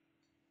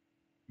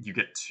you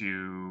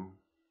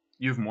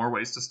have more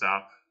ways to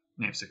stop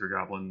Namesticker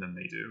Goblin than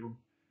they do.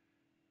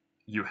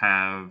 You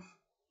have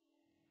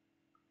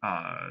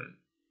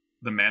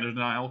the mana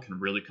denial can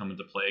really come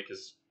into play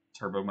because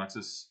Turbo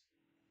Muxus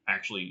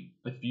actually,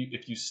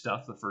 if you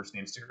stuff the first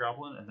Namesticker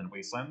Goblin and then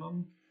wasteland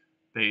them,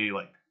 they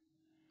like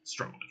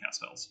struggle to cast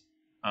spells.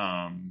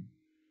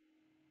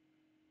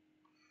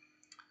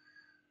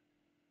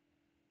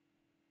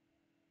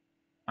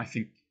 I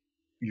think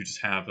you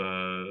just have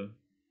a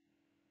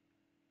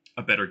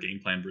better game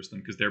plan versus them,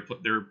 because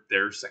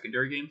their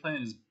secondary game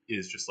plan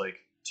is just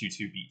like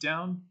 2/2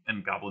 beatdown,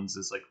 and Goblins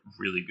is like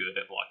really good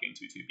at blocking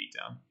 2/2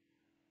 beatdown.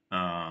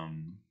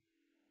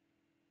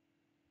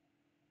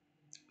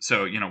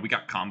 So we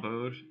got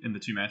comboed in the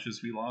 2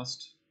 matches we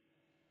lost,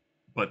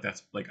 but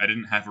that's like I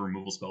didn't have a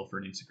removal spell for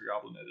an Secret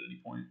Goblin at any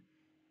point,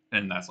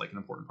 and that's like an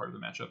important part of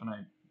the matchup, and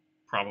I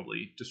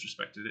probably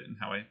disrespected it in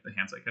how the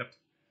hands I kept.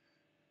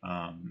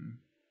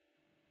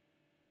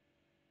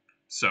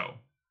 So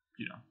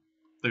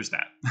there's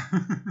that.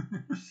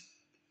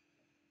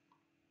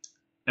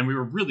 And we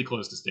were really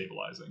close to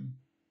stabilizing.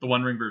 The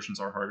One Ring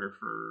versions are harder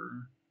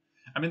for...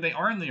 I mean, they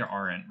are and they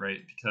aren't,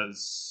 right?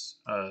 Because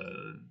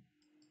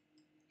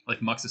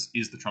like Muxus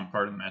is the trump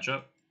card in the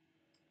matchup.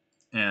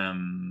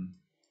 And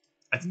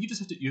I think you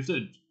just have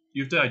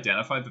to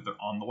identify that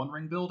they're on the One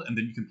Ring build, and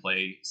then you can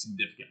play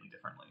significantly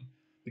differently.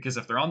 Because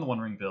if they're on the One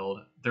Ring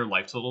build, their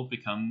life total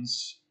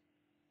becomes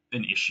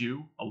an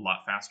issue a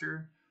lot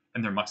faster,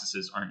 and their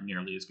Muxuses aren't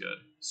nearly as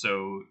good.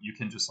 So you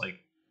can just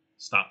like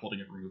stop holding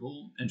a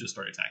removal and just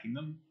start attacking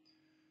them.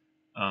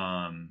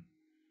 And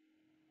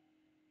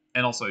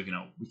also,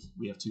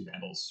 we have 2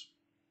 Vandals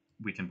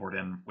we can board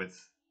in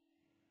with,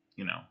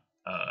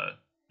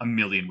 a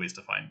million ways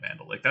to find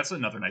Vandal. Like, that's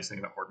another nice thing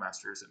about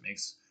Hordemaster is it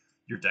makes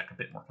your deck a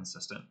bit more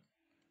consistent.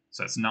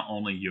 So it's not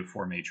only you have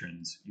 4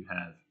 Matrons, you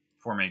have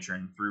 4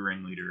 Matron, 3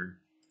 Ringleader,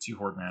 2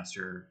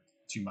 Hordemaster,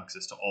 2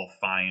 Muxus to all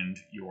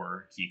find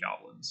your key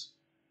Goblins.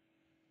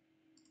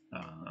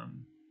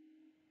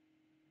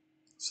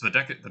 So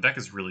the deck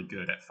is really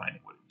good at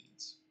finding what it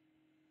needs.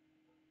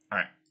 All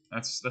right,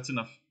 that's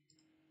enough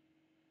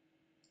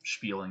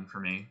spieling for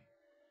me.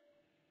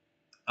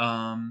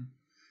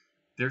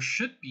 There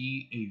should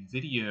be a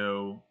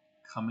video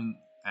coming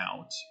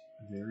out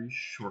very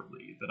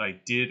shortly that I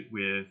did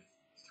with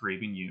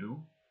Thraben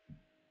U.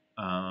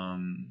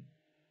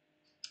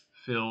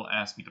 Phil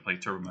asked me to play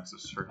Turbo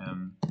Muxus for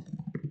him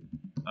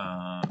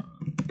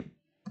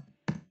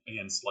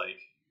against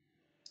like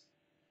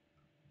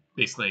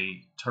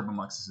basically Turbo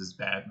Muxus's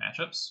bad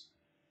matchups.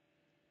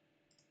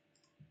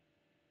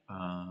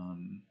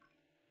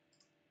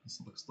 This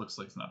looks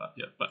like it's not up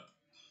yet, but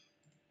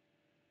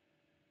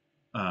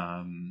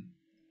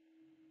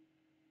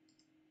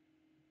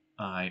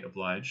I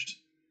obliged.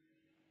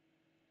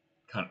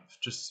 Kind of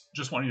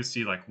just wanting to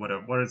see like what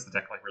is the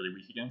deck like really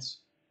weak against.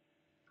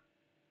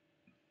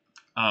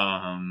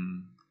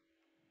 And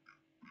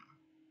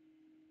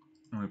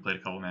we played a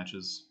couple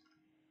matches,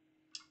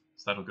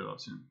 so that'll go up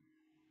soon.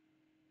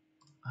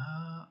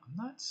 I'm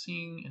not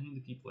seeing any of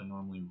the people I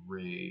normally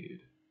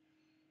raid,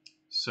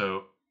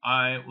 so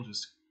I will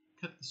just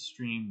cut the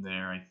stream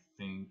there, I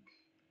think.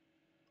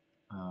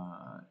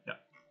 Yeah.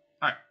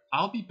 All right,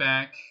 I'll be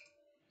back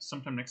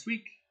sometime next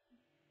week.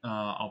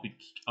 I'll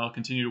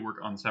continue to work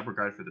on the sideboard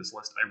guide for this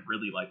list. I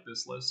really like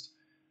this list.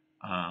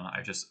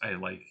 I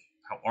like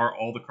how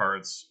all the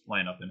cards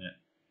line up in it.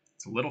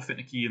 It's a little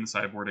finicky in the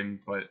sideboarding,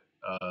 but